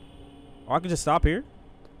 Oh, I could just stop here.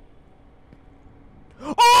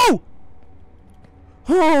 Oh!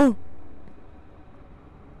 Oh!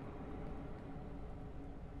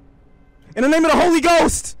 In the name of the Holy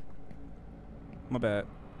Ghost! My bad.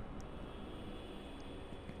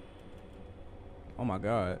 Oh my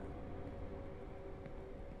god.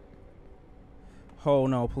 Oh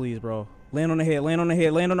no, please, bro. Land on the head, land on the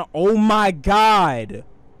head, land on the... Oh my god!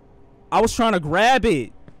 I was trying to grab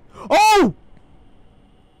it. Oh!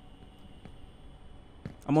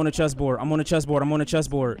 I'm on the chessboard. I'm on the chessboard. I'm on the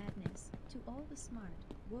chessboard. Madness. To all the smart,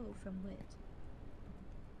 woe from wit.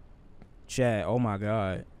 Chat, oh my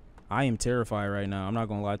god. I am terrified right now. I'm not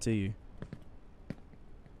gonna lie to you.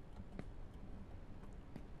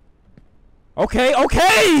 Okay,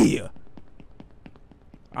 okay!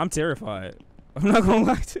 I'm terrified. I'm not gonna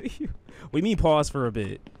lie to you. We mean pause for a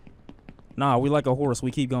bit. Nah, we like a horse.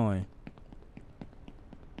 We keep going.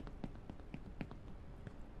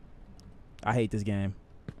 I hate this game.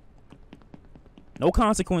 No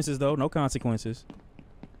consequences, though. No consequences.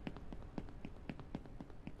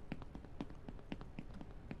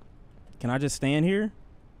 Can I just stand here?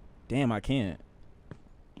 Damn, I can't.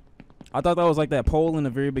 I thought that was like that pole in the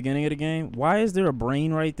very beginning of the game. Why is there a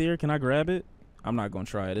brain right there? Can I grab it? I'm not going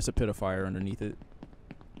to try it. It's a pit of fire underneath it.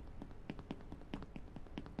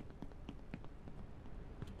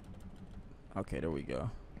 Okay, there we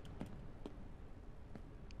go.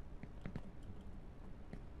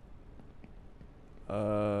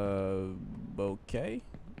 Okay.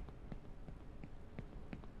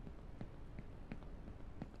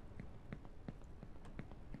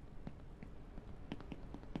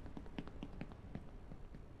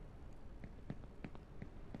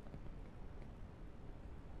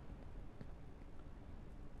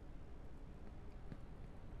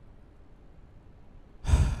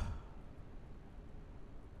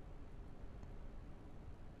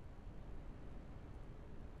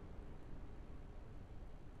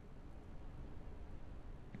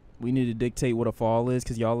 We need to dictate what a fall is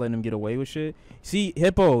because y'all letting him get away with shit. See,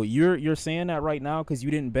 Hippo, you're saying that right now because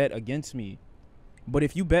you didn't bet against me. But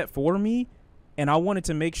if you bet for me and I wanted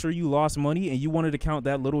to make sure you lost money and you wanted to count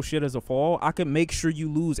that little shit as a fall, I could make sure you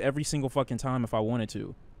lose every single fucking time if I wanted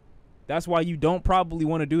to. That's why you don't probably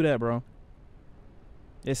want to do that, bro.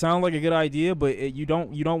 It sounds like a good idea, but you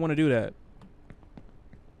don't want to do that.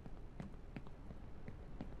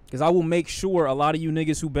 Because I will make sure a lot of you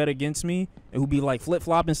niggas who bet against me and who be like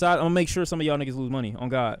flip-flop inside, I'm going to make sure some of y'all niggas lose money. On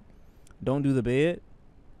God. Don't do the bed.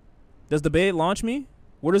 Does the bed launch me?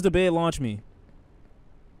 Where does the bed launch me?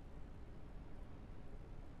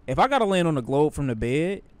 If I got to land on the globe from the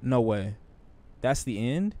bed, no way. That's the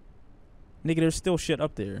end? Nigga, there's still shit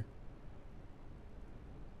up there.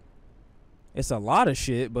 It's a lot of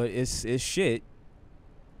shit, but it's shit.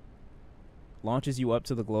 Launches you up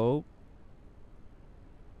to the globe.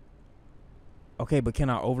 Okay, but can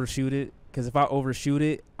I overshoot it? Because if I overshoot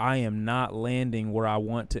it, I am not landing where I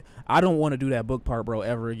want to. I don't want to do that book part, bro,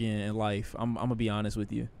 ever again in life. I'm going to be honest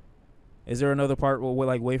with you. Is there another part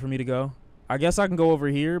way for me to go? I guess I can go over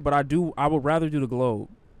here, but I would rather do the globe.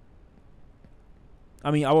 I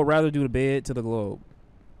mean, I would rather do the bed to the globe.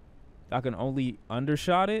 I can only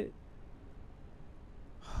undershot it.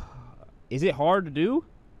 Is it hard to do?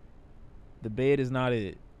 The bed is not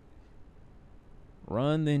it.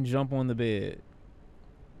 Run, then jump on the bed.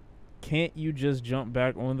 Can't you just jump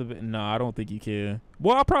back on the bed? Nah, I don't think you can.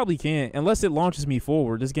 Well, I probably can't, unless it launches me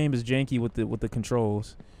forward. This game is janky with the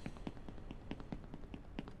controls.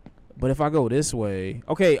 But if I go this way,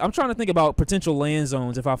 okay, I'm trying to think about potential land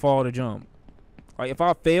zones if I fall to jump. Like if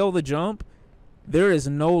I fail the jump, there is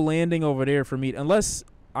no landing over there for me unless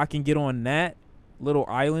I can get on that little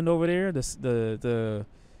island over there.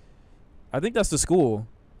 I think that's the school.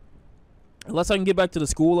 Unless I can get back to the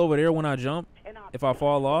school over there when I jump, if I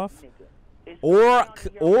fall off, or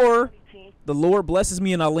the Lord blesses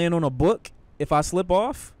me and I land on a book if I slip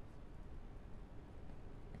off,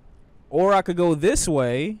 or I could go this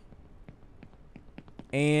way.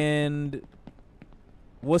 And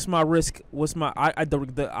what's my risk? What's my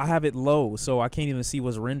I have it low, so I can't even see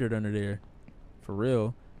what's rendered under there. For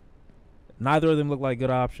real. Neither of them look like good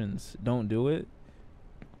options. Don't do it.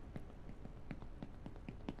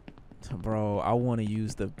 Bro, I want to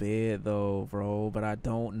use the bed though, bro, but I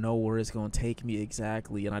don't know where it's going to take me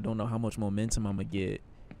exactly, and I don't know how much momentum I'm going to get.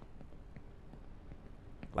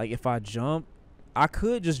 Like if I jump, I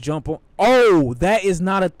could just jump on. Oh, that is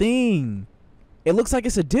not a thing. It looks like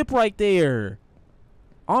it's a dip right there.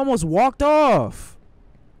 I almost walked off.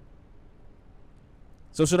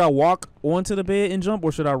 So should I walk onto the bed and jump,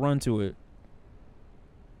 or should I run to it?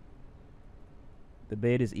 The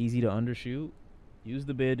bed is easy to undershoot. Use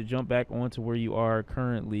the bed to jump back onto where you are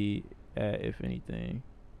currently at, if anything.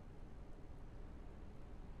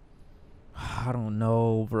 I don't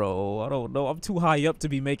know, bro. I don't know. I'm too high up to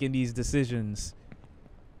be making these decisions.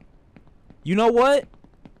 You know what?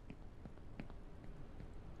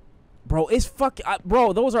 Bro, it's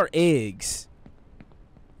bro, those are eggs.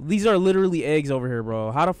 These are literally eggs over here,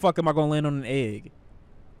 bro. How the fuck am I gonna land on an egg?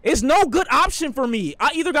 It's no good option for me.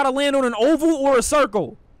 I either gotta land on an oval or a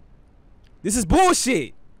circle. This is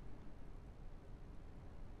bullshit.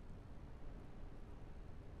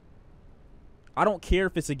 I don't care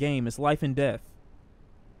if it's a game. It's life and death.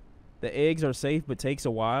 The eggs are safe, but takes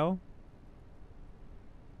a while.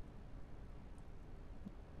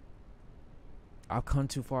 I've come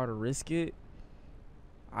too far to risk it.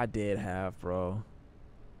 I did have, bro.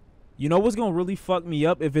 You know what's gonna really fuck me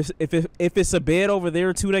up if it's a bed over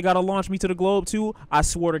there too that gotta launch me to the globe too? I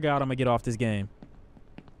swear to God, I'm gonna get off this game.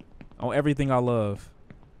 On everything I love,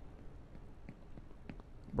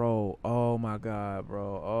 bro. Oh my God,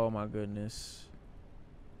 bro. Oh my goodness.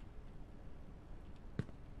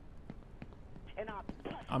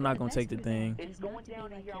 I'm not gonna take the thing.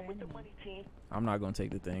 I'm not gonna take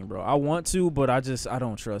the thing, bro. I want to, but I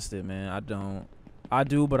don't trust it, man. I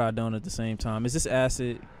do, but I don't at the same time. Is this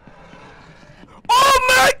acid? Oh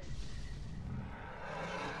my!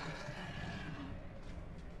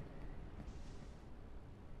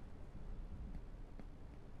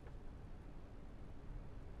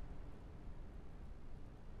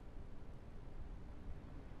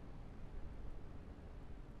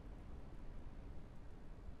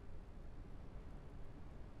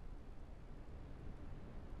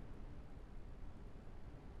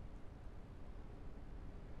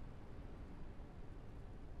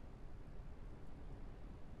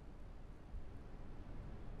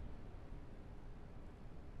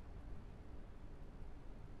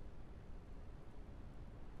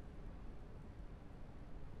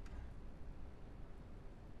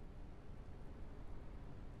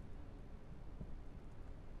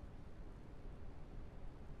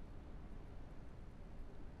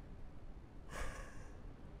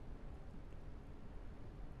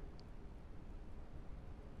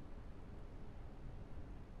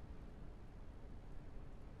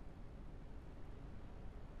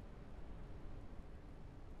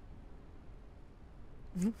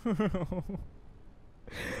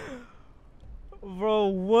 Bro,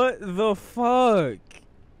 what the fuck?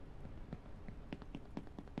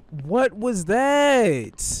 What was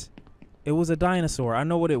that? It was a dinosaur. I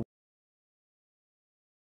know what it was.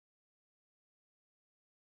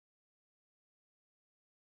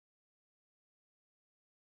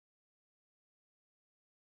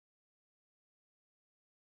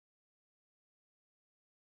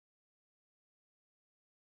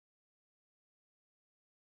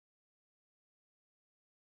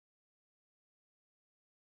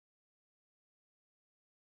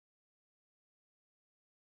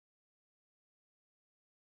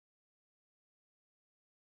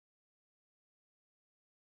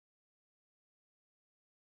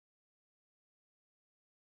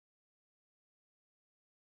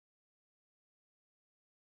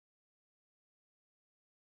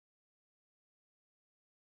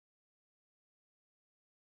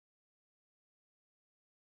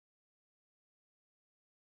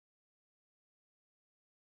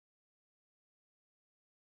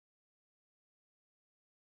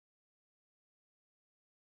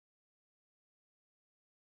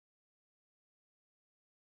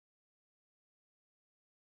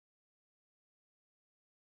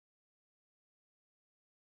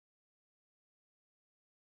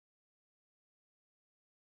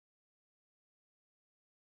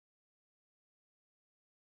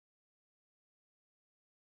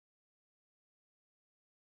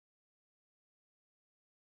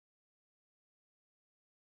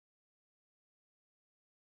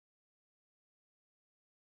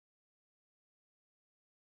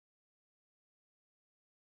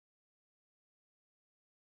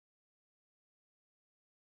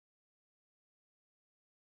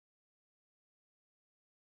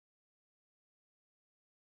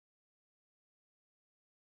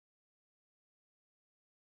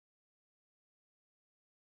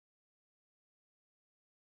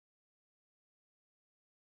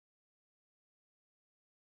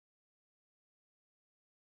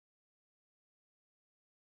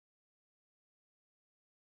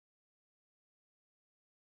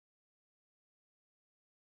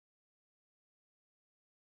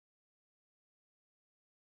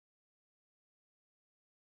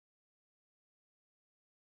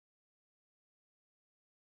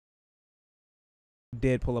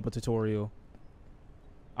 Dead pull up a tutorial.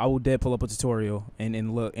 I will dead pull up a tutorial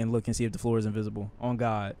and look and see if the floor is invisible. On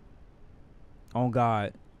God. On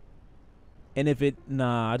God. And if it,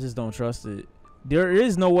 nah, I just don't trust it. There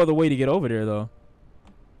is no other way to get over there though.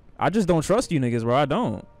 I just don't trust you niggas, bro. I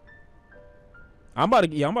don't. I'm about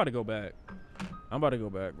to go back. I'm about to go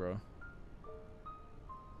back, bro.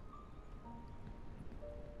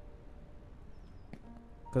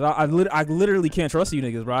 Cause I literally can't trust you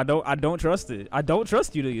niggas, bro. I don't trust it. I don't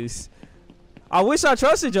trust you niggas. I wish I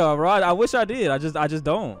trusted y'all, bro. I wish I did. I just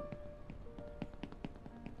don't.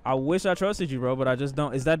 I wish I trusted you, bro, but I just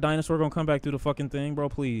don't. Is that dinosaur gonna come back through the fucking thing, bro?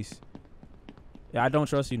 Please. Yeah, I don't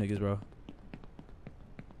trust you niggas, bro.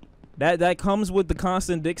 That comes with the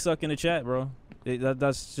constant dick suck in the chat, bro.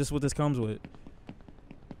 That's just what this comes with.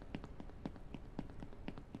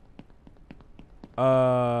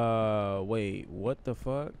 Wait, what the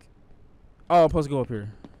fuck? Oh, I'm supposed to go up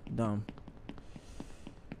here. Dumb.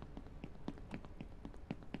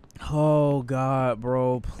 Oh God,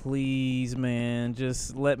 bro, please, man,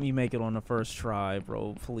 just let me make it on the first try,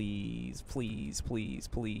 bro. Please, please, please,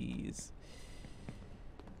 please.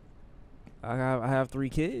 I have 3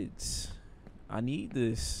 kids. I need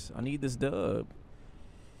this. I need this dub.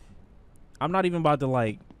 I'm not even about to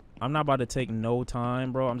like. I'm not about to take no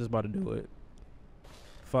time, bro. I'm just about to do it.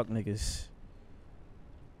 Fuck niggas.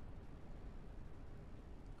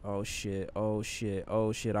 Oh shit. Oh shit.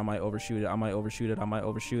 Oh shit. I might overshoot it. I might overshoot it. I might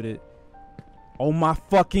overshoot it. Oh my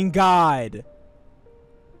fucking God.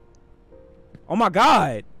 Oh my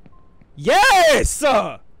God. Yes!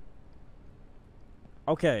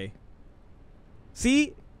 Okay.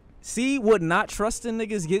 See what not trusting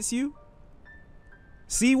niggas gets you?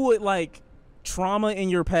 See what like trauma in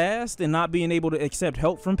your past and not being able to accept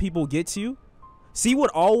help from people gets you? See what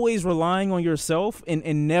always relying on yourself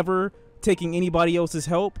and never taking anybody else's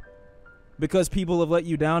help because people have let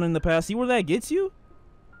you down in the past. See where that gets you?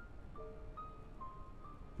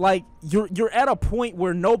 Like you're at a point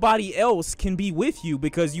where nobody else can be with you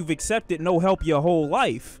because you've accepted no help your whole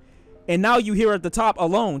life. And now you here at the top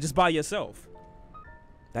alone just by yourself.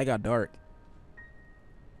 That got dark.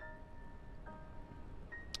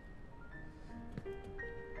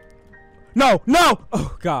 No, no.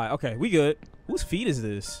 Oh God. Okay, we good. Whose feet is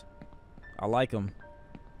this? I like them.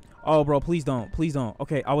 Oh, bro, please don't. Please don't.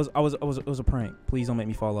 Okay, it was a prank. Please don't make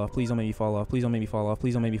me fall off. Please don't make me fall off. Please don't make me fall off.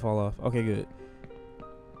 Please don't make me fall off. Okay, good.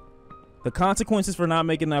 The consequences for not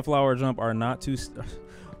making that flower jump are not too.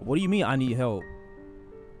 What do you mean I need help?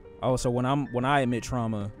 Oh, so when I admit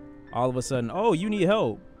trauma, all of a sudden, oh, you need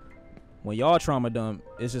help. When y'all trauma dump,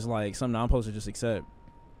 it's just like something I'm supposed to just accept.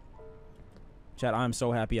 Chat, I'm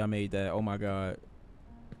so happy I made that. Oh my god.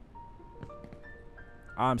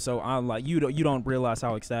 I'm like, you don't realize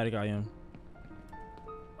how ecstatic I am.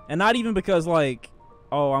 And not even because like,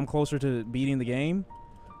 oh, I'm closer to beating the game.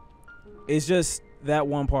 It's just that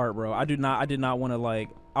one part, bro. I did not want to like,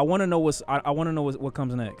 I want to know what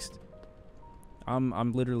comes next.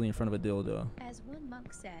 I'm literally in front of a dildo. As one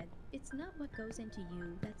monk said, it's not what goes into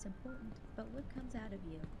you that's important, but what comes out of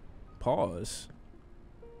you. Pause.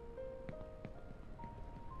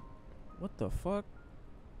 What the fuck?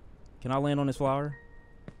 Can I land on this flower?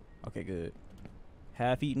 Okay, good.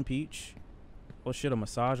 Half-eaten peach. Oh shit, a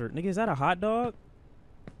massager. Nigga, is that a hot dog?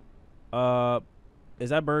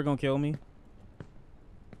 Is that bird gonna kill me?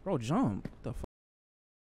 Bro, jump. What the fuck?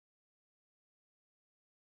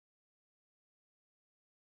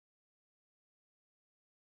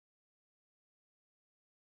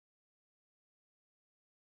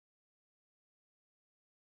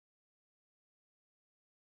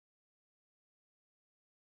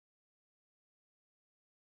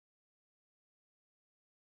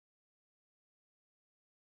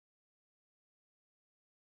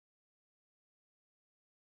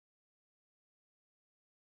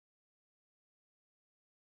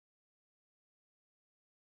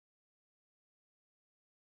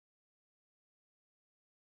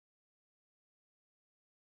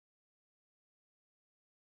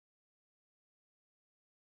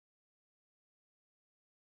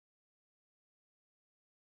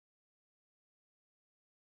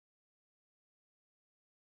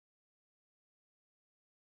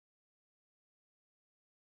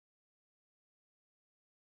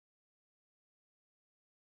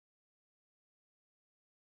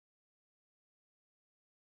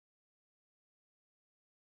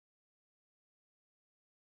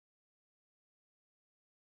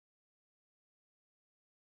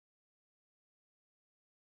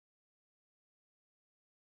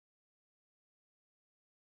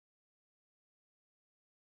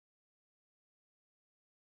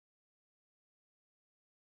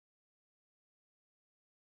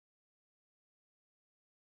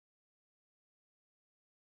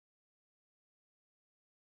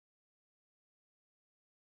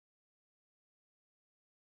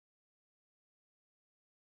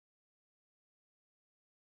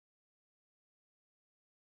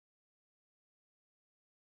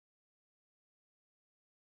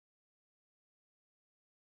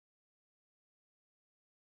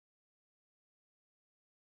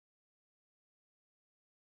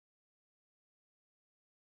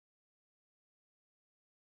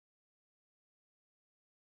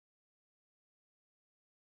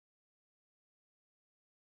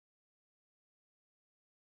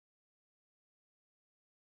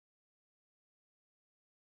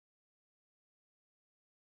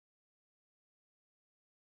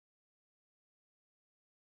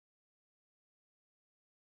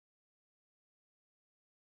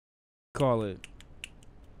 Call it.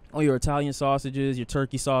 Oh, your Italian sausages, your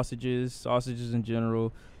turkey sausages, sausages in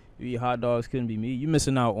general. You eat hot dogs, couldn't be me. You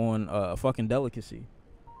missing out on a fucking delicacy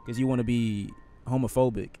because you want to be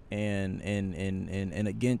homophobic and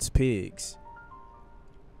against pigs.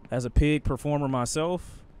 As a pig performer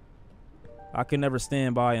myself, I could never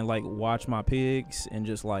stand by and like watch my pigs and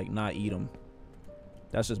just like not eat them.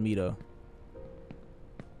 That's just me though.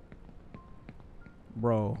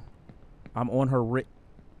 Bro, I'm on her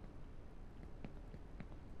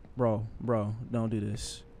Bro, don't do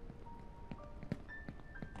this.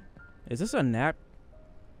 Is this a nap?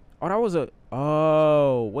 Oh, that was a...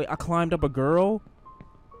 Oh, wait, I climbed up a girl?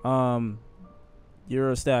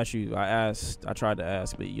 You're a statue. I tried to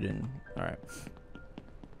ask, but you didn't. All right.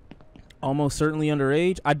 Almost certainly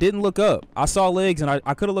underage. I didn't look up. I saw legs, and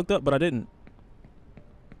I could have looked up, but I didn't.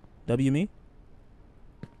 W me?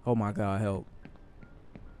 Oh, my God, help.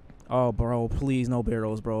 Oh, bro, please, no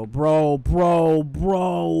barrels, bro. Bro,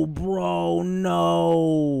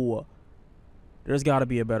 no. There's got to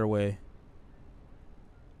be a better way.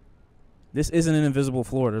 This isn't an invisible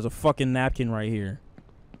floor. There's a fucking napkin right here.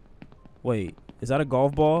 Wait, is that a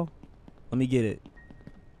golf ball? Let me get it.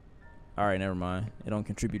 All right, never mind. It don't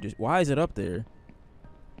contribute to... Why is it up there?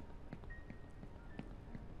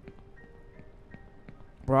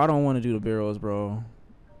 Bro, I don't want to do the barrels, bro.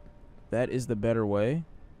 That is the better way.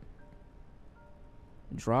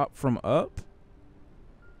 Drop from up?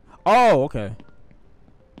 Oh, okay.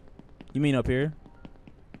 You mean up here?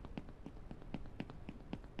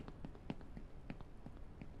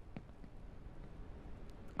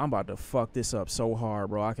 I'm about to fuck this up so hard,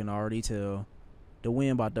 bro. I can already tell. The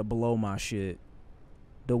wind about to blow my shit.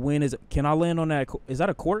 The wind is... Can I land on that? Is that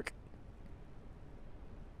a cork?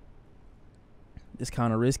 It's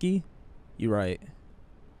kind of risky. You're right.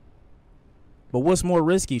 But what's more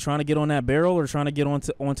risky? Trying to get on that barrel or trying to get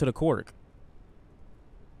onto the cork?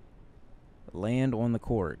 Land on the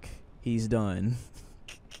cork. He's done.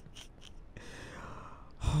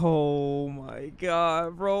 Oh my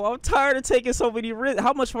god, bro. I'm tired of taking so many risks.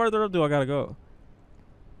 How much farther up do I gotta go?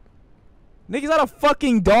 Nigga, is that a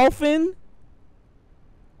fucking dolphin?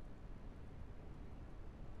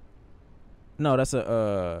 No, that's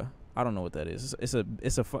a I don't know what that is.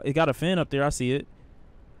 It got a fin up there. I see it.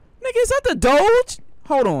 Nigga, is that the Doge?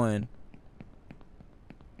 Hold on.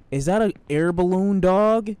 Is that an air balloon,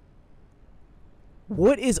 dog?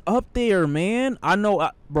 What is up there, man? I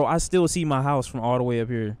know, bro, I still see my house from all the way up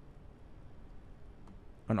here.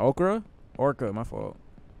 An okra? Orca, my fault.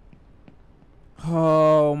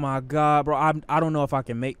 Oh, my God, bro. I don't know if I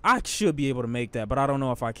can make... I should be able to make that, but I don't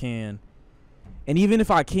know if I can. And even if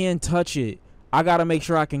I can touch it, I got to make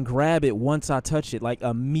sure I can grab it once I touch it, like,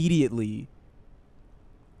 immediately.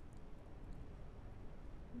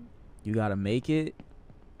 You got to make it?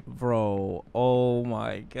 Bro, oh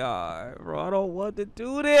my god, bro, I don't want to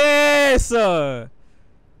do this. Oh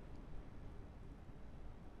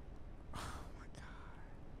my god.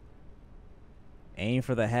 Aim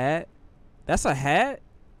for the hat. That's a hat?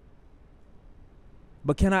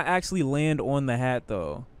 But can I actually land on the hat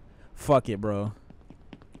though? Fuck it, bro.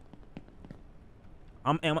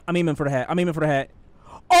 I'm aiming for the hat. I'm aiming for the hat.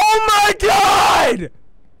 Oh my god!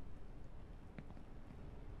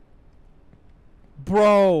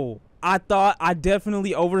 Bro, I thought I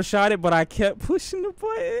definitely overshot it, but I kept pushing the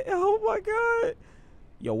button. Oh my god.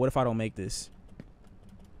 Yo, what if I don't make this?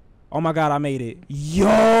 Oh my god, I made it.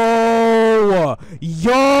 Yo!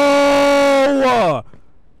 Yo!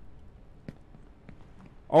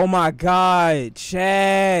 Oh my god,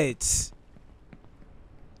 chat.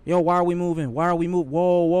 Yo, why are we moving? Why are we moving?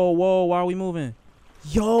 Whoa, whoa, whoa, why are we moving?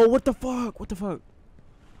 Yo, what the fuck? What the fuck?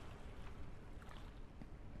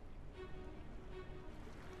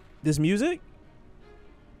 This music?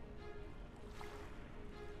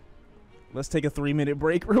 Let's take a 3-minute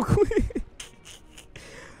break real quick.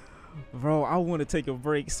 Bro, I want to take a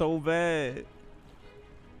break so bad.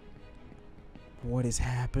 What is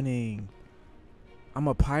happening? I'm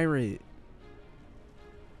a pirate.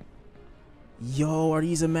 Yo, are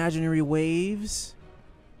these imaginary waves?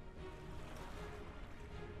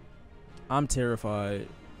 I'm terrified.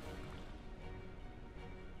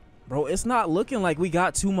 Bro, it's not looking like we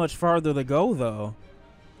got too much farther to go, though.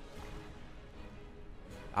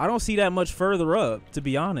 I don't see that much further up, to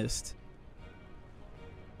be honest.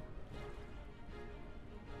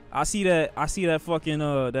 I see that fucking,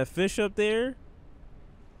 that fish up there.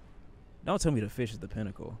 Don't tell me the fish is the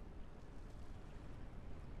pinnacle.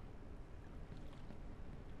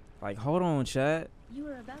 Like, hold on, chat. You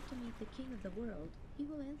are about to meet the king of the world. He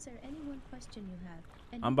will answer any one question you have,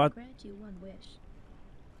 and I'm he will about- grant you one wish.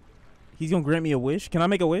 He's gonna grant me a wish. Can I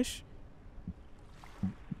make a wish?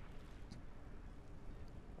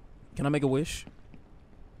 Can I make a wish?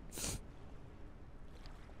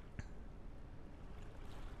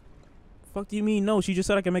 Fuck do you mean no? She just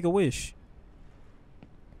said I can make a wish.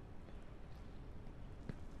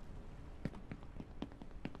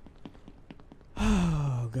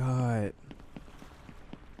 Oh god.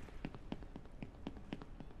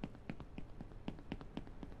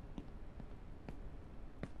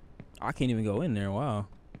 I can't even go in there. Wow.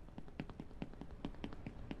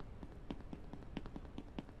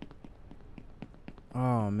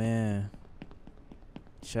 Oh man.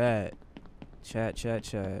 Chat.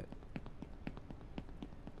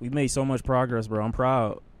 We made so much progress, bro. I'm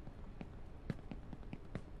proud.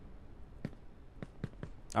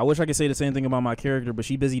 I wish I could say the same thing about my character, but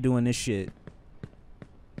she busy doing this shit.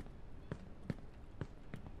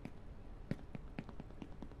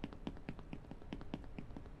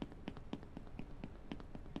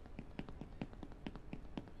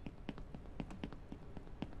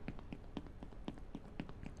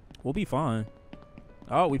 We'll be fine.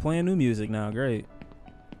 Oh, we playing new music now. Great.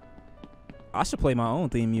 I should play my own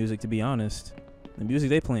theme music, to be honest. The music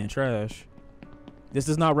they playing trash. This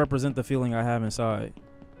does not represent the feeling I have inside.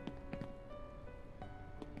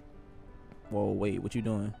 Whoa, wait, what you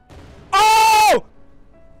doing? Oh!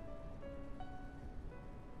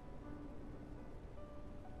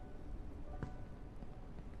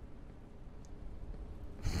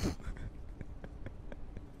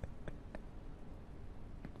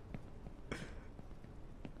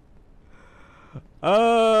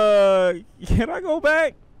 Can I go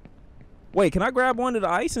back? Wait, can I grab one of the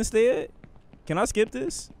ice instead? Can I skip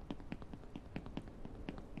this?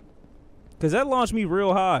 Cause that launched me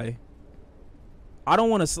real high. I don't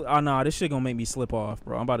want to. Oh nah, this shit gonna make me slip off,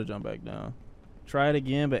 bro. I'm about to jump back down. Try it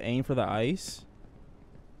again, but aim for the ice.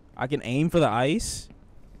 I can aim for the ice,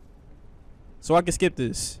 so I can skip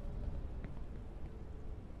this.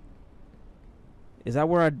 Is that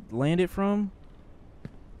where I landed from?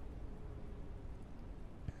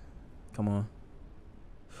 Come on.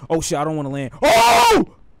 Oh shit, I don't want to land.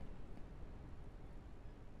 Oh!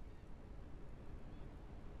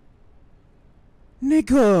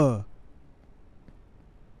 Nigga.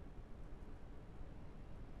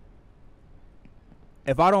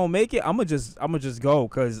 If I don't make it, I'ma just go,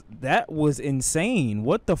 cause that was insane.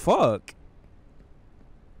 What the fuck?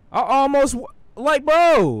 I almost like,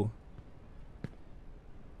 bro.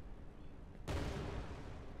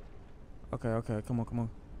 Okay, come on.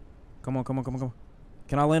 Come on.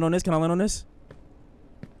 Can I land on this?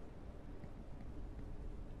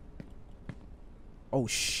 Oh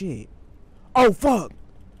shit. Oh fuck.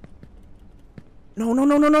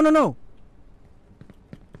 No.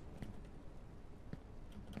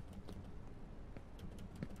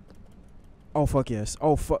 Oh fuck yes.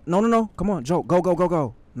 Oh fuck. No. Come on, Joe.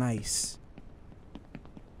 Go. Nice.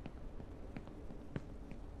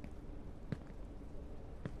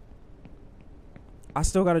 I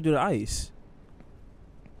still gotta do the ice.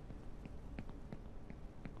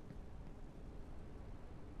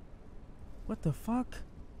 What the fuck?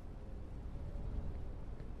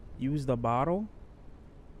 Use the bottle?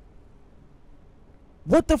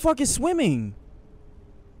 What the fuck is swimming?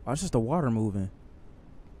 Oh, it's just the water moving.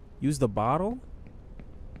 Use the bottle?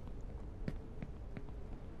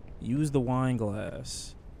 Use the wine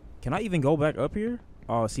glass. Can I even go back up here?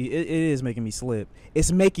 Oh, see, it is making me slip.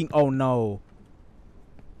 It's making... Oh, no.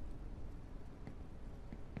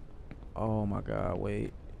 Oh, my God.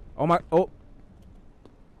 Wait. Oh, my... Oh.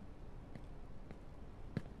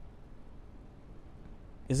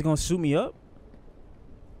 Is it gonna shoot me up?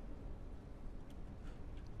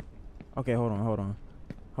 Okay, hold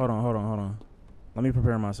on. Let me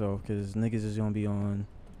prepare myself, because niggas is gonna be on.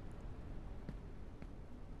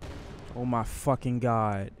 Oh my fucking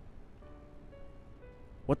God.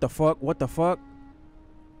 What the fuck?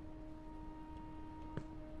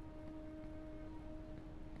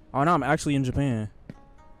 Oh, now I'm actually in Japan.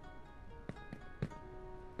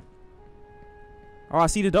 Oh, I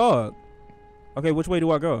see the dog. Okay, which way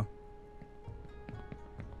do I go?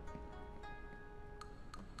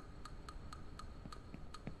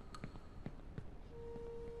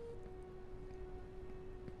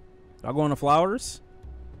 Do I go on the flowers?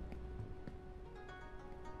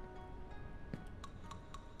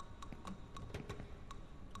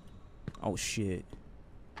 Oh shit.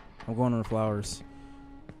 I'm going on the flowers.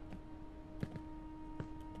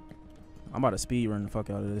 I'm about to speed run the fuck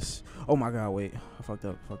out of this. Oh my God, wait. I fucked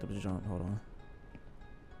up the jump. Hold on.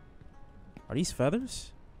 Are these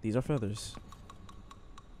feathers? These are feathers.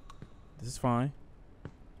 This is fine.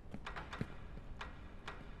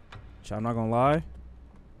 Chat, I'm not gonna lie.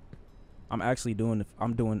 I'm actually doing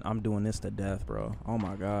I'm doing this to death, bro. Oh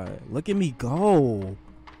my God. Look at me go.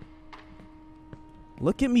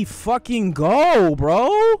 Look at me fucking go,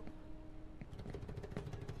 bro.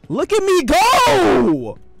 Look at me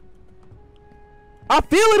go. I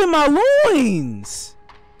feel it in my loins.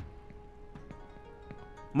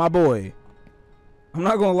 My boy. I'm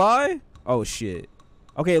not gonna lie. Oh shit.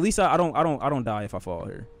 Okay, at least I don't die if I fall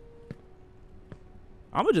here.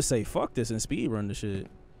 I'm gonna just say fuck this and speed run the shit.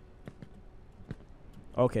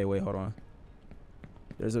 Okay, wait, hold on.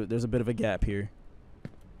 There's a bit of a gap here.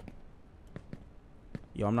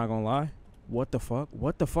 Yo, I'm not gonna lie. What the fuck?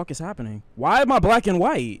 What the fuck is happening? Why am I black and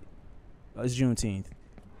white? It's Juneteenth.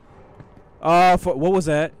 What was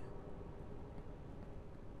that?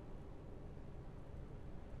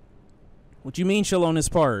 What you mean chill on this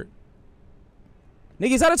part?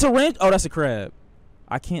 Nigga, is that a tarantula? Oh, that's a crab.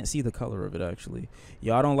 I can't see the color of it, actually.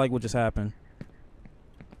 Yo, I don't like what just happened.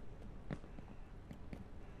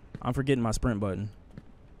 I'm forgetting my sprint button.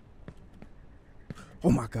 Oh,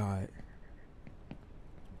 my God.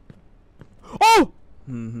 Oh!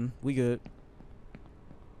 We good.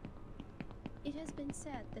 It has been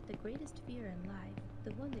said that the greatest fear in life,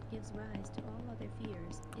 the one that gives rise to all other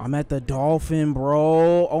fears, is I'm at the dolphin,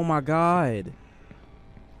 bro. Oh my God.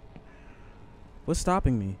 What's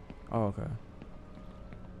stopping me? Oh, okay.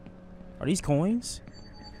 Are these coins?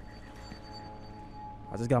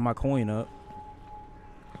 I just got my coin up.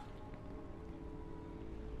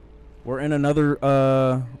 We're in another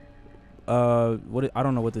I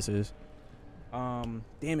don't know what this is.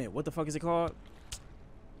 Damn it, what the fuck is it called?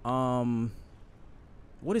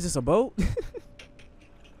 What is this, a boat?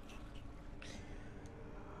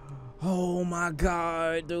 Oh my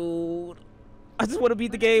god, dude. I just want to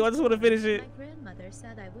beat the game. I just want to finish it. My grandmother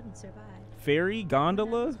said I wouldn't survive. Ferry?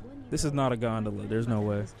 Gondola? This is not a gondola. There's no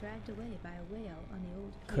way. Was dragged away by a whale on the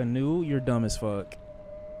old pier. Canoe? You're dumb as fuck.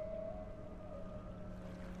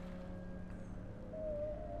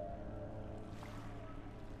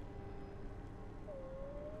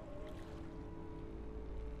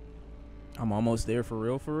 I'm almost there for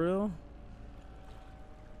real, for real.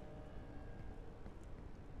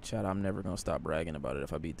 Chad, I'm never gonna stop bragging about it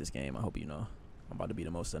if I beat this game. I hope you know. I'm about to be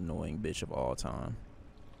the most annoying bitch of all time.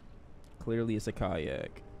 Clearly it's a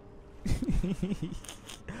kayak.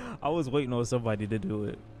 I was waiting on somebody to do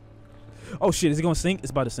it. Oh shit, is it gonna sink? It's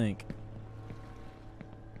about to sink.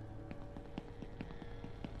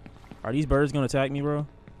 Are these birds gonna attack me, bro?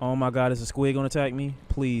 Oh my god, is a squid gonna attack me?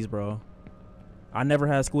 Please, bro. I never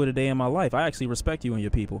had squid a day in my life. I actually respect you and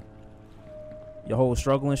your people. Your whole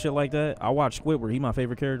struggle and shit like that. I watched Squidward. He my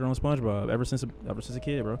favorite character on SpongeBob ever since a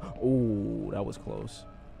kid, bro. Oh, that was close.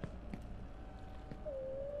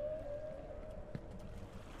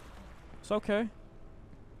 It's okay.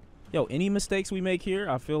 Yo, any mistakes we make here,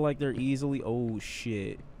 I feel like they're easily. Oh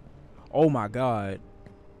shit. Oh my god.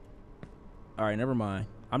 All right, never mind.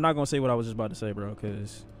 I'm not gonna say what I was just about to say, bro,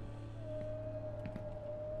 because.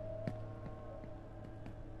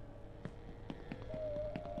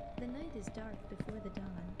 The night is dark before the dawn.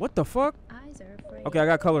 What the fuck? Eyes are afraid. Okay, I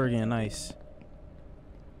got color again. Nice.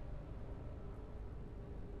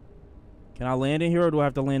 Can I land in here or do I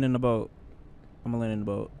have to land in the boat? I'm gonna land in the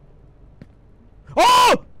boat.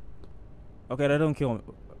 Oh! Okay, that don't kill me.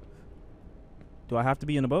 Do I have to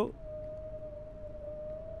be in the boat?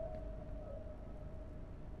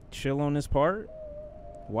 Chill on this part.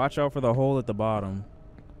 Watch out for the hole at the bottom.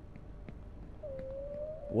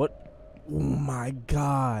 What? Oh my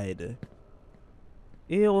god.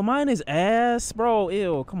 Ew, am I in his ass? Bro,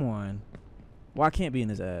 ew, come on. Well, I can't be in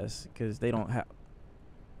his ass because they don't have.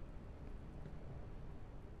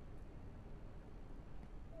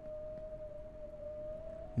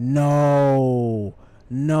 No.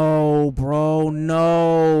 No, bro,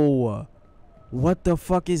 no. What the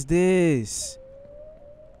fuck is this?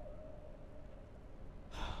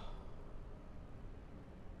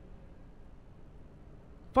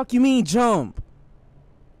 Fuck you mean jump?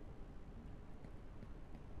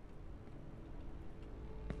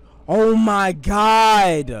 Oh my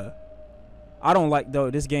god. I don't like, though,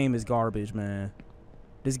 this game is garbage, man.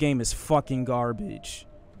 This game is fucking garbage.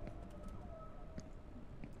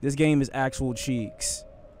 This game is actual cheeks.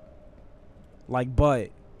 Like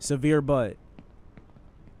butt. Severe butt.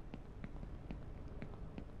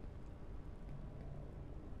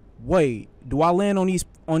 Wait, do I land on these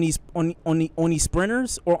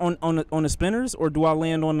sprinters or on the spinners, or do I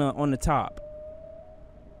land on the top?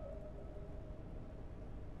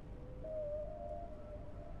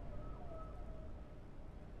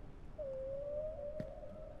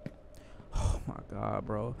 Oh my god,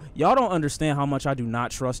 bro. Y'all don't understand how much I do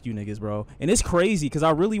not trust you niggas, bro. And it's crazy because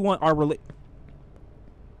I really want our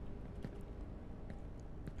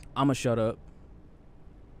I'ma shut up.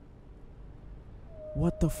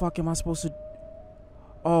 What the fuck am I supposed to?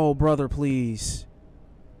 Oh, brother, please.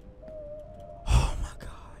 Oh my god.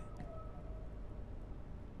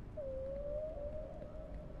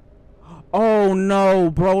 Oh no,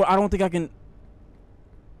 bro. I don't think I can.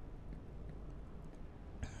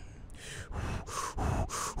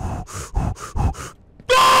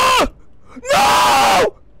 Ah!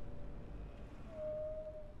 No!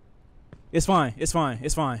 It's fine. It's fine.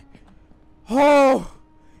 It's fine. Oh,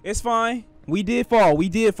 it's fine. We did fall. We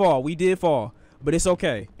did fall. We did fall. But it's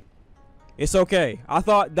okay. It's okay. I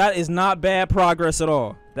thought that is not bad progress at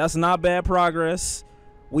all. That's not bad progress.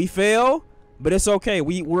 We fail, but it's okay.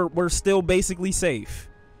 We're still basically safe.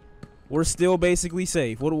 We're still basically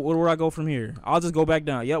safe. Where do I go from here? I'll just go back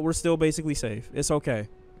down. Yep, we're still basically safe. It's okay.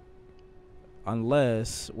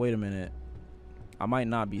 Unless, wait a minute. I might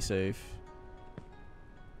not be safe.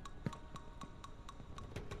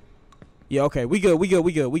 Yeah, okay. We good. We good.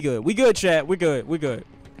 We good. We good. We good, chat. We good. We good.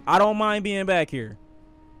 I don't mind being back here.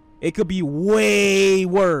 It could be way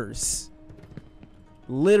worse.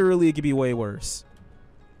 Literally, it could be way worse.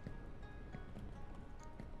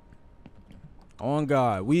 On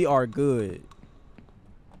God, we are good.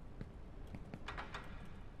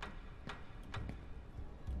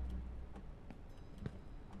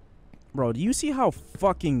 Bro, do you see how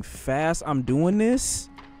fucking fast I'm doing this?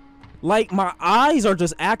 Like, my eyes are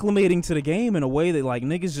just acclimating to the game in a way that, like,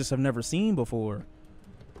 niggas just have never seen before.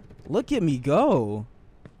 Look at me go.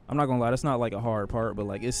 I'm not gonna lie, that's not like a hard part, but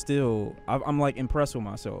like it's still, I'm like impressed with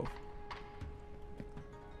myself.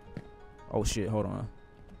 Oh shit, hold on.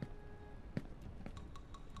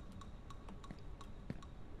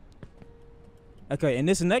 Okay, and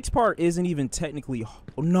this next part isn't even technically,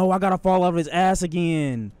 oh no, I gotta fall out of his ass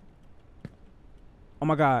again. Oh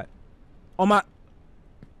my god. Oh my.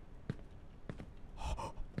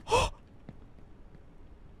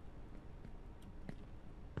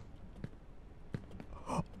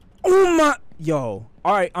 Oh my, yo.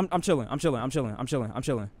 All right, I'm chilling. I'm chilling. I'm chilling. I'm chilling. I'm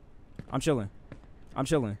chilling. I'm chilling. I'm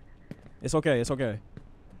chilling. It's okay. It's okay.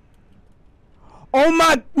 Oh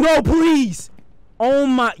my, no, please. Oh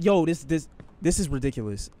my, yo, this is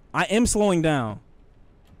ridiculous. I am slowing down.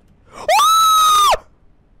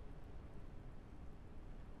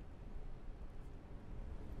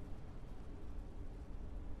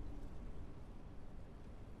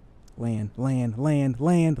 Land.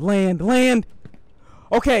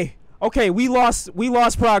 Okay, we lost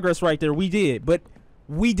progress right there. We did, but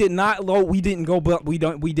we didn't go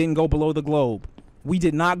below the globe. We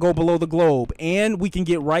did not go below the globe, and we can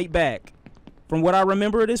get right back. From what I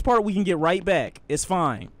remember of this part, we can get right back. It's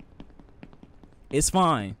fine. It's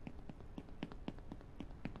fine.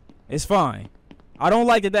 It's fine. I don't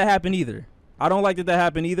like that happened either.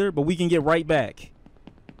 But we can get right back.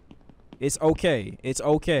 It's okay. It's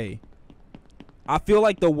okay. I feel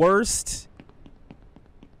like the worst.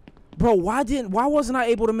 Bro, why wasn't I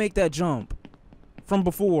able to make that jump from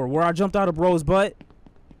before where I jumped out of bro's butt?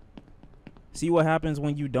 See what happens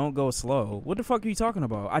when you don't go slow. What the fuck are you talking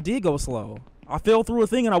about? I did go slow. I fell through a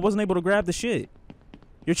thing and I wasn't able to grab the shit.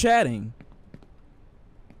 You're chatting.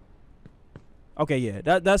 Okay, yeah,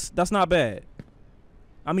 that's not bad.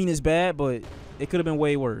 I mean, it's bad, but it could have been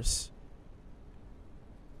way worse.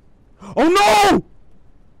 Oh no!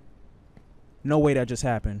 No way that just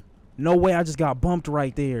happened. No way I just got bumped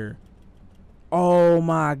right there. Oh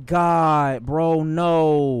my god, bro,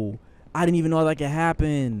 no. I didn't even know that could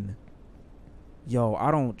happen. Yo, I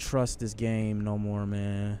don't trust this game no more,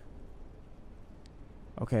 man.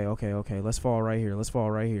 Okay. Let's fall right here.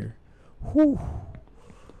 Whew.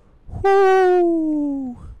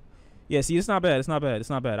 Whoo! Yeah, see, it's not bad.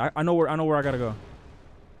 I know where I gotta go.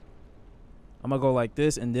 I'm gonna go like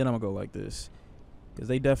this, and then I'm gonna go like this, cause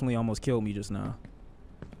they definitely almost killed me just now.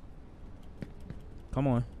 Come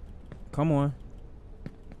on,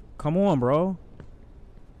 bro.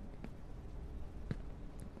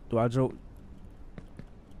 Do I joke?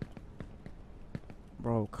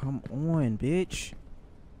 Bro, come on, bitch.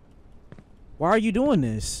 Why are you doing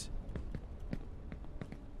this?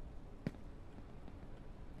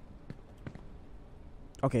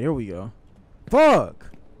 Okay, there we go.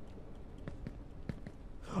 Fuck.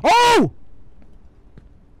 Oh!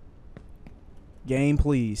 Game,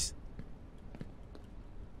 please.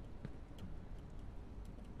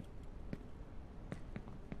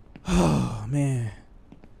 Oh, man.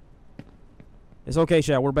 It's okay,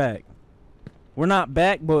 chat. We're back. We're not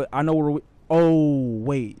back, but I know we're... Oh,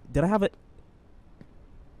 wait. Did I have it?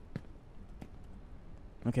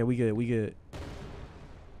 Okay, we good. We're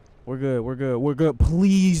good.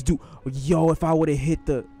 Please do. Yo, if I would have hit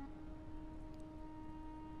the...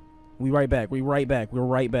 We're right back. You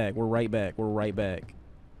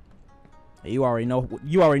already know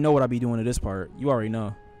what I be doing to this part. You already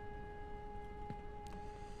know.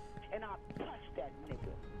 And I touched that nigga.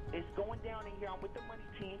 It's going down in here. I'm with the money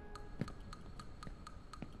team.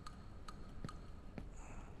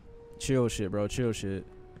 Chill shit, bro. Chill shit.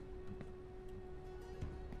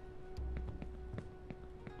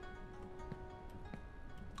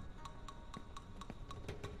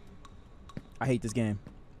 I hate this game.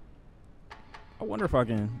 I wonder if I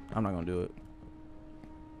can. I'm not gonna do it.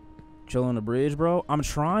 Chill on the bridge, bro. I'm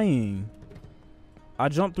trying. I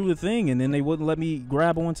jumped through the thing and then they wouldn't let me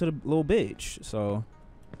grab onto the little bitch. So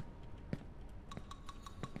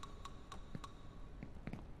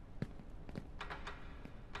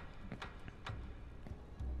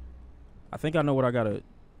I think I know what I gotta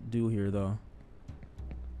do here though.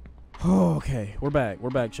 Oh, okay. We're back,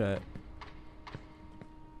 chat.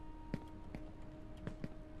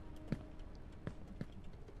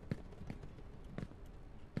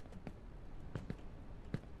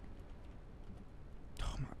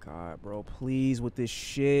 God, bro, please with this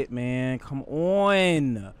shit, man. Come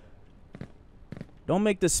on. Don't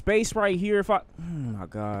make the space right here if I... Oh my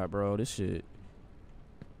God, bro, this shit.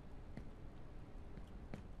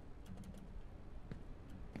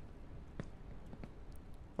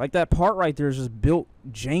 Like that part right there is just built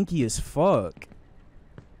janky as fuck.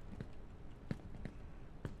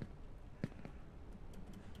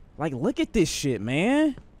 Like, look at this shit,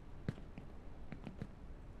 man.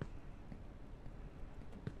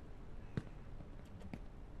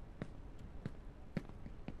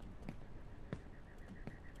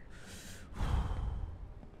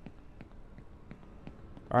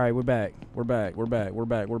 All right, we're back. We're back. We're back. We're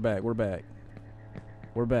back. We're back. We're back.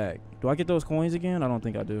 We're back. Do I get those coins again? I don't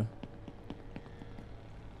think I do.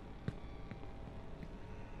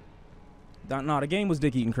 Nah, the game was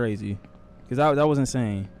dick eating crazy. Because that was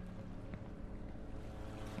insane.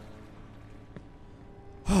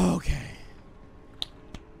 Okay.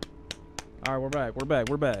 All right, we're back. We're back.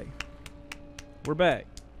 We're back. We're back.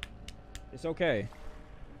 It's okay.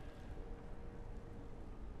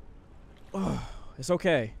 It's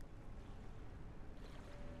okay.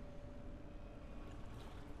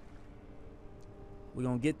 We're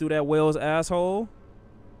gonna get through that whale's asshole.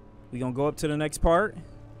 We're gonna go up to the next part.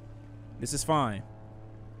 This is fine.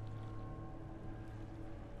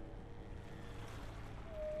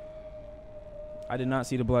 I did not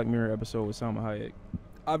see the Black Mirror episode with Salma Hayek.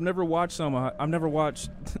 I've never watched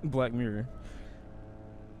Black Mirror.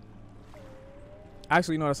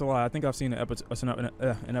 Actually, no, that's a lie. I think I've seen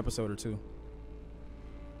an episode or two.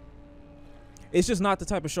 It's just not the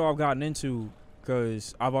type of show I've gotten into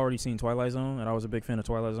because I've already seen Twilight Zone, and I was a big fan of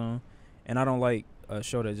Twilight Zone. And I don't like a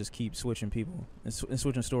show that just keeps switching people and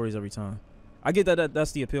switching stories every time. I get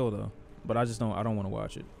that's the appeal, though. But I don't want to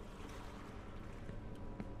watch it.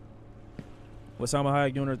 Was Salma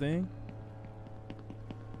Hayek doing her thing?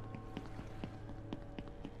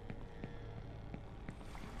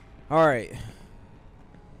 All right.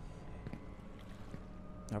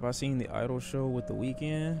 Have I seen the Idol show with The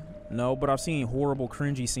Weeknd? No, but I've seen horrible,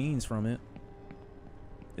 cringy scenes from it.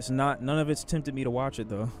 None of it's tempted me to watch it,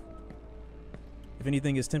 though. If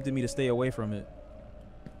anything, it's tempted me to stay away from it.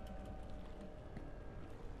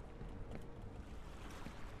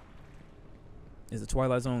 Is the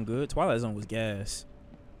Twilight Zone good? Twilight Zone was gas.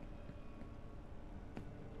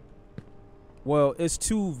 Well, it's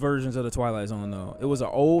two versions of the Twilight Zone, though. It was an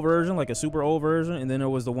old version, like a super old version, and then there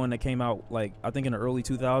was the one that came out, like, I think in the early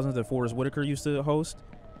 2000s that Forrest Whitaker used to host.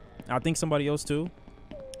 I think somebody else, too.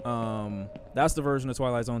 That's the version of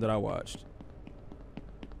Twilight Zone that I watched.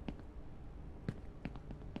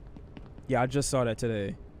 Yeah, I just saw that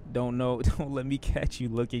today. Don't let me catch you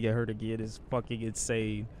looking at her again. It's fucking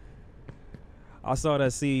insane. I saw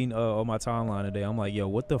that scene on my timeline today. I'm like, yo,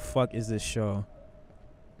 what the fuck is this show?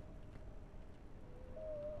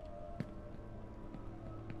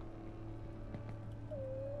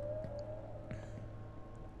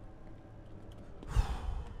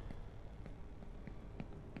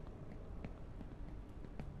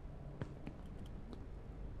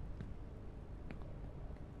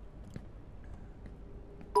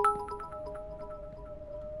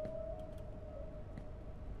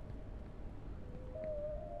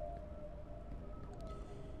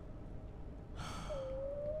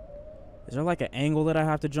 Is there like an angle that I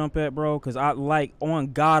have to jump at, bro? Because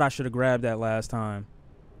on God, I should have grabbed that last time.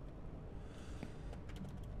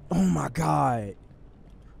 Oh my God.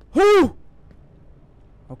 Whoo!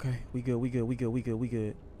 Okay, we good. We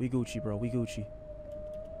Gucci, bro. We Gucci.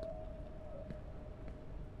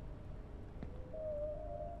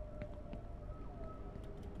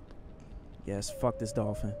 Yes, fuck this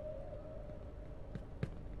dolphin.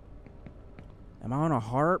 Am I on a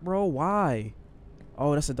heart, bro? Why?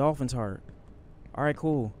 Oh, that's a dolphin's heart. All right,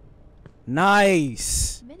 cool.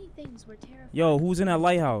 Nice. Many things were terrifying. Yo, who's in that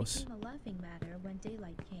lighthouse? It became a laughing matter when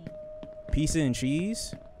daylight came. Pizza and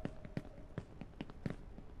cheese?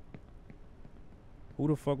 Who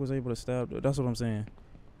the fuck was able to stab? That's what I'm saying.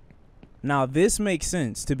 Now, this makes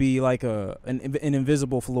sense to be like an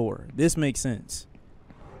invisible floor. This makes sense.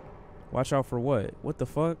 Watch out for what? What the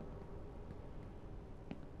fuck?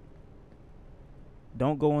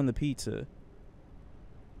 Don't go on the pizza.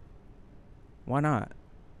 Why not?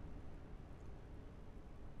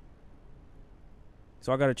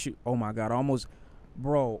 So I gotta choose. Oh my God, I almost,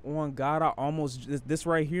 bro, on God, I almost, this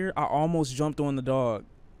right here, I almost jumped on the dog.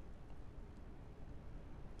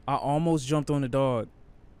 I almost jumped on the dog.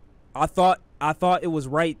 I thought it was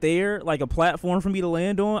right there, like a platform for me to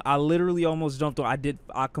land on. I literally almost jumped on.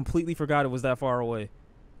 I completely forgot it was that far away.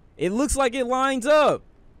 It looks like it lines up.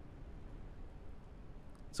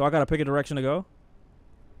 So I gotta pick a direction to go.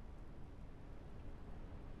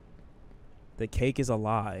 The cake is a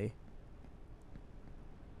lie.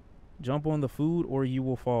 Jump on the food or you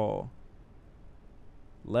will fall.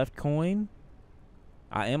 Left coin.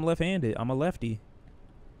 I am left-handed. I'm a lefty.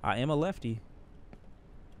 I am a lefty.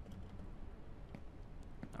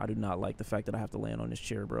 I do not like the fact that I have to land on this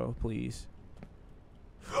chair, bro. Please.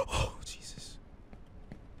 Oh, Jesus.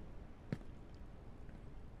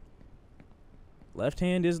 Left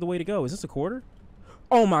hand is the way to go. Is this a quarter?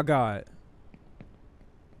 Oh, my God.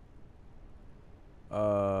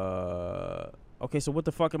 Okay, so what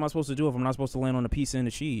the fuck am I supposed to do if I'm not supposed to land on the pizza and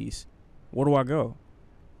the cheese? Where do I go?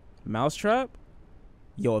 Mousetrap?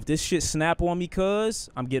 Yo, if this shit snap on me, cuz,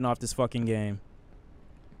 I'm getting off this fucking game.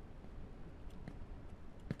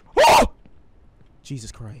 Oh!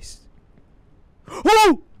 Jesus Christ.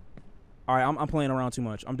 Oh! Alright, I'm playing around too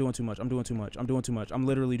much. I'm doing too much. I'm doing too much. I'm doing too much. I'm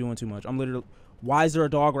literally doing too much. I'm literally... Why is there a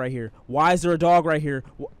dog right here? Why is there a dog right here?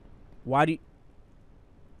 Why do you...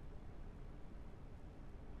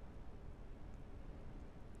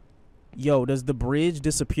 Yo, does the bridge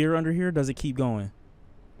disappear under here? Does it keep going?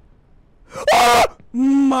 Ah!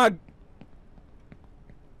 My...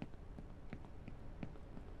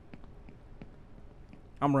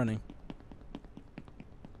 I'm running.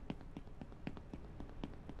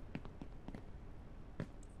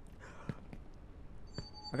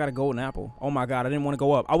 I got a golden apple. Oh my god, I didn't want to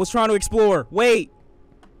go up. I was trying to explore. Wait.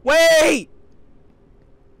 Wait!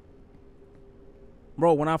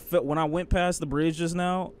 Bro, when I went past the bridge just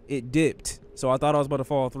now, it dipped. So I thought I was about to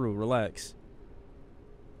fall through. Relax.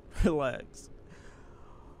 Relax.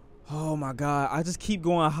 Oh my god, I just keep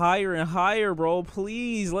going higher and higher, bro.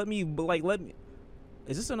 Please let me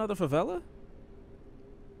Is this another favela?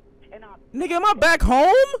 Nigga, am I back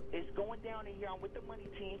home? It's going down in here. I'm with the money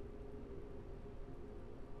team.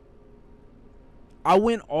 I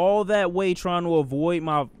went all that way trying to avoid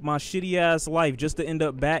my shitty ass life just to end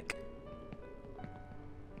up back.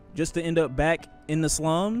 Just to end up back in the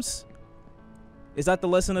slums? Is that the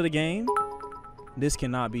lesson of the game? This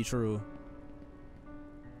cannot be true.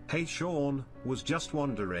 Hey Sean, was just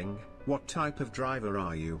wondering, what type of driver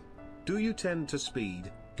are you? Do you tend to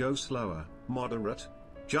speed, go slower, moderate?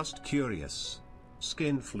 Just curious.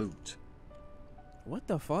 Skin flute. What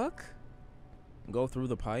the fuck? Go through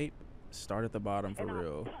the pipe? Start at the bottom for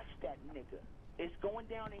real. Touch that nigga. It's going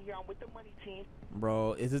down in here. I'm with the money team.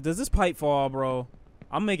 Bro, does this pipe fall, bro?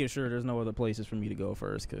 I'm making sure there's no other places for me to go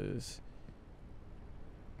first, cause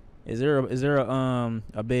is there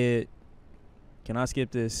a bed? Can I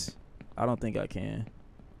skip this? I don't think I can.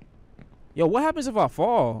 Yo, what happens if I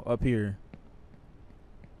fall up here?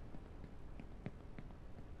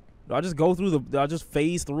 Do I just go through do I just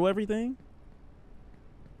phase through everything?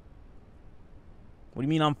 What do you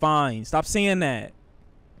mean I'm fine? Stop saying that.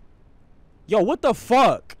 Yo, what the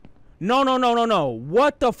fuck? No.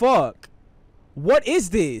 What the fuck? What is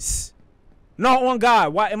this? No, on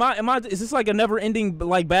God. Why am I is this like a never-ending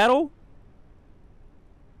like battle?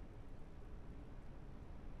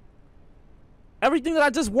 Everything that I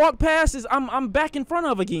just walked past is I'm back in front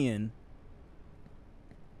of again.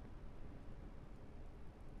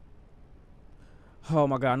 Oh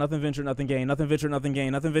my god, nothing venture, nothing gain, nothing venture, nothing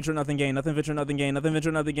gain, nothing venture, nothing gain, nothing venture, nothing gain, nothing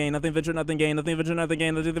venture, nothing gain, nothing venture, nothing gain, nothing venture, nothing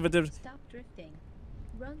gain, nothing venture. Stop drifting.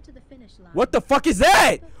 Run to the finish line. What the fuck is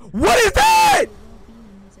that? What is that? Your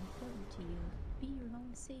well-being is important to you. Be your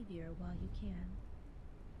own savior while you can.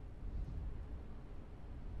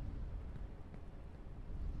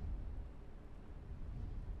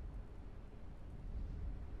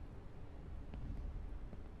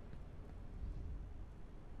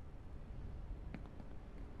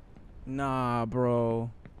 Nah,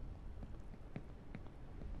 bro.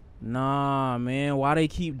 Nah, man. Why they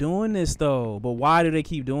keep doing this, though? But why do they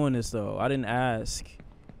keep doing this, though? I didn't ask.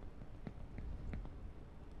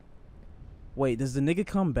 Wait, does the nigga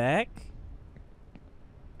come back?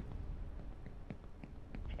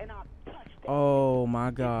 Oh,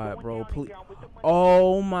 my God, bro. Please.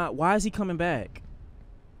 Oh, my. Why is he coming back?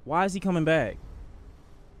 Why is he coming back?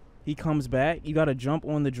 He comes back. You got to jump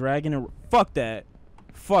on the dragon and... Fuck that.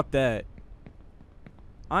 Fuck that.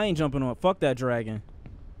 I ain't jumping on. Fuck that dragon.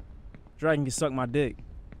 Dragon can suck my dick.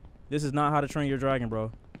 This is not how to train your dragon,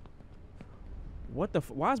 bro. What the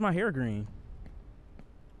why is my hair green?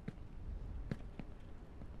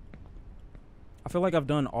 I feel like I've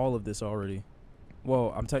done all of this already.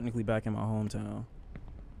 Well, I'm technically back in my hometown.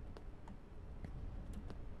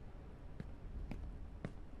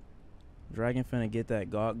 Dragon finna get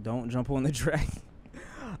that gawk. Don't jump on the dragon.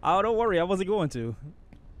 Oh, don't worry. I wasn't going to.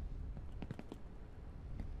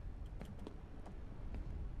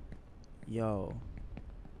 Yo.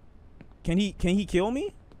 Can he kill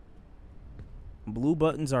me? Blue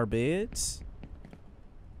buttons are beds.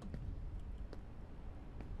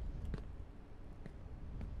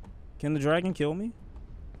 Can the dragon kill me?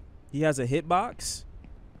 He has a hitbox.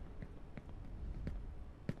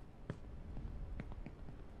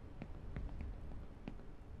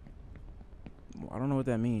 I don't know what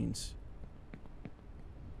that means.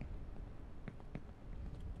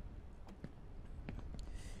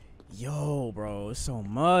 Yo, bro, it's so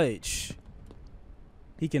much.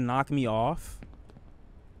 He can knock me off.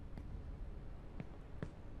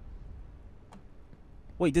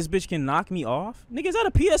 Wait, this bitch can knock me off? Nigga, is that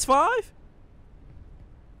a PS5?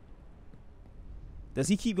 Does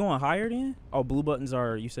he keep going higher then? Oh, blue buttons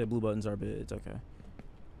are, you said blue buttons are bids. Okay.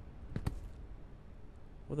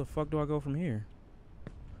 Where the fuck do I go from here?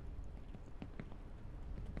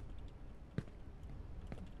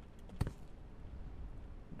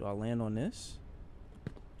 Do I land on this?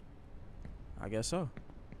 I guess so.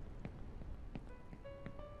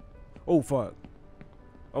 Oh, fuck.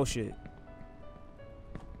 Oh, shit.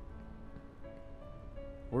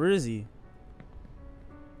 Where is he?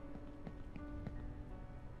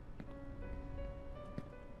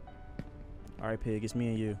 Alright, Pig, it's me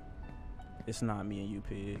and you. It's not me and you,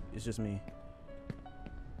 Pig. It's just me.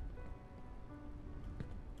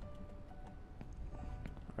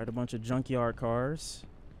 Alright, a bunch of junkyard cars.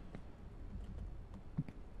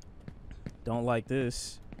 Don't like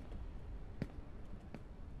this.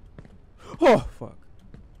 Oh, fuck.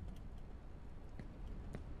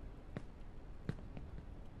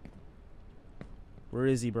 Where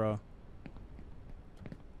is he, bro?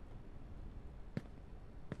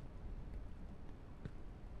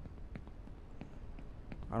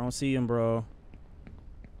 I don't see him, bro.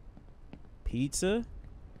 Pizza?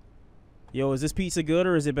 Yo, is this pizza good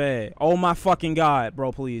or is it bad? Oh my fucking god,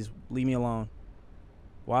 bro, please leave me alone.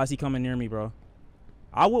 Why is he coming near me, bro?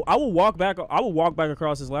 I will walk back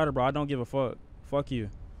across this ladder, bro. I don't give a fuck. Fuck you.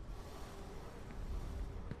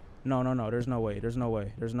 No, no, no. There's no way. There's no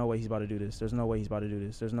way. There's no way he's about to do this. There's no way he's about to do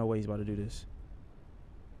this. There's no way he's about to do this.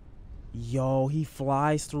 Yo, he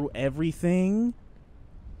flies through everything.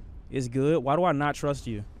 It's good. Why do I not trust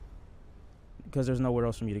you? Because there's nowhere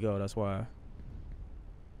else for me to go. That's why.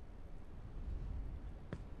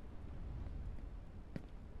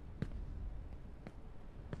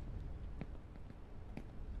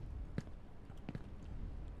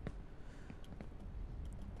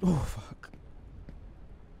 Oh, fuck.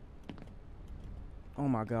 Oh,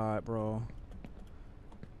 my God, bro.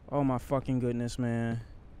 Oh, my fucking goodness, man.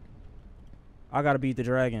 I gotta beat the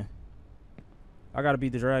dragon. I gotta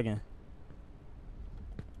beat the dragon.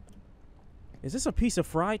 Is this a piece of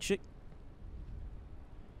fried chicken?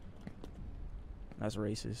 That's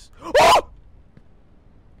racist. Oh!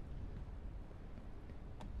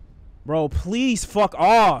 Bro, please fuck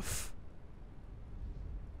off.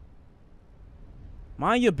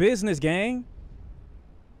 Mind your business, gang.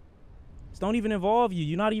 This don't even involve you.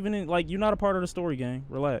 You're not even in, like, you're not a part of the story, gang.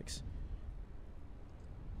 Relax.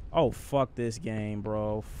 Oh, fuck this game,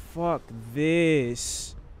 bro. Fuck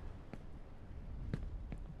this.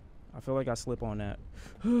 I feel like I slip on that.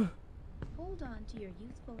 Hold on to your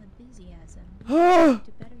youthful enthusiasm to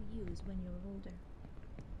better use when you're older.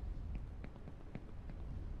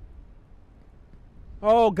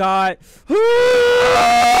 Oh, God.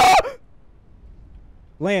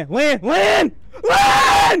 Land, land, land!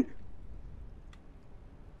 Land!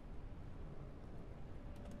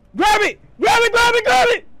 Grab it! Grab it, grab it, grab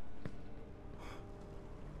it!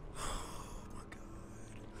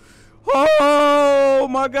 Oh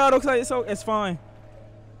my God! Okay, so it's fine.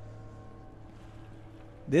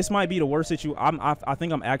 This might be the worst situation. I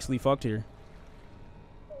think I'm actually fucked here.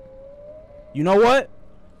 You know what?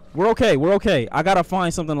 We're okay. We're okay. I gotta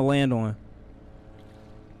find something to land on.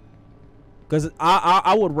 Cause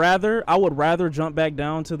I would rather jump back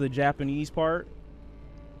down to the Japanese part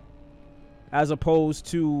as opposed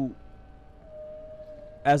to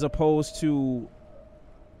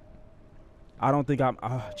I don't think I'm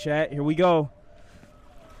chat, here we go.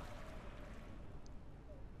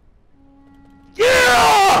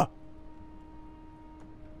 Yeah!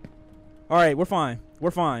 All right, we're fine.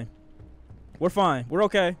 We're fine. We're fine. We're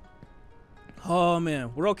okay. Oh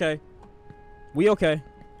man, we're okay. We okay.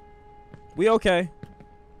 We okay.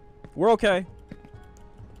 We're okay.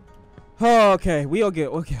 Oh, okay. We all good.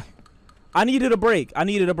 Okay. I needed a break. I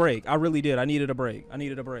needed a break. I really did. I needed a break. I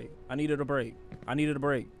needed a break. I needed a break. I needed a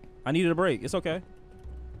break. I needed a break. It's okay.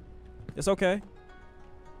 It's okay.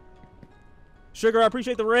 Sugar, I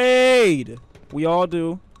appreciate the raid. We all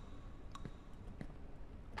do.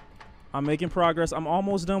 I'm making progress. I'm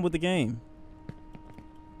almost done with the game.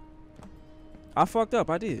 I fucked up.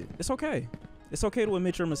 I did. It's okay. It's okay to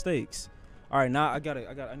admit your mistakes. All right, now I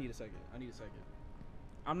need a second. I need a second.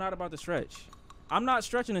 I'm not about to stretch. I'm not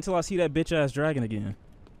stretching until I see that bitch ass dragon again.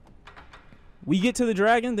 We get to the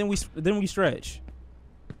dragon, then we stretch.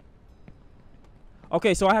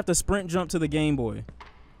 Okay, so I have to sprint jump to the Game Boy.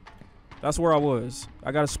 That's where I was.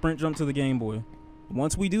 I got to sprint jump to the Game Boy.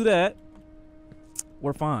 Once we do that,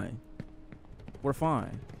 we're fine. We're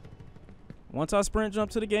fine. Once I sprint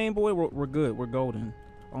jump to the Game Boy, we're good. We're golden.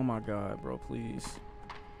 Oh my God, bro, please.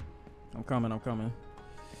 I'm coming. I'm coming.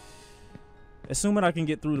 Assuming I can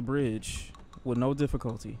get through the bridge with no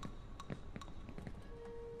difficulty.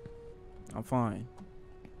 I'm fine.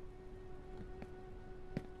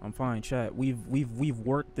 I'm fine, chat. We've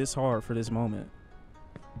worked this hard for this moment.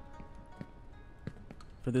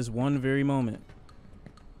 For this one very moment.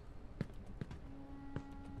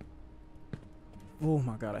 Oh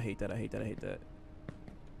my god, I hate that. I hate that. I hate that.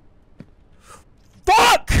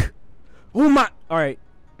 Fuck! Oh my. All right.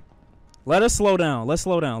 Let us slow down. Let's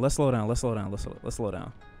slow down. Let's slow down. Let's slow down. Let's slow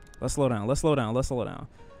down. Let's slow down. Let's slow down. Let's slow down.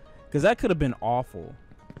 Because that could have been awful.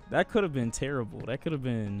 That could have been terrible. That could have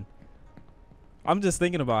been. I'm just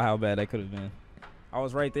thinking about how bad that could have been. I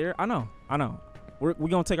was right there. I know. I know. We're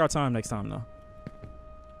going to take our time next time, though.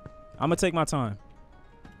 I'm going to take my time.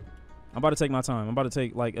 I'm about to take my time. I'm about to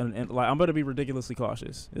take, like, I'm about to be ridiculously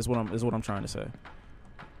cautious, is what I'm trying to say.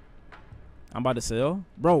 I'm about to sell?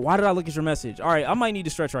 Bro, why did I look at your message? All right, I might need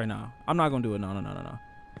to stretch right now. I'm not going to do it. No.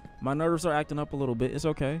 My nerves are acting up a little bit. It's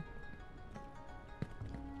okay.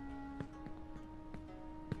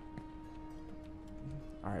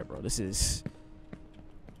 All right, bro. This is...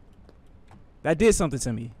 That did something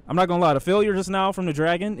to me. I'm not going to lie. The failure just now from the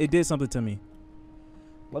dragon, it did something to me.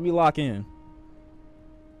 Let me lock in.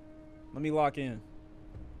 Let me lock in.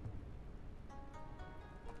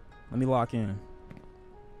 Let me lock in.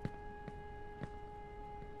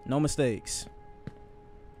 No mistakes.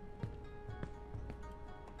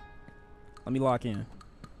 Let me lock in.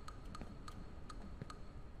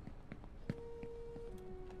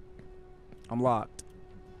 I'm locked.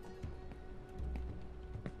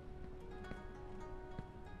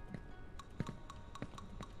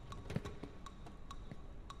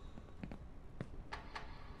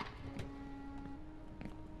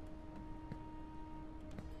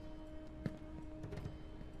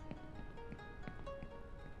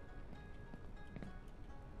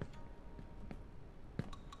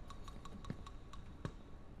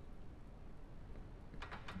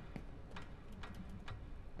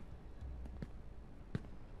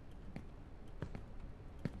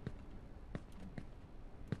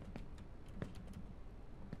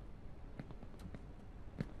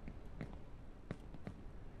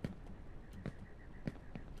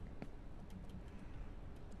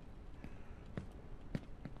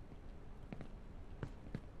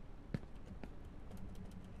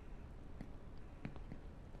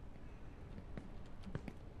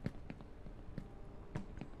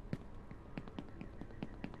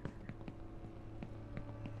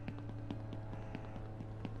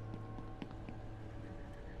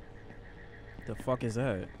 The fuck is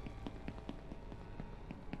that?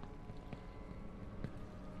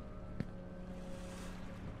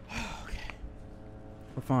 Okay.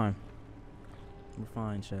 We're fine. We're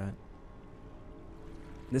fine, chat.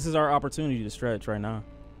 This is our opportunity to stretch right now.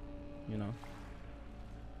 You know.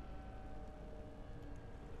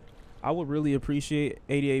 I would really appreciate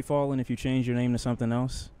 88 Fallen if you change your name to something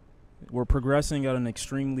else. We're progressing at an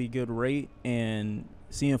extremely good rate, and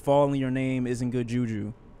seeing Fall in your name isn't good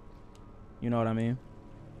juju. You know what I mean?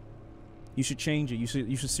 You should change it. You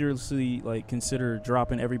should seriously, like, consider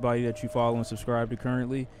dropping everybody that you follow and subscribe to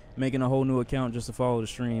currently, making a whole new account just to follow the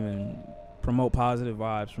stream and promote positive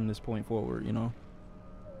vibes from this point forward, you know?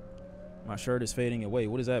 My shirt is fading away.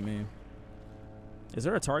 What does that mean? Is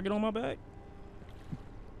there a target on my back?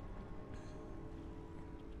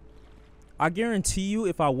 I guarantee you,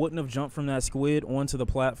 if I wouldn't have jumped from that squid onto the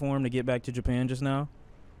platform to get back to Japan just now,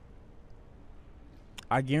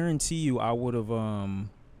 I guarantee you I would have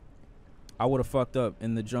fucked up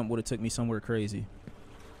and the jump would have took me somewhere crazy.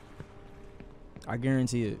 I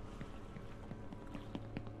guarantee it.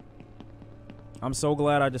 I'm so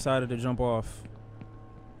glad I decided to jump off.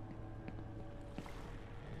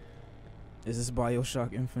 Is this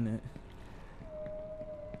BioShock Infinite?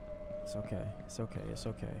 It's okay. It's okay. It's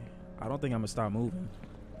okay. I don't think I'm gonna stop moving.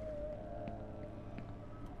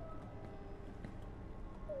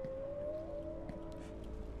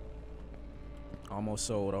 Almost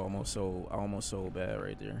sold. I almost sold bad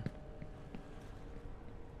right there.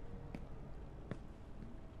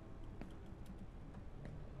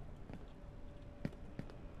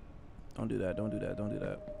 Don't do that. Don't do that. Don't do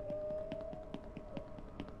that.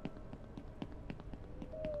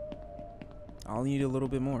 I only need a little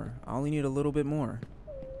bit more. I only need a little bit more.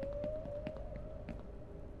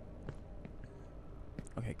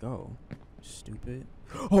 Okay, go. Stupid.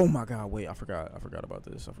 Oh my god, wait, I forgot about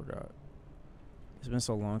this. I forgot. It's been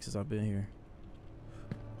so long since I've been here.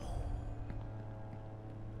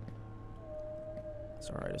 It's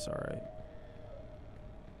alright, it's alright.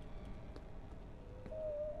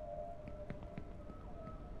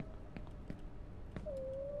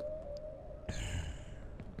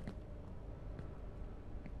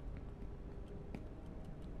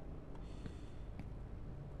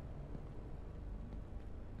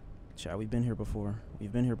 Chat, we've been here before.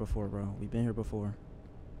 We've been here before, bro. We've been here before.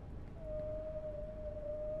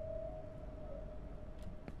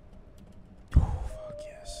 Oh, fuck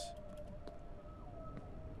yes.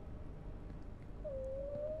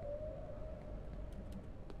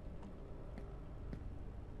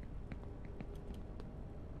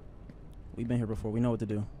 We've been here before. We know what to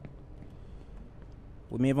do.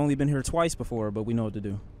 We may have only been here twice before, but we know what to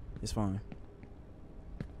do. It's fine.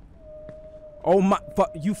 Oh my,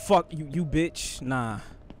 you bitch. Nah.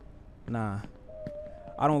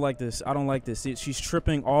 I don't like this. I don't like this. She's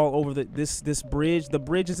tripping all over this bridge. The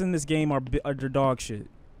bridges in this game are dog shit.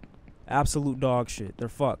 Absolute dog shit. They're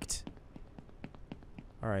fucked.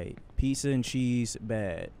 All right, pizza and cheese,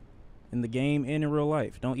 bad. In the game and in real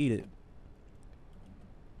life, don't eat it.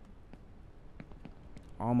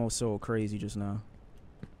 Almost so crazy just now.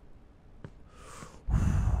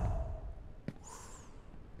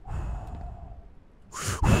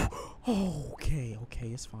 Oh, okay,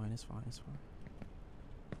 it's fine.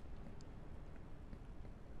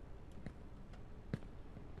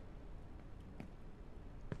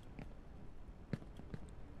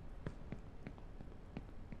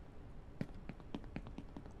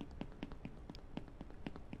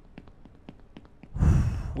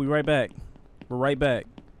 We right back. We're right back.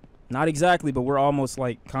 Not exactly, but we're almost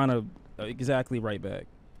like kind of exactly right back.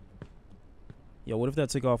 Yo, what if that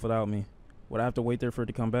took off without me? Would I have to wait there for it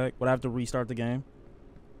to come back? Would I have to restart the game?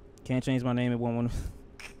 Can't change my name at 1-1.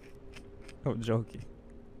 I'm joking.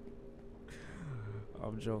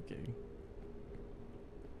 I'm joking.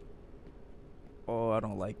 Oh, I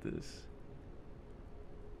don't like this.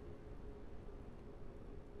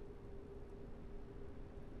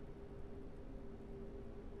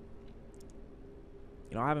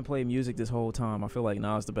 You know, I haven't played music this whole time. I feel like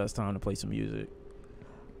now is the best time to play some music.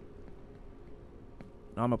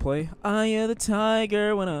 I'm gonna play I Am the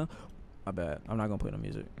Tiger when I... My bad. I'm not gonna play no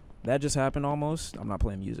music. That just happened almost. I'm not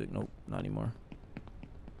playing music. Nope, not anymore.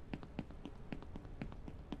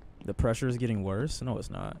 The pressure is getting worse? No, it's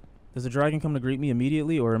not. Does the dragon come to greet me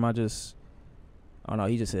immediately, or am I just... Oh no,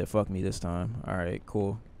 he just said fuck me this time. Alright,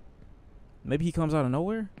 cool. Maybe he comes out of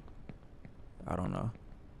nowhere? I don't know.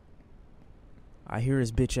 I hear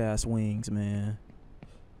his bitch ass wings, man.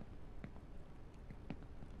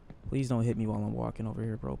 Please don't hit me while I'm walking over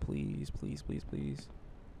here, bro. Please.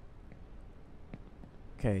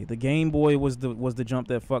 Okay, the Game Boy was the jump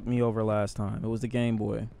that fucked me over last time. It was the Game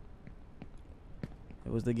Boy.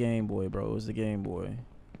 It was the Game Boy, bro. It was the Game Boy.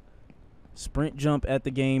 Sprint jump at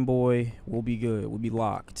the Game Boy. We'll be good. We'll be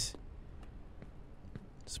locked.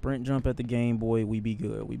 Sprint jump at the Game Boy. We be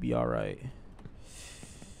good. We be all right.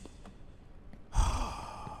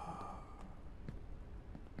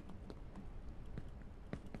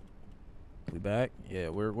 We back? Yeah,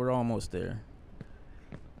 we're almost there.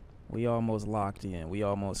 We almost locked in. We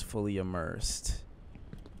almost fully immersed.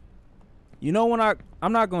 You know when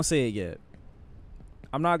I'm not gonna say it yet.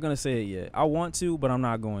 I'm not gonna say it yet. I want to, but I'm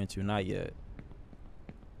not going to. Not yet.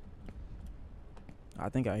 I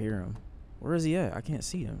think I hear him. Where is he at? I can't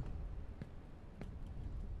see him.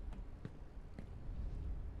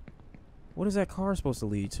 What is that car supposed to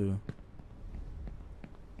lead to?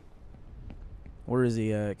 Where is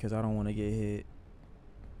he at? Because I don't want to get hit.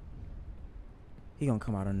 He gonna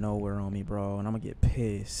come out of nowhere on me, bro, and I'm gonna get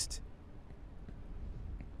pissed.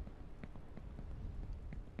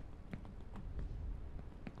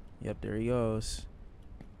 Yep, there he goes.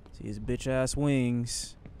 See his bitch ass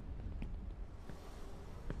wings.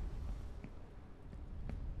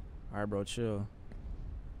 Alright, bro, chill.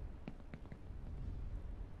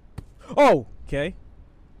 Oh, okay.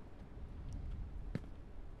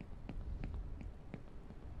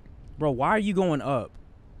 Bro, why are you going up?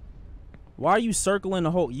 Why are you circling the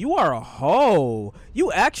hole? You are a hoe.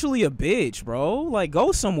 You actually a bitch, bro. Like,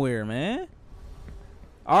 go somewhere, man.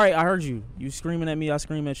 All right, I heard you. You screaming at me, I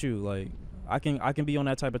scream at you. Like, I can be on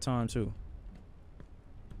that type of time too.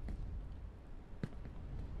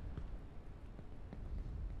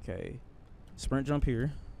 Okay. Sprint jump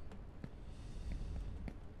here.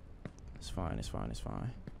 It's fine, it's fine, it's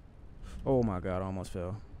fine. Oh my god, I almost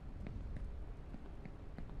fell.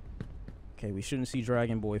 Okay, we shouldn't see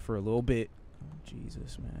Dragon Boy for a little bit. Oh,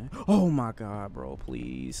 Jesus, man. Oh my god, bro,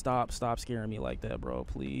 please. Stop scaring me like that, bro,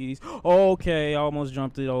 please. Okay, I almost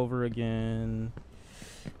jumped it over again.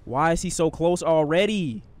 Why is he so close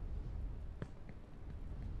already?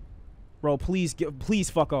 Bro, please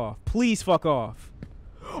fuck off. Please fuck off.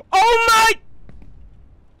 Oh my!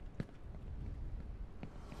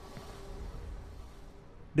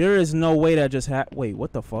 There is no way that just happened. Wait,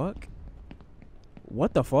 what the fuck?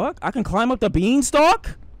 What the fuck? I can climb up the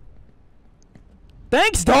beanstalk?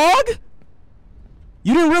 Thanks, dog.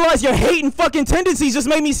 You didn't realize your hating fucking tendencies just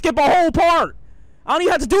made me skip a whole part. I don't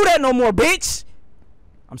even have to do that no more, bitch.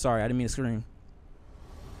 I'm sorry, I didn't mean to scream.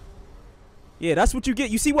 Yeah, that's what you get.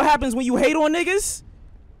 You see what happens when you hate on niggas?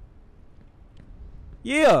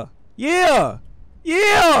 Yeah. Yeah.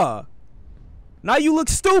 Yeah. Now you look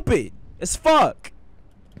stupid as fuck.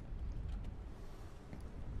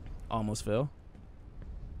 Almost fell.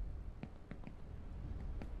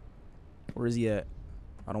 Where is he at?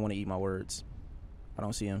 I don't want to eat my words. I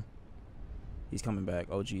don't see him. He's coming back.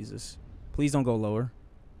 Oh, Jesus. Please don't go lower.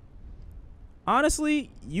 Honestly,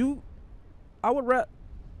 I would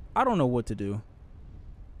I don't know what to do.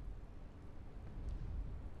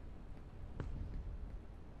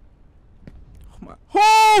 Oh my.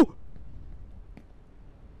 Oh!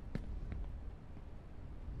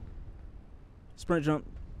 Sprint jump.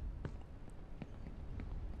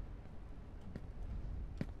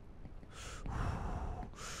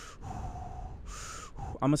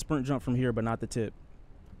 I'm a sprint jump from here, but not the tip.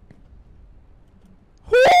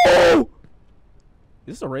 Woo!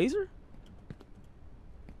 Is this a razor?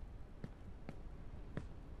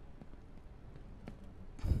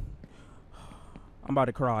 I'm about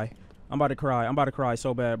to cry. I'm about to cry. I'm about to cry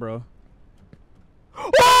so bad, bro.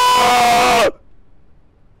 Ah!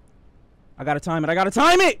 I gotta time it. I gotta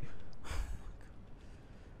time it.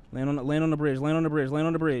 Land on the bridge. Land on the bridge. Land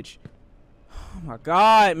on the bridge. Oh my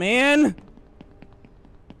God, man.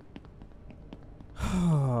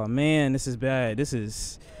 Oh man, this is bad.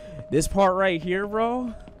 This part right here,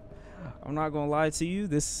 bro. I'm not gonna lie to you.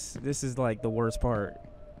 This is like the worst part,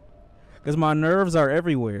 because my nerves are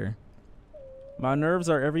everywhere. My nerves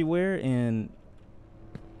are everywhere, and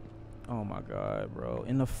oh my God, bro.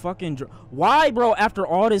 In the fucking why, bro? After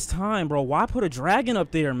all this time, bro, why put a dragon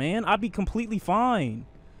up there, man? I'd be completely fine.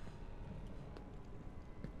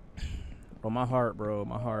 Bro, my heart, bro,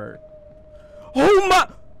 my heart. Oh my.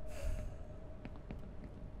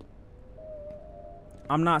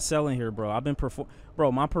 I'm not selling here, bro. I've been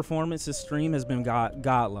bro, my performance this stream has been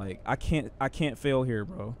godlike. I can't fail here,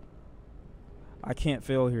 bro. I can't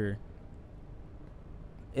fail here.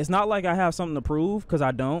 It's not like I have something to prove, because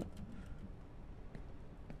I don't.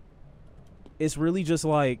 It's really just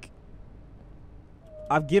like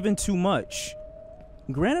I've given too much.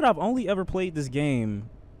 Granted, I've only ever played this game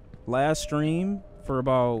last stream for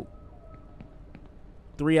about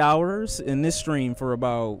 3 hours, and this stream for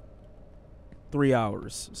about 3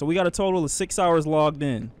 hours. So we got a total of 6 hours logged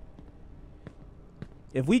in.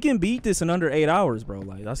 If we can beat this in under 8 hours, bro,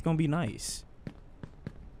 like, that's gonna be nice.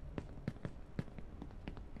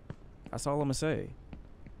 That's all I'm gonna say.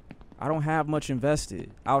 I don't have much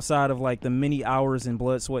invested outside of like the many hours in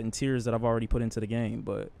blood, sweat, and tears that I've already put into the game,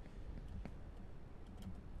 but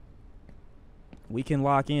we can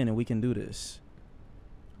lock in and we can do this.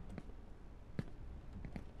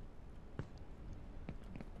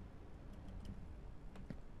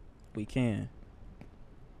 We can.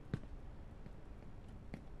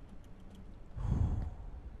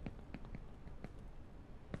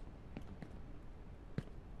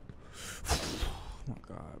 Oh my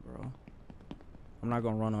God, bro. I'm not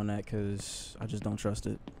gonna run on that because I just don't trust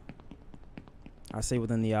it. I say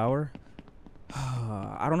within the hour.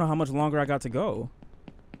 I don't know how much longer I got to go.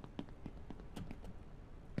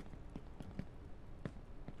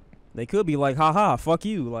 They could be like, haha, fuck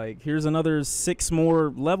you. Like, here's another 6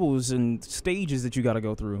 more levels and stages that you gotta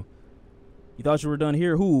go through. You thought you were done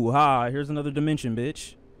here? Hoo, ha, here's another dimension,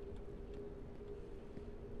 bitch.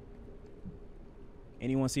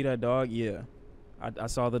 Anyone see that dog? Yeah. I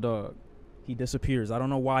saw the dog. He disappears. I don't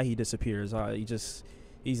know why he disappears.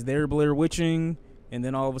 He's there Blair Witching, and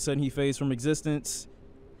then all of a sudden he fades from existence.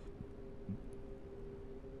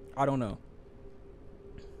 I don't know.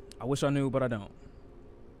 I wish I knew, but I don't.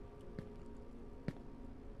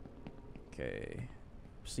 Okay.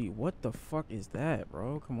 See, what the fuck is that,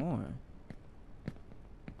 bro? Come on.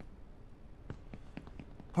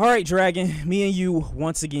 Alright, Dragon. Me and you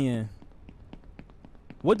once again.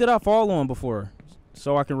 What did I fall on before?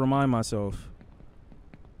 So I can remind myself.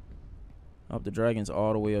 Oh, the dragon's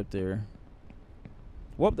all the way up there.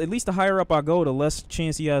 Well, at least the higher up I go, the less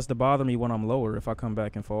chance he has to bother me when I'm lower if I come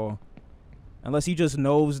back and fall. Unless he just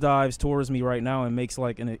nosedives towards me right now and makes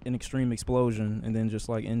like an extreme explosion and then just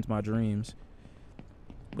like ends my dreams.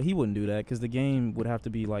 But he wouldn't do that because the game would have to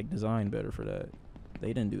be like designed better for that.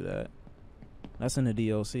 They didn't do that. That's in the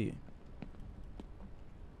DLC.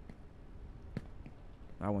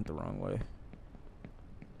 I went the wrong way.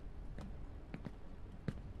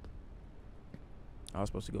 I was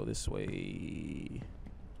supposed to go this way.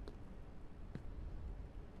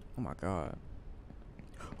 Oh my God.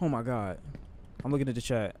 Oh my God. I'm looking at the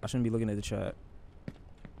chat. I shouldn't be looking at the chat.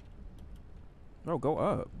 Bro, go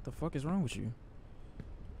up. What the fuck is wrong with you?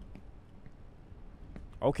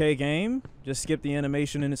 Okay, game. Just skip the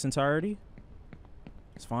animation in its entirety.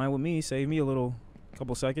 It's fine with me. Save me a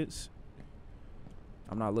couple seconds.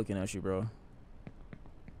 I'm not looking at you, bro.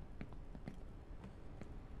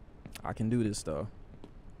 I can do this, though.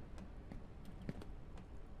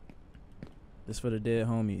 This for the dead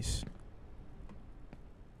homies.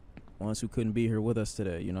 Ones who couldn't be here with us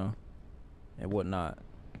today, you know? And whatnot.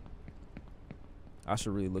 I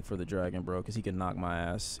should really look for the dragon, bro, because he can knock my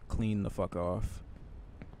ass clean the fuck off.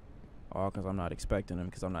 All because I'm not expecting him,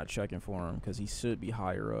 because I'm not checking for him, because he should be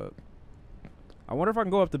higher up. I wonder if I can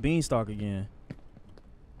go up the beanstalk again.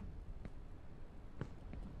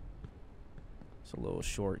 It's a little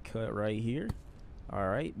shortcut right here.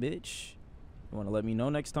 Alright, bitch. You want to let me know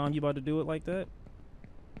next time you about to do it like that?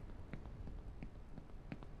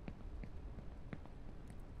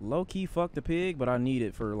 Low-key fuck the pig, but I need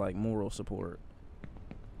it for, like, moral support.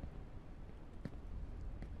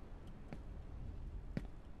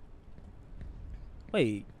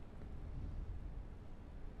 Wait.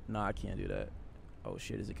 Nah, I can't do that. Oh,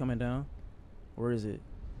 shit. Is it coming down? Where is it?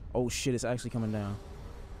 Oh, shit. It's actually coming down.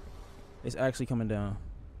 It's actually coming down.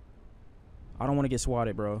 I don't want to get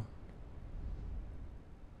swatted, bro.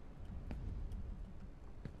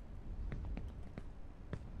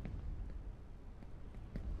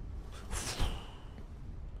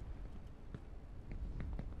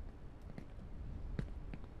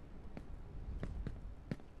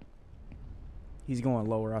 He's going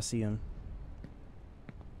lower. I see him.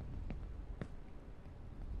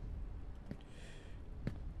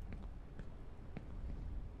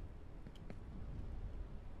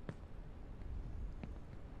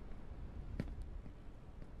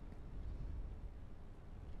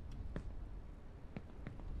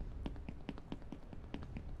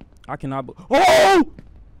 I cannot. Oh!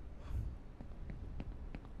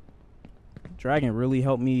 Dragon really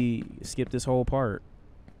helped me skip this whole part.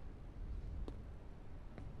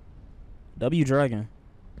 W Dragon.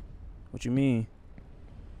 What you mean?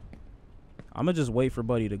 I'ma just wait for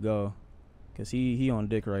Buddy to go. Cause he on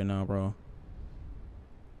dick right now, bro.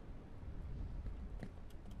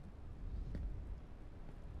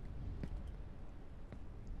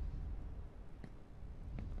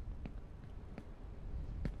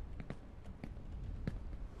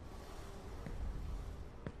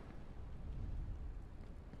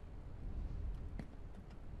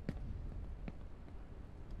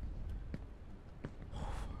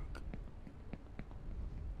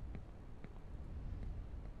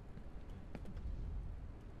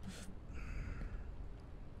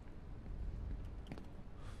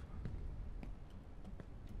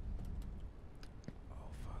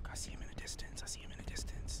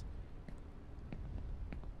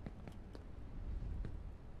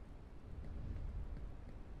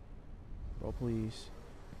 Bro, please.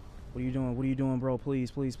 What are you doing? What are you doing, bro? Please,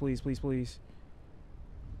 please, please, please, please.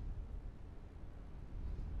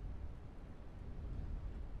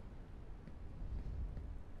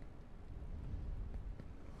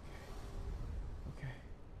 Okay.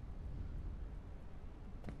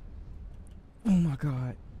 Oh my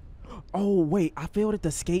God. Oh, wait. I failed at the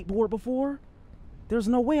skateboard before? There's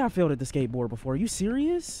no way I failed at the skateboard before. Are you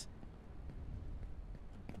serious?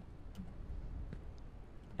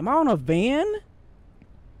 Am I on a van?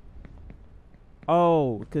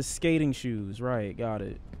 Oh, because skating shoes. Right, got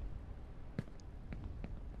it.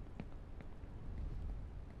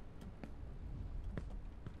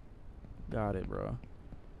 Got it, bro.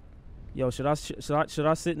 Yo, should I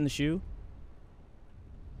sit in the shoe?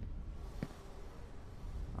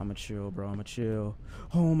 I'ma chill, bro. I'ma chill.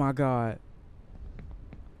 Oh my God.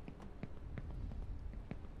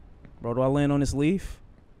 Bro, do I land on this leaf?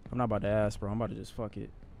 I'm not about to ask, bro. I'm about to just fuck it.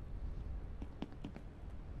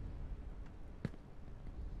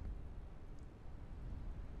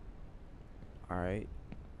 Alright.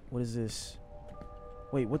 What is this?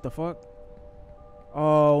 Wait, what the fuck?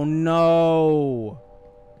 Oh, no.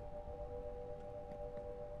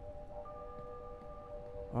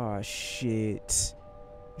 Oh, shit.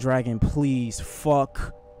 Dragon, please.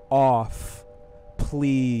 Fuck off.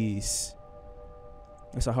 Please.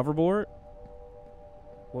 It's a hoverboard?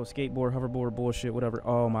 Well, skateboard, hoverboard, bullshit, whatever.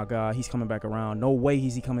 Oh, my God. He's coming back around. No way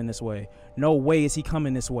is he coming this way. No way is he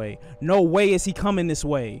coming this way. No way is he coming this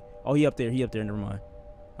way. Oh, he up there. He up there. Never mind.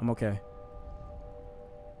 I'm okay.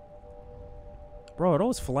 Bro, are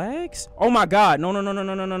those flags? Oh, my God. No, no, no, no,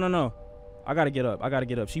 no, no, no, no, no. I got to get up. I got to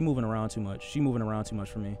get up. She moving around too much. She moving around too much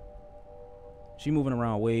for me. She moving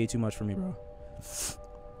around way too much for me, bro.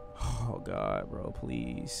 Oh, God, bro.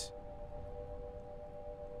 Please.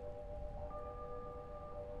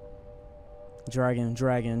 Dragon,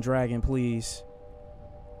 dragon, dragon, please.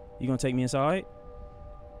 You gonna take me inside?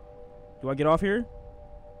 Do I get off here?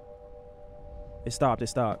 It stopped, it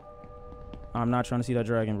stopped. I'm not trying to see that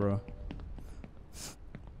dragon, bro.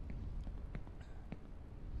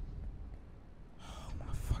 Oh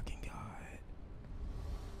my fucking god.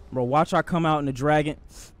 Bro, watch I come out in the dragon.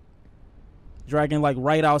 Dragon like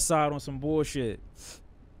right outside on some bullshit.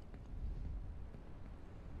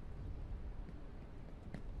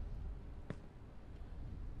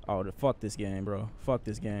 Oh, fuck this game, bro. Fuck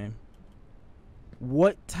this game.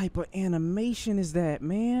 What type of animation is that,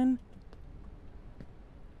 man?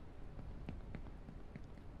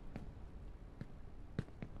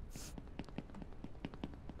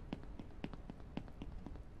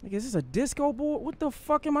 Like, is this a disco board? What the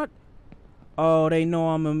fuck am I? Oh, they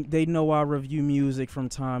know they know I review music from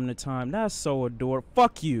time to time. That's so adorable.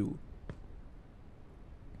 Fuck you.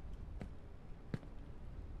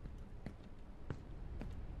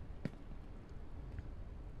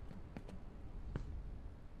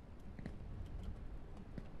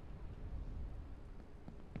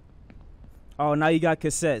 Oh, now you got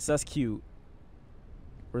cassettes. That's cute.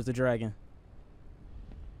 Where's the dragon?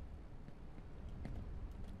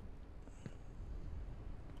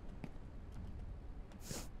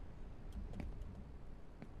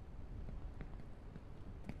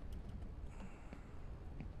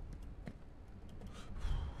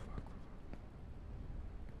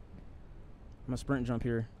 I'm gonna sprint jump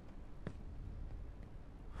here.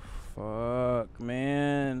 Fuck,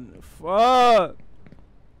 man. Fuck.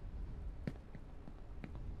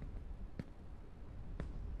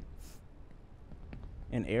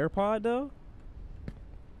 An AirPod though?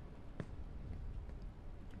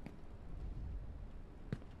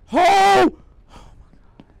 Oh!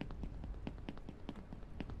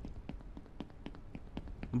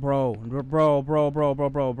 Bro.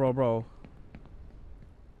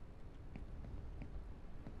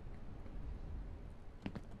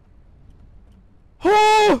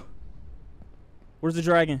 Oh! Where's the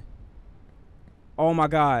dragon? Oh my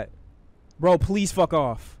god. Bro, please fuck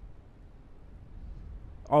off.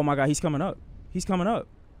 Oh my god, he's coming up. He's coming up.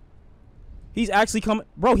 He's actually coming.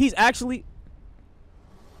 Bro, he's actually.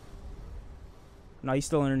 No, he's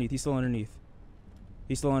still underneath. He's still underneath.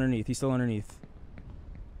 He's still underneath. He's still underneath.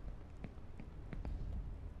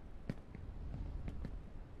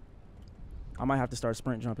 I might have to start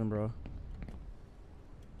sprint jumping, bro.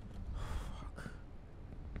 Fuck.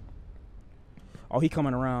 Oh, he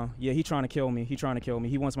coming around. Yeah, he trying to kill me. He trying to kill me.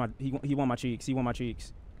 He wants my he want my cheeks. He want my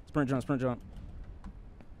cheeks. Sprint jump, sprint jump.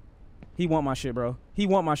 He want my shit, bro. He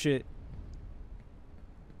want my shit.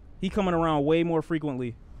 He coming around way more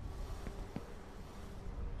frequently.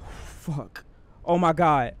 Fuck. Oh my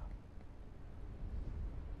god.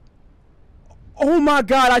 Oh my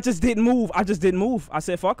god, I just didn't move. I just didn't move. I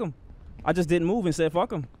said fuck him. I just didn't move and said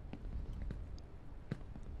fuck him.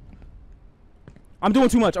 I'm doing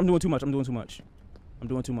too much. I'm doing too much. I'm doing too much. I'm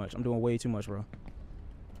doing too much. I'm doing way too much, bro.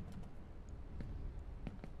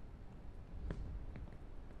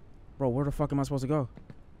 Bro, where the fuck am I supposed to go?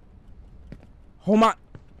 Oh my.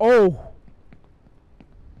 Oh.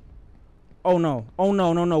 Oh no. Oh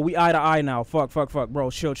no, no, no. We eye to eye now. Fuck, fuck, fuck. Bro,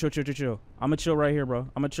 chill, chill, chill, chill, chill. I'ma chill right here, bro.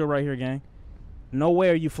 I'ma chill right here, gang. No way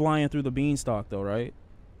are you flying through the beanstalk, though, right?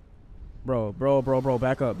 Bro, bro, bro, bro.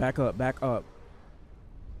 Back up, back up, back up.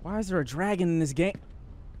 Why is there a dragon in this game?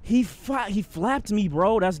 He flapped me,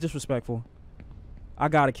 bro. That's disrespectful. I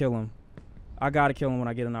gotta kill him. I gotta kill him when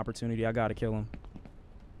I get an opportunity. I gotta kill him.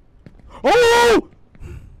 Oh! Oh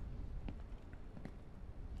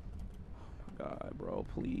my god, bro.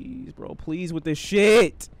 Please, bro. Please with this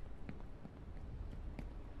shit.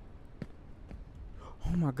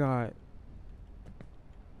 Oh my god.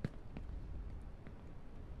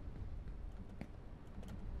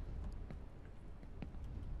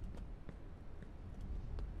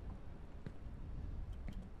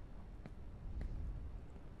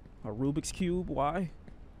 A Rubik's Cube? Why?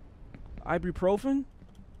 Ibuprofen?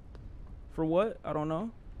 For what? I don't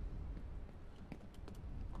know.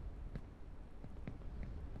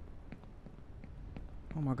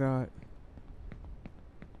 Oh my god.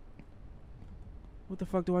 What the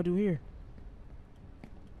fuck do I do here?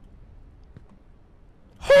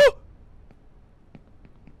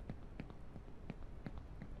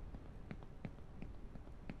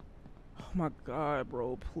 Oh my god,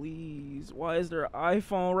 bro, please. Why is there an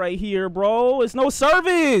iPhone right here, bro? It's no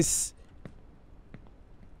service.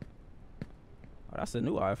 Oh, that's a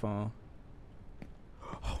new iPhone.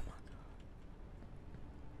 Oh my god.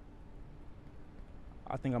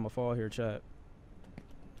 I think I'm gonna fall here, chat.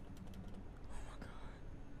 Oh my god.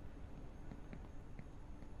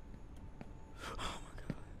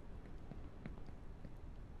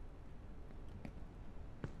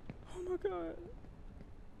 my god.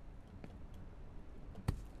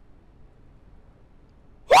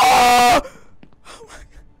 Ah! Oh my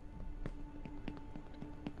god.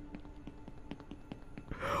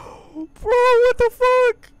 Bro, what the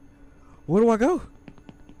fuck? Where do I go?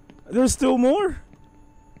 There's still more.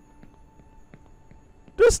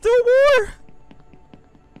 There's still more.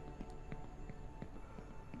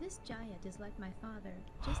 This giant is like my father,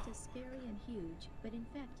 just as scary and huge, but in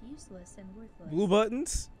fact useless and worthless. Blue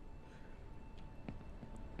buttons.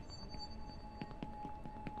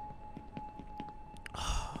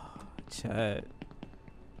 Chat.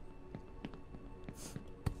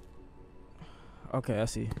 Okay, I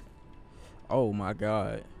see. Oh my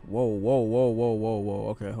god. Whoa, whoa, whoa, whoa, whoa, whoa.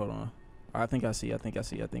 Okay, hold on. I think I see.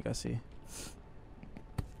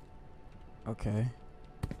 Okay.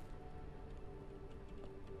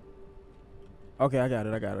 Okay, I got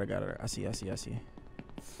it. I see.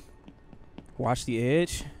 Watch the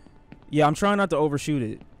edge. Yeah, I'm trying not to overshoot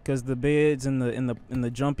it, cause the beds and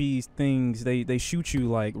the jumpy things, they shoot you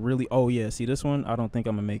like really. Oh yeah, see this one? I don't think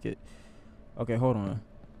I'm gonna make it. Okay, hold on.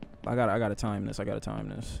 I gotta time this.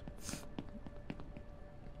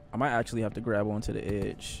 I might actually have to grab onto the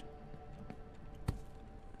edge.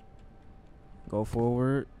 Go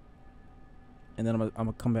forward, and then I'm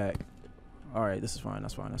gonna come back. All right, this is fine.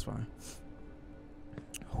 That's fine.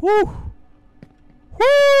 Whoo!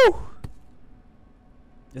 Whoo!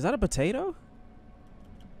 Is that a potato?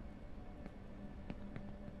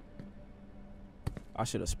 I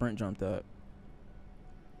should have sprint jumped that.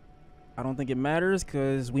 I don't think it matters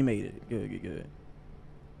because we made it. Good.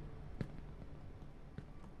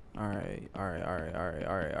 All right,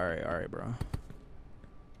 bro.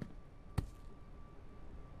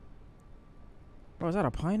 Bro, is that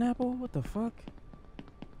a pineapple? What the fuck?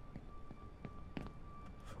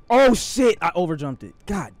 Oh shit! I overjumped it.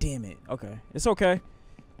 God damn it. Okay, it's okay.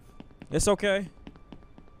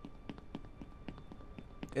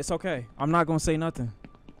 I'm not gonna say nothing.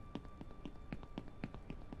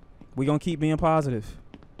 We gonna keep being positive.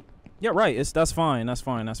 Yeah, right. That's fine.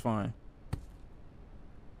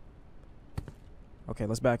 Okay,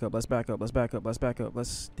 let's back up.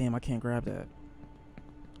 Damn, I can't grab that.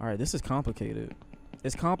 All right, this is complicated.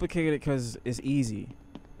 It's complicated because it's easy,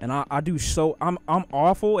 and I'm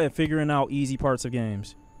awful at figuring out easy parts of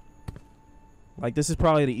games. Like, this is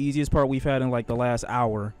probably the easiest part we've had in like the last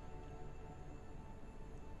hour,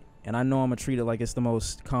 and I know I'm gonna treat it like it's the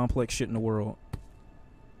most complex shit in the world.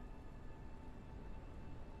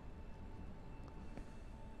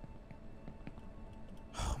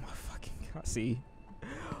 Oh my fucking god! See,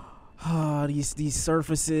 these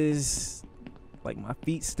surfaces, like my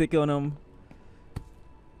feet stick on them.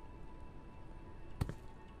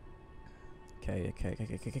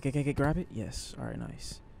 Okay, grab it. Yes. All right,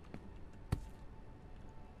 nice.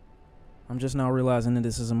 I'm just now realizing that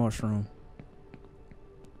this is a mushroom.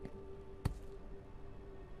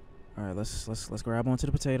 All right, let's grab onto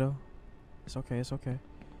the potato. It's okay.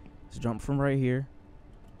 Let's jump from right here.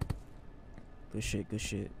 Good shit.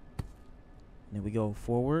 And then we go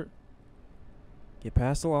forward. Get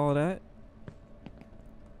past all of that.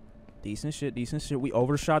 Decent shit. We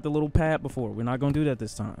overshot the little pad before. We're not gonna do that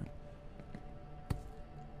this time.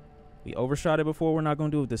 We overshot it before. We're not gonna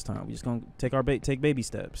do it this time. We're just gonna take baby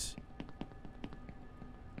steps.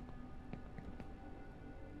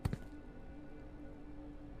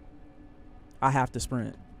 I have to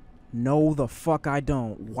sprint. No, the fuck I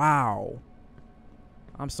don't. Wow.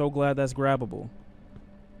 I'm so glad that's grabbable.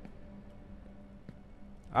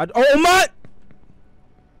 Oh my!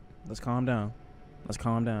 Let's calm down. Let's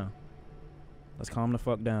calm the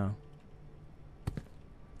fuck down.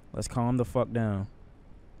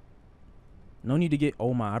 No need to get...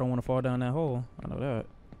 Oh my, I don't want to fall down that hole. I know that.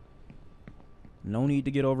 No need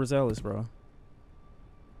to get overzealous, bro.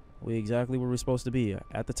 We exactly where we're supposed to be.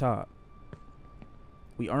 At the top.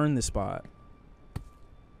 We earned this spot.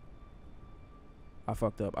 I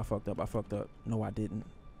fucked up. No, I didn't.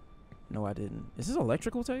 Is this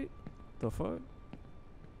electrical tape? The fuck?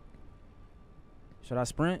 Should I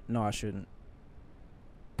sprint? No, I shouldn't.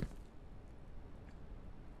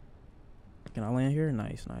 Can I land here?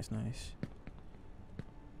 Nice.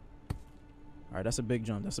 Alright, that's a big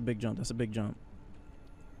jump.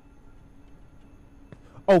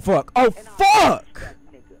 Oh, fuck.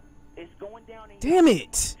 Damn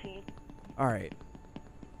it. Alright.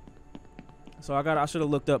 So I should have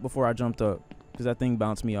looked up before I jumped up, because that thing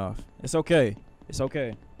bounced me off. It's okay.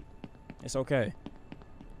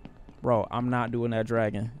 Bro, I'm not doing that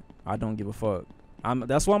dragon. I don't give a fuck.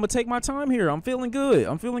 That's why I'm gonna take my time here. I'm feeling good.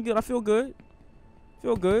 I feel good.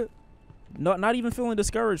 No, not even feeling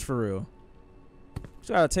discouraged for real.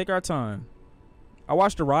 Just gotta take our time. I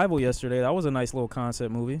watched Arrival yesterday. That was a nice little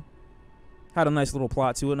concept movie. Had a nice little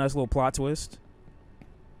plot to it, nice little plot twist.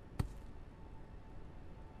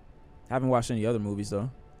 Haven't watched any other movies though.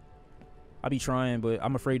 I be trying, but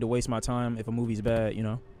I'm afraid to waste my time if a movie's bad, you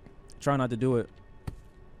know. Try not to do it.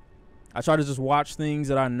 I try to just watch things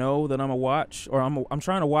that I know that I'm gonna watch, or I'm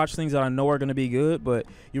trying to watch things that I know are gonna be good, but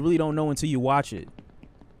you really don't know until you watch it.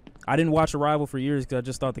 I didn't watch Arrival for years because I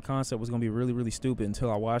just thought the concept was gonna be really, really stupid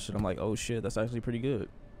until I watched it. I'm like, oh shit, that's actually pretty good.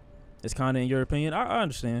 It's kind of in your opinion. I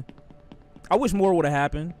understand. I wish more would have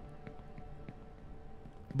happened,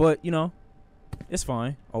 but you know, it's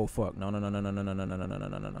fine. Oh fuck, no.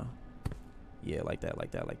 Yeah, like that.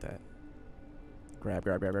 Grab.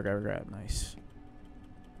 Nice.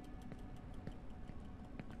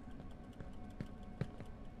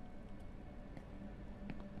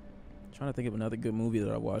 Trying to think of another good movie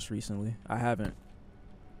that I watched recently. I haven't.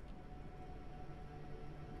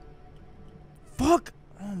 Fuck.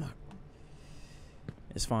 Oh my.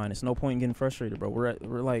 It's fine. It's no point in getting frustrated, bro.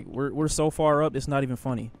 We're so far up. It's not even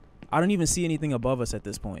funny. I don't even see anything above us at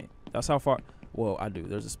this point. That's how far. Well, I do.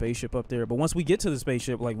 There's a spaceship up there. But once we get to the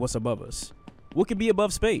spaceship, like, what's above us? What could be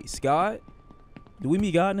above space? God? Do we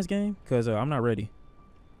meet God in this game? Because I'm not ready.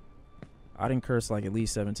 I didn't curse like at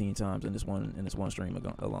least 17 times in this one stream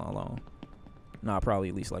alone. Nah, probably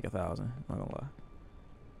at least like 1,000. Not gonna lie.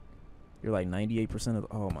 You're like 98% of.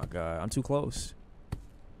 Oh my god, I'm too close.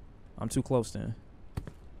 I'm too close then.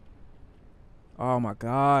 Oh my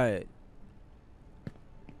god.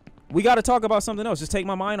 We got to talk about something else. Just take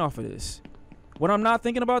my mind off of this. When I'm not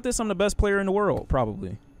thinking about this, I'm the best player in the world,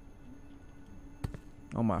 probably.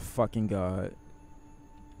 Oh my fucking god.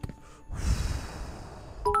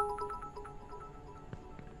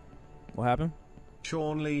 What happened?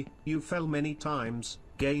 Sean Lee, you fell many times,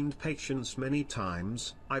 gained patience many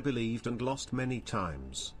times, I believed and lost many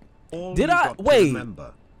times. All Did you I? got to Wait.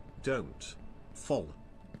 remember, don't fall.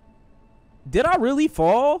 Did I really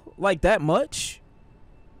fall like that much?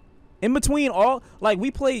 In between all, like,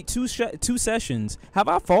 we played two sessions. Have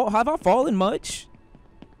I fallen much?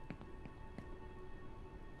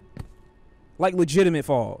 Like legitimate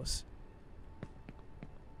falls.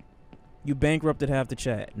 You bankrupted half the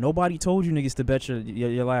chat. Nobody told you niggas to bet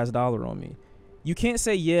your last dollar on me. You can't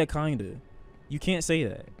say yeah, kinda. You can't say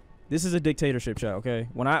that. This is a dictatorship chat, okay?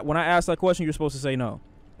 When I ask that question, you're supposed to say no.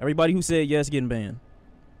 Everybody who said yes getting banned.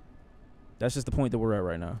 That's just the point that we're at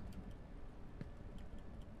right now.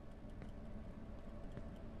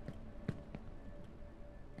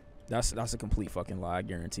 That's a complete fucking lie. I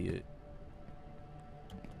guarantee it.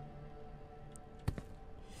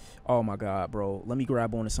 Oh my god, bro. Let me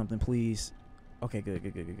grab onto something, please. Okay, good.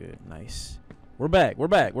 Nice. We're back.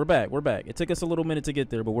 It took us a little minute to get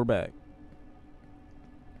there, but we're back.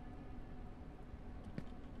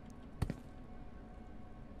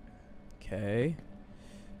 Okay.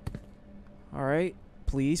 All right.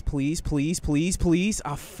 Please.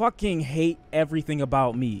 I fucking hate everything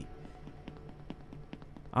about me.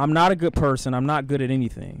 I'm not a good person. I'm not good at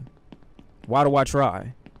anything. Why do I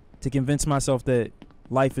try? To convince myself that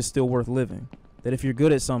life is still worth living. That if you're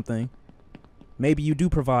good at something, maybe you do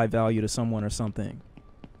provide value to someone or something.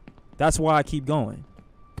 That's why I keep going.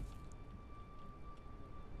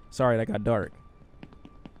 Sorry, that got dark.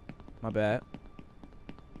 My bad.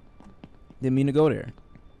 Didn't mean to go there.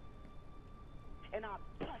 And I'll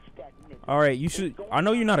touch that nigga. All right, you should. I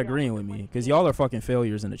know you're not agreeing with me because y'all are fucking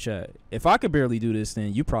failures in the chat. If I could barely do this,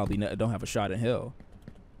 then you probably don't have a shot in hell.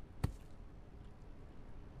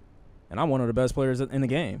 And I'm one of the best players in the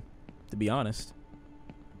game, to be honest.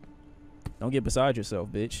 Don't get beside yourself,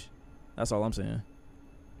 bitch. That's all I'm saying.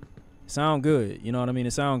 Sound good, you know what I mean?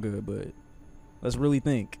 It sound good, but let's really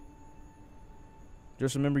think.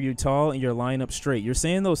 Just remember you're tall and you're lying up straight. You're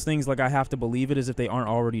saying those things like I have to believe it as if they aren't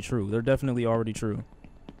already true. They're definitely already true.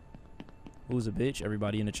 Who's a bitch?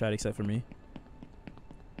 Everybody in the chat except for me.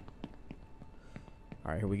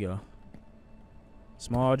 All right, here we go.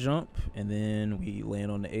 Small jump, and then we land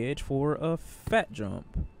on the edge for a fat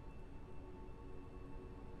jump.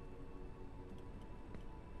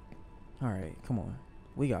 All right, come on.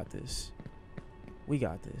 We got this. We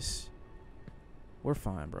got this. We're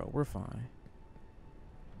fine, bro. We're fine.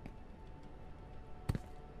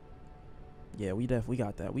 Yeah, we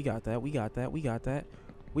got that. We got that. We got that. We got that.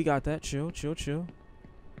 We got that. Chill. Chill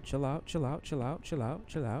out. Chill out.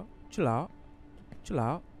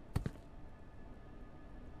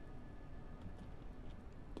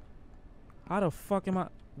 How the fuck am I?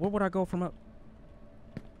 Where would I go from up?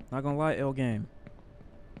 Not gonna lie, L game.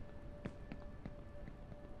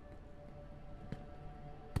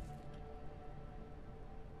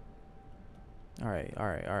 All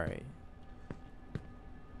right.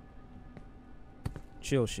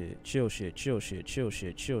 Chill shit.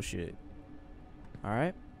 All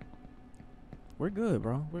right. We're good,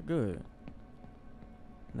 bro. We're good.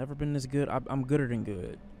 Never been this good. I'm gooder than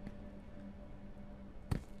good.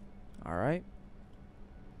 All right.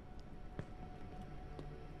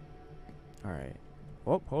 All right.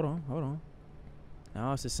 Oh, hold on.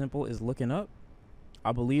 Now it's as simple as looking up.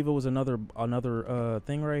 I believe it was another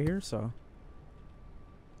thing right here, so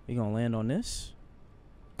we gonna land on this.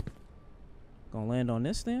 Gonna land on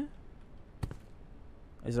this then.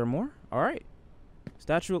 Is there more? All right.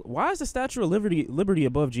 Why is the Statue of Liberty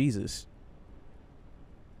above Jesus?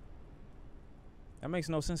 That makes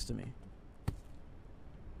no sense to me.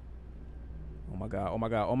 Oh my god.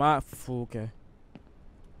 Okay.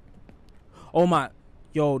 Oh my.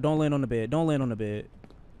 Yo, don't land on the bed. I'm landing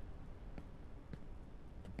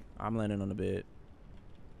on the bed.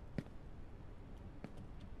 Is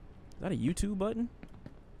that a YouTube button?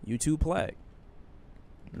 YouTube plaque.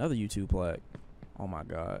 Another YouTube plaque. Oh my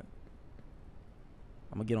god.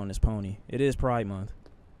 I'm gonna get on this pony. It is Pride Month.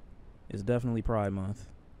 It's definitely Pride Month.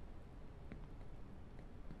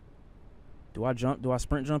 Do I jump? Do I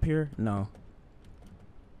sprint jump here? No.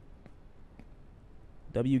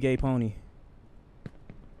 W gay pony.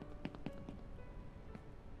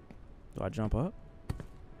 Do I jump up?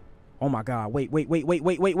 Oh my god. Wait.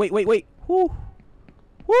 Whoo.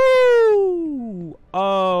 Woo!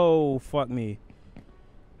 Oh, fuck me.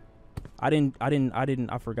 I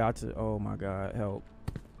forgot to. Oh my god, help.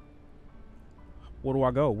 Where do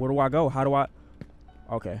I go? How do I?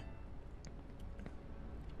 Okay.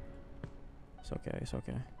 It's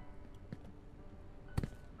okay.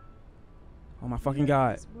 Oh my fucking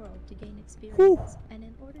god. This world to gain experience, Whew. and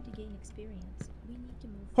in order to gain experience, we need to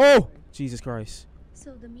move Oh! forward. Jesus Christ.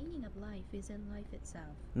 So the meaning of life is in life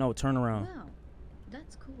itself. No, turn around. Wow,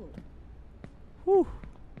 that's cool. Whew.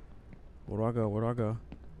 Where do I go?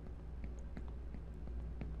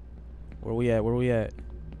 Where we at?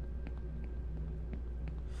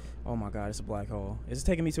 Oh my god, it's a black hole. Is it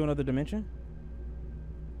taking me to another dimension?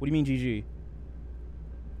 What do you mean, GG?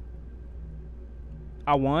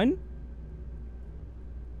 I won?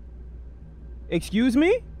 Excuse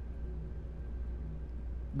me?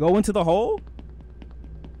 Go into the hole?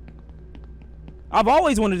 I've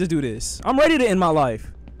always wanted to do this. I'm ready to end my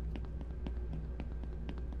life.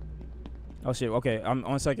 Oh shit, okay, I'm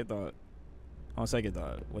on second thought.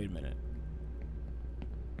 Wait a minute.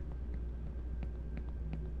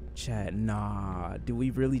 Chat, nah. Did we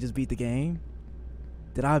really just beat the game?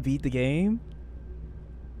 Did I beat the game?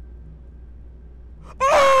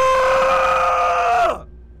 Ah!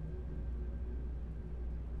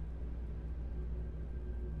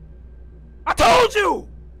 I told you!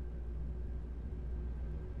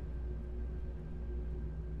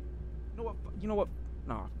 You know what?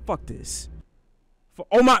 Nah, fuck this.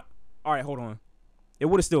 Oh my. All right, hold on. It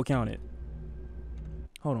would have still counted.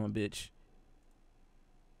 Hold on, bitch.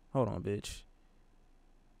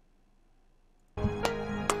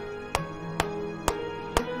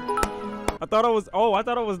 I thought I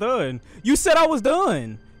was done. You said I was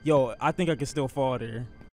done. Yo, I think I can still fall there.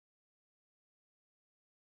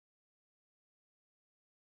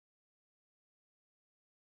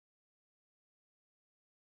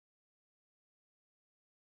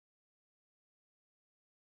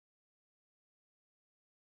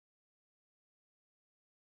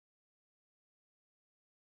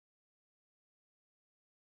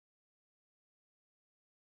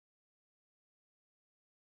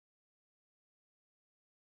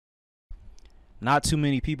 Not too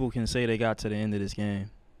many people can say they got to the end of this game.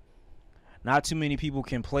 Not too many people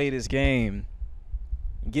can play this game,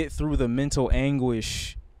 get through the mental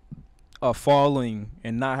anguish of falling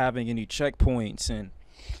and not having any checkpoints. And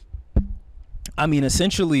I mean,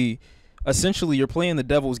 essentially you're playing the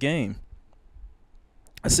devil's game.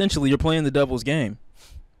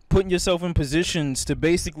 Putting yourself in positions to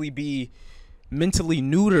basically be mentally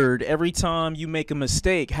neutered every time you make a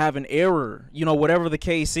mistake, have an error, you know, whatever the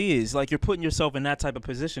case is. Like, you're putting yourself in that type of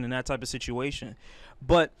position, in that type of situation.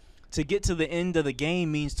 But to get to the end of the game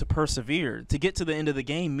means to persevere. To get to the end of the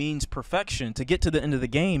game means perfection. To get to the end of the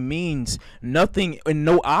game means nothing and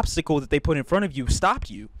no obstacle that they put in front of you stopped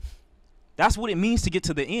you. That's what it means to get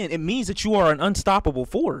to the end. It means that you are an unstoppable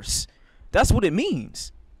force. That's what it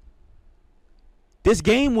means. This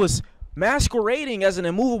game was masquerading as an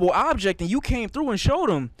immovable object, and you came through and showed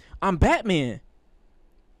them, I'm Batman.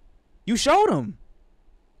 You showed them.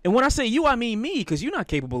 And when I say you, I mean me, because you're not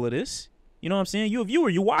capable of this. You know what I'm saying? You're a viewer.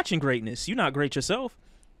 You're watching greatness. You're not great yourself.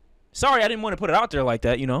 Sorry, I didn't want to put it out there like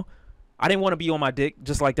that, you know. I didn't want to be on my dick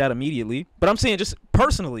just like that immediately. But I'm saying just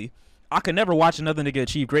personally, I could never watch another nigga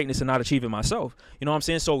achieve greatness and not achieve it myself. You know what I'm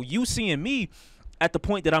saying? So you seeing me at the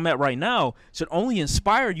point that I'm at right now should only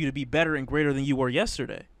inspire you to be better and greater than you were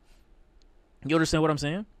yesterday. You understand what I'm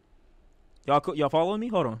saying? Y'all following me?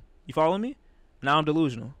 Hold on. You following me? Now I'm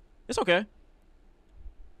delusional. It's okay.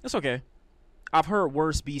 It's okay. I've heard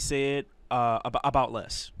worse be said about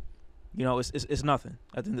less. You know, it's nothing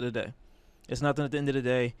at the end of the day. It's nothing at the end of the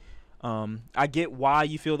day. I get why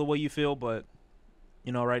you feel the way you feel, but,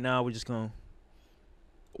 you know, right now we're just going to...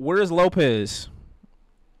 Where's Lopez?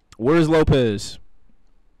 Where's Lopez?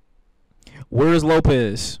 Where's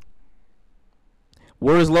Lopez?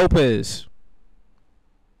 Where's Lopez?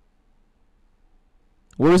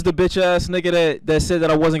 Where's the bitch ass nigga that said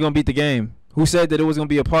that I wasn't gonna beat the game? Who said that it was gonna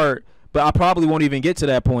be a part? But I probably won't even get to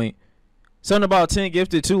that point. Something about 10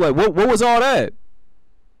 gifted too. Like what was all that?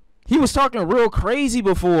 He was talking real crazy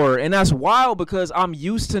before, and that's wild because I'm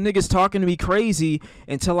used to niggas talking to me crazy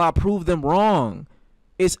until I prove them wrong.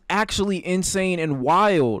 It's actually insane and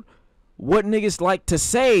wild what niggas like to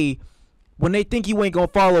say when they think you ain't gonna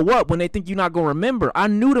follow up, when they think you're not gonna remember. I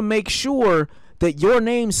knew to make sure that your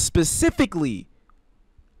name specifically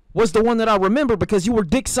was the one that I remember because you were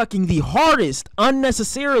dick sucking the hardest,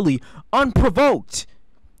 unnecessarily, unprovoked.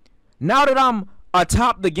 Now that I'm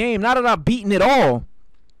atop the game, now that I've beaten it all,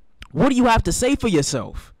 what do you have to say for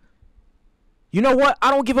yourself? You know what?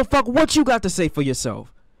 I don't give a fuck what you got to say for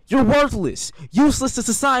yourself. You're worthless, useless to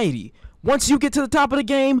society. Once you get to the top of the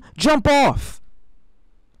game, jump off.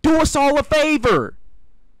 Do us all a favor.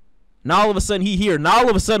 Now all of a sudden he here. Now all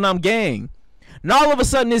of a sudden I'm gang. Now all of a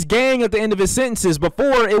sudden it's gang at the end of his sentences.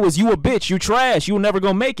 Before it was you a bitch, you trash, you never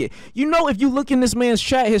gonna make it. You know, if you look in this man's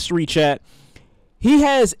chat history, chat, he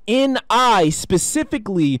has N-I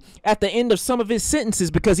specifically at the end of some of his sentences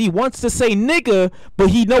because he wants to say nigga, but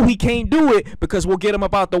he know he can't do it because we'll get him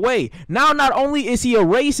up out the way. Now not only is he a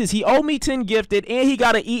racist, he owe me 10 gifted, and he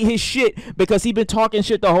gotta eat his shit because he been talking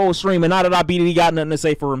shit the whole stream, and now that I beat it, he got nothing to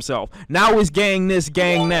say for himself. Now it's gang this,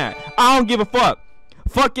 gang that. I don't give a fuck.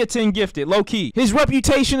 Fuck your 10 gifted, low key. His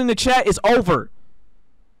reputation in the chat is over.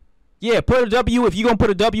 Yeah, put a W. If you gonna put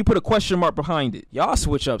a W, put a question mark behind it. Y'all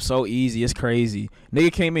switch up so easy. It's crazy.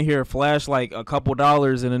 Nigga came in here, flashed like a couple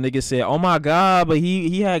dollars, and the nigga said, oh my God, but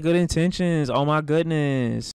he had good intentions. Oh my goodness.